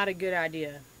 Not a good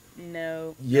idea.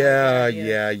 No. Yeah.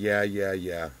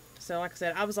 So like I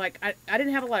said, I was like, I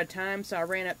didn't have a lot of time, so I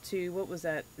ran up to, what was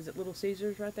that? Is it Little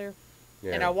Caesars right there?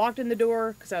 Yeah. And I walked in the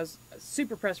door because I was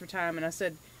super pressed for time, and I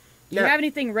said, "Do you have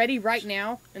anything ready right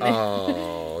now?" And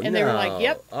they, they were like,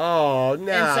 "Yep." Oh,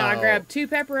 no. And so I grabbed 2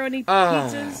 pepperoni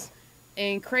pizzas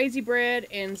and crazy bread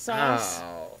and sauce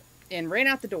and ran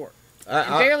out the door. And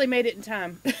barely made it in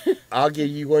time. I'll give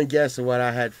you one guess of what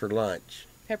I had for lunch.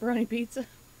 Pepperoni pizza.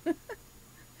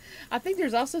 I think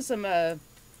there's also some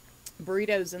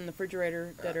burritos in the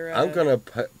refrigerator that are... I'm going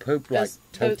to poop like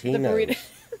Totino's.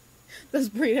 Those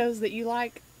burritos that you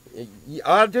like.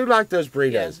 I do like those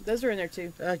burritos. Yeah, those are in there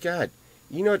too. Oh, God.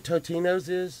 You know what Totino's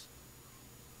is?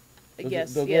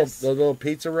 Yes, Those little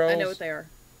pizza rolls? I know what they are.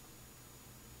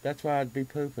 That's why I'd be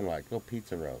pooping like little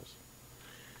pizza rolls.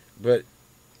 But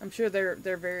I'm sure they're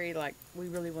very like, we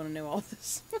really want to know all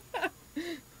this.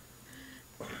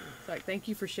 It's like, thank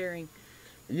you for sharing.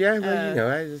 Yeah, well, you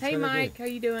know. Hey, Mike, how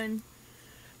you doing?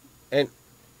 And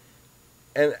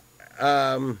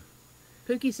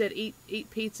Pookie said, eat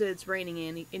pizza. It's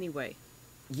raining anyway.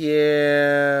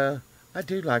 Yeah, I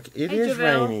do like it. It is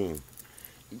Javelle. raining.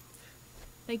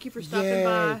 Thank you for stopping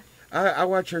by. I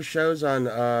watch her shows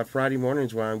on Friday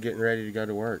mornings while I'm getting ready to go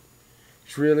to work.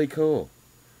 It's really cool.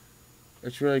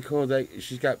 It's really cool.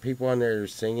 She's got people on there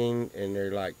singing, and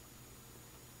they're like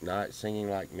not singing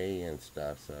like me and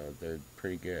stuff, so they're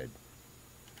pretty good.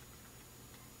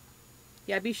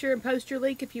 Yeah, be sure and post your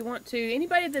link if you want to.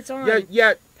 Anybody that's on,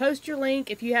 post your link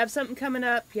if you have something coming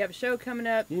up. If you have a show coming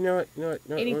up. You know what? No,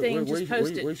 anything, just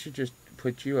post it. We should just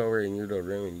put you over in your little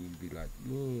room, and you'd be like,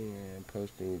 yeah, I'm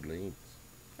posting your links.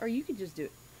 Or you could just do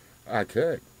it. I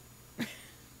could.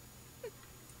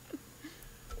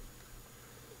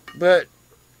 But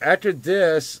after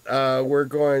this, I'm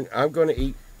going to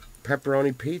eat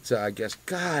pepperoni pizza, I guess.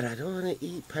 God, I don't want to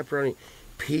eat pepperoni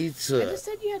pizza. I just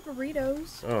said you had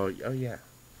burritos. Oh yeah.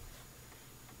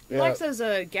 He likes those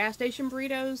gas station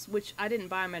burritos, which I didn't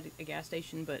buy them at a gas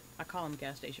station, but I call them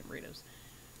gas station burritos.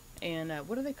 And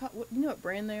what are they called? You know what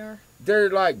brand they are? They're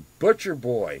like Butcher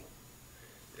Boy.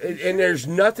 And there's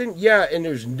nothing, and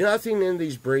there's nothing in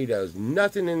these burritos.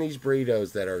 Nothing in these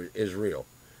burritos that is real.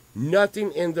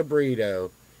 Nothing in the burrito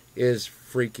is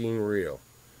freaking real.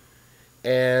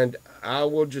 And I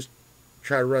will just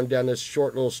try to run down this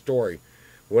short little story.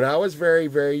 When I was very,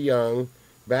 very young,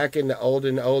 back in the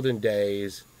olden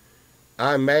days,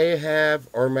 I may have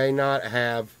or may not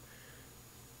have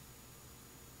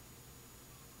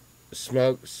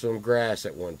smoked some grass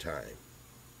at one time.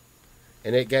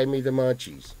 And it gave me the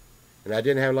munchies. And I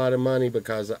didn't have a lot of money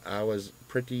because I was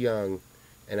pretty young.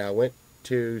 And I went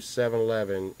to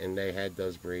 7-Eleven and they had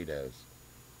those burritos.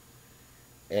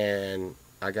 And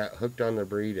I got hooked on the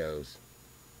burritos.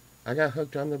 And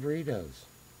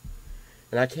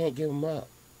I can't give them up.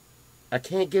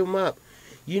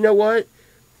 You know what?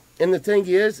 And the thing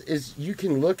is you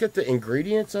can look at the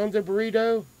ingredients on the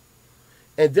burrito.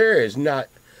 And there is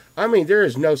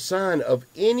no sign of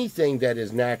anything that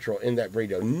is natural in that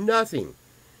burrito. Nothing.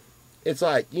 It's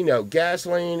like,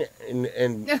 gasoline and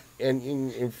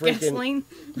freaking gasoline.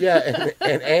 Yeah,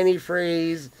 and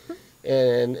antifreeze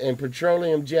and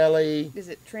petroleum jelly. Is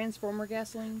it Transformer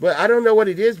gasoline? But I don't know what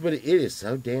it is, but it is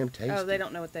so damn tasty. Oh, they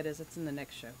don't know what that is. It's in the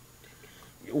next show.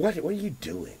 What are you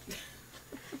doing?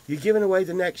 You're giving away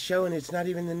the next show, and it's not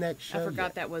even the next show. I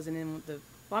forgot that wasn't in the.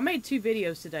 Well, I made 2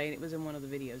 videos today, and it was in one of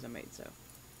the videos I made. So,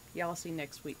 y'all see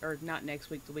next week, or not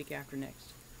next week, the week after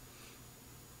next.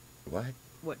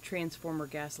 What Transformer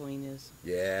gasoline is?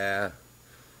 Yeah.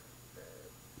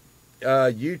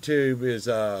 YouTube is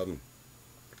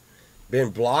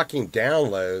been blocking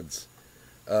downloads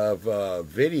of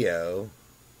video,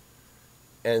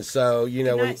 and so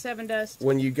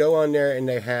when you go on there and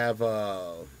they have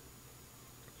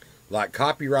like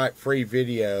copyright free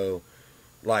video,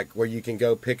 like where you can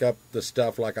go pick up the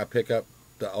stuff, like I pick up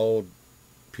the old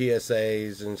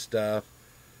PSAs and stuff.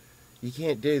 You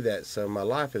can't do that, so my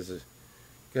life is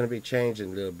going to be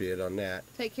changing a little bit on that.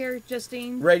 Take care,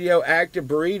 Justine. Radioactive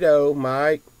burrito,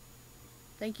 Mike.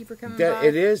 Thank you for coming by.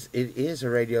 It is a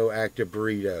radioactive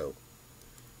burrito.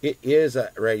 It is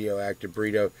a radioactive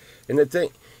burrito. And the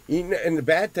thing, and the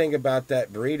bad thing about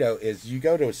that burrito is you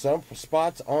go to some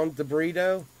spots on the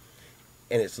burrito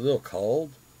and it's a little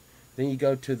cold. Then you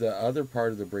go to the other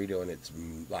part of the burrito and it's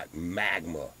like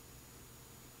magma.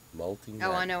 Molten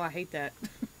magma. Oh, I know. I hate that.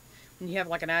 When you have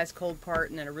like an ice cold part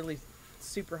and then a really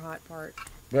super hot part.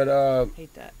 But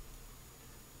hate that.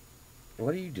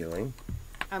 What are you doing?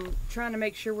 I'm trying to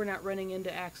make sure we're not running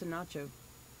into Axe and Nacho.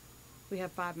 We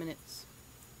have 5 minutes.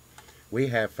 We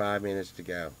have 5 minutes to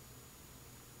go.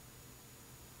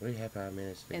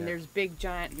 And there's big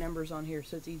giant numbers on here,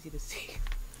 so it's easy to see.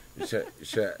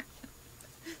 Shut.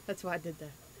 That's why I did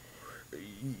that.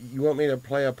 You want me to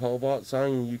play a pole vault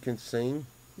song and you can sing?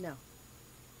 No.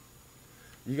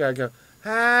 You gotta go.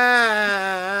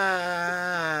 Ah.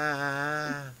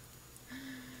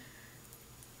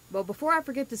 Well, before I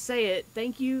forget to say it,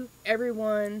 thank you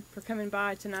everyone for coming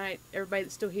by tonight. Everybody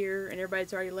that's still here and everybody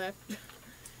that's already left.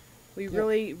 We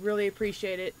really, really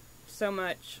appreciate it so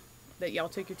much that y'all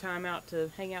took your time out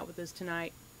to hang out with us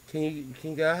tonight. Can you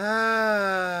go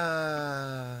ah?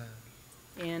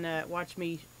 And watch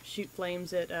me shoot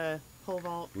flames at pole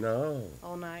vault. No.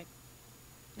 All night.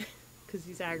 Because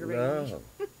he's aggravating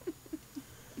me.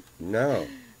 No.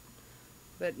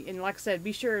 But and like I said,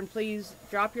 be sure and please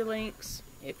drop your links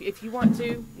if you want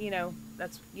to.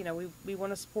 That's we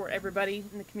want to support everybody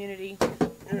in the community,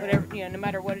 whatever no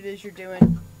matter what it is you're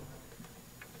doing.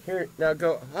 Here now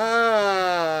go.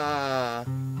 Ah.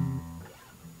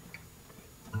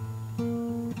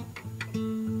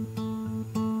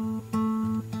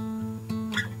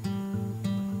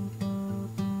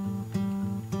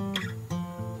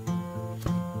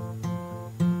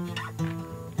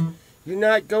 You're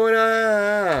not going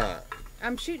on.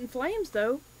 I'm shooting flames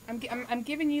though. I'm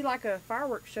giving you like a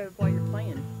fireworks show while you're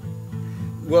playing.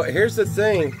 Well, here's the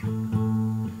thing.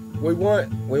 We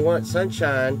want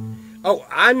sunshine. Oh,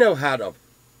 I know how to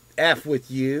F with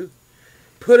you.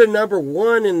 Put a number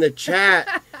 1 in the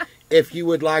chat if you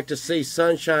would like to see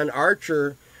Sunshine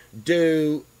Archer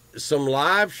do some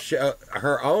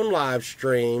her own live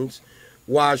streams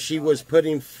while she was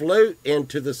putting flute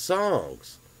into the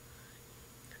songs.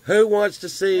 Who wants to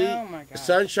see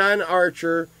Sunshine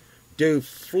Archer do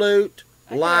flute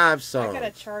live songs? I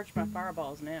gotta charge my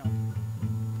fireballs now.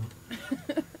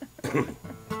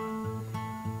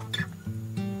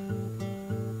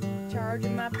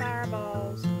 Charging my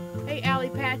fireballs. Hey, Allie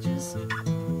Patches.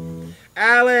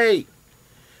 Allie!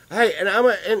 Hey, and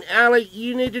Allie,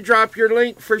 you need to drop your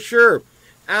link for sure.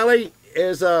 Allie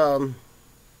is Allie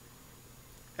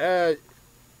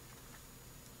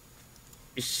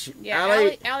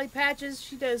Patches.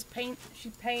 She does paint. She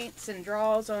paints and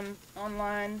draws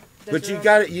online. But you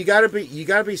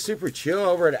gotta be super chill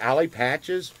over at Allie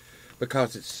Patches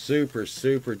because it's super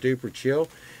duper chill.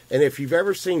 And if you've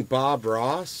ever seen Bob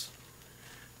Ross,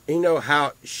 you know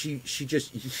how she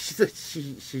just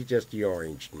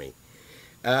oranged me.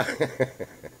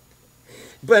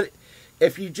 But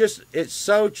if you it's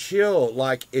so chill.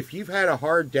 Like if you've had a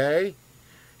hard day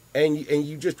and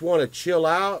you just want to chill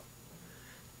out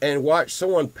and watch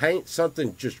someone paint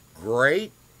something just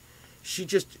great, she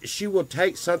will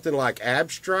take something like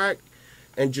abstract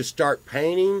and just start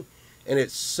painting, and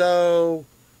it's so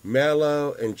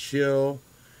mellow and chill.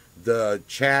 The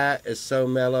chat is so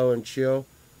mellow and chill.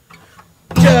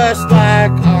 Just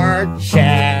like our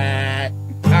chat.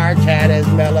 Our chat is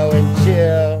mellow and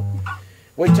chill.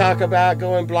 We talk about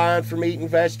going blind from eating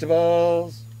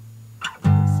vegetables.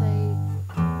 Say,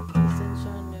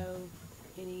 sunshine, no,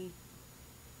 any,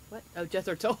 what? Oh,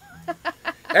 Jethro Tull.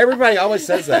 Everybody always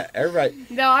says that. Everybody.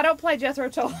 No, I don't play Jethro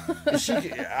Tull.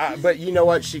 But you know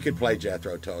what? She could play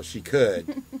Jethro Tull. She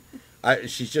could.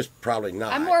 She's just probably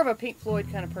not. I'm more of a Pink Floyd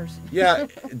kind of person. Yeah,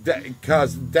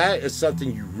 because that is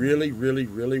something you really, really,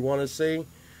 really want to see.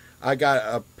 I got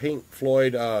a Pink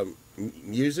Floyd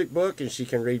music book, and she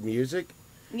can read music.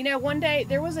 One day,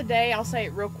 there was a day, I'll say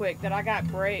it real quick, that I got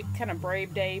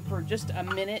brave day for just a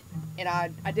minute, and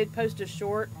I did post a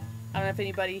short. I don't know if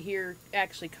anybody here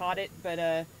actually caught it,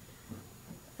 but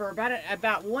for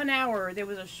about 1 hour, there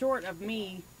was a short of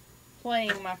me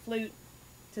playing my flute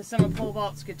to some of Pole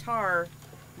Vault's guitar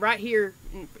right here.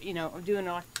 I'm doing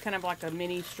kind of like a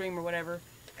mini stream or whatever.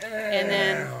 And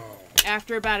then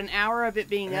after about an hour of it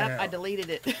being up, I deleted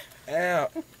it. Ow.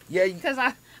 Yeah. Because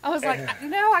I was like,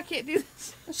 no, I can't do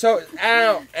this. So,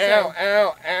 ow.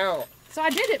 So I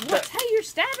did it. What? Hey, you're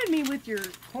stabbing me with your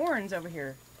horns over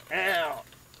here. Ow.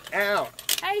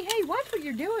 Hey, watch what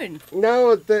you're doing.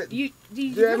 No,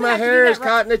 my hair is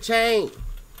caught in a chain.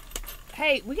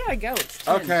 Hey, we gotta go. It's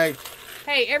 10. Okay.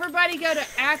 Hey, everybody go to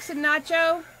Axe and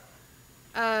Nacho.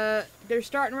 They're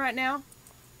starting right now.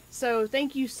 So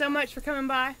thank you so much for coming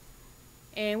by.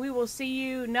 And we will see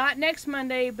you not next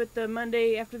Monday, but the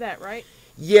Monday after that, right?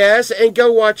 Yes, and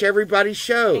go watch everybody's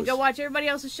shows. And go watch everybody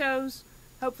else's shows.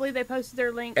 Hopefully they posted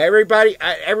their link. Everybody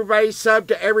sub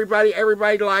to everybody.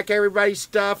 Everybody like everybody's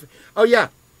stuff. Oh, yeah.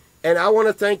 And I want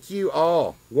to thank you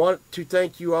all.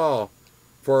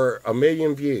 For 1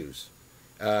 million views.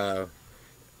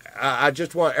 I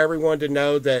just want everyone to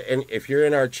know that, and if you're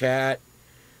in our chat,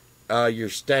 you're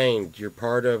stained. You're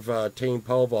part of Team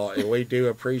Pole Vault, and we do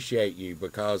appreciate you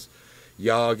because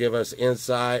y'all give us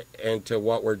insight into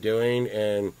what we're doing,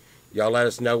 and y'all let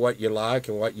us know what you like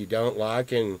and what you don't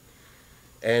like, and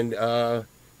that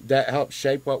helps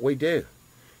shape what we do.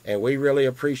 And we really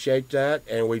appreciate that,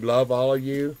 and we love all of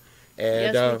you.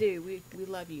 And, yes, we do. We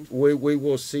love you. We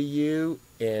will see you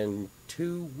in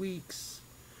 2 weeks.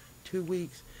 2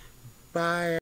 weeks. Bye.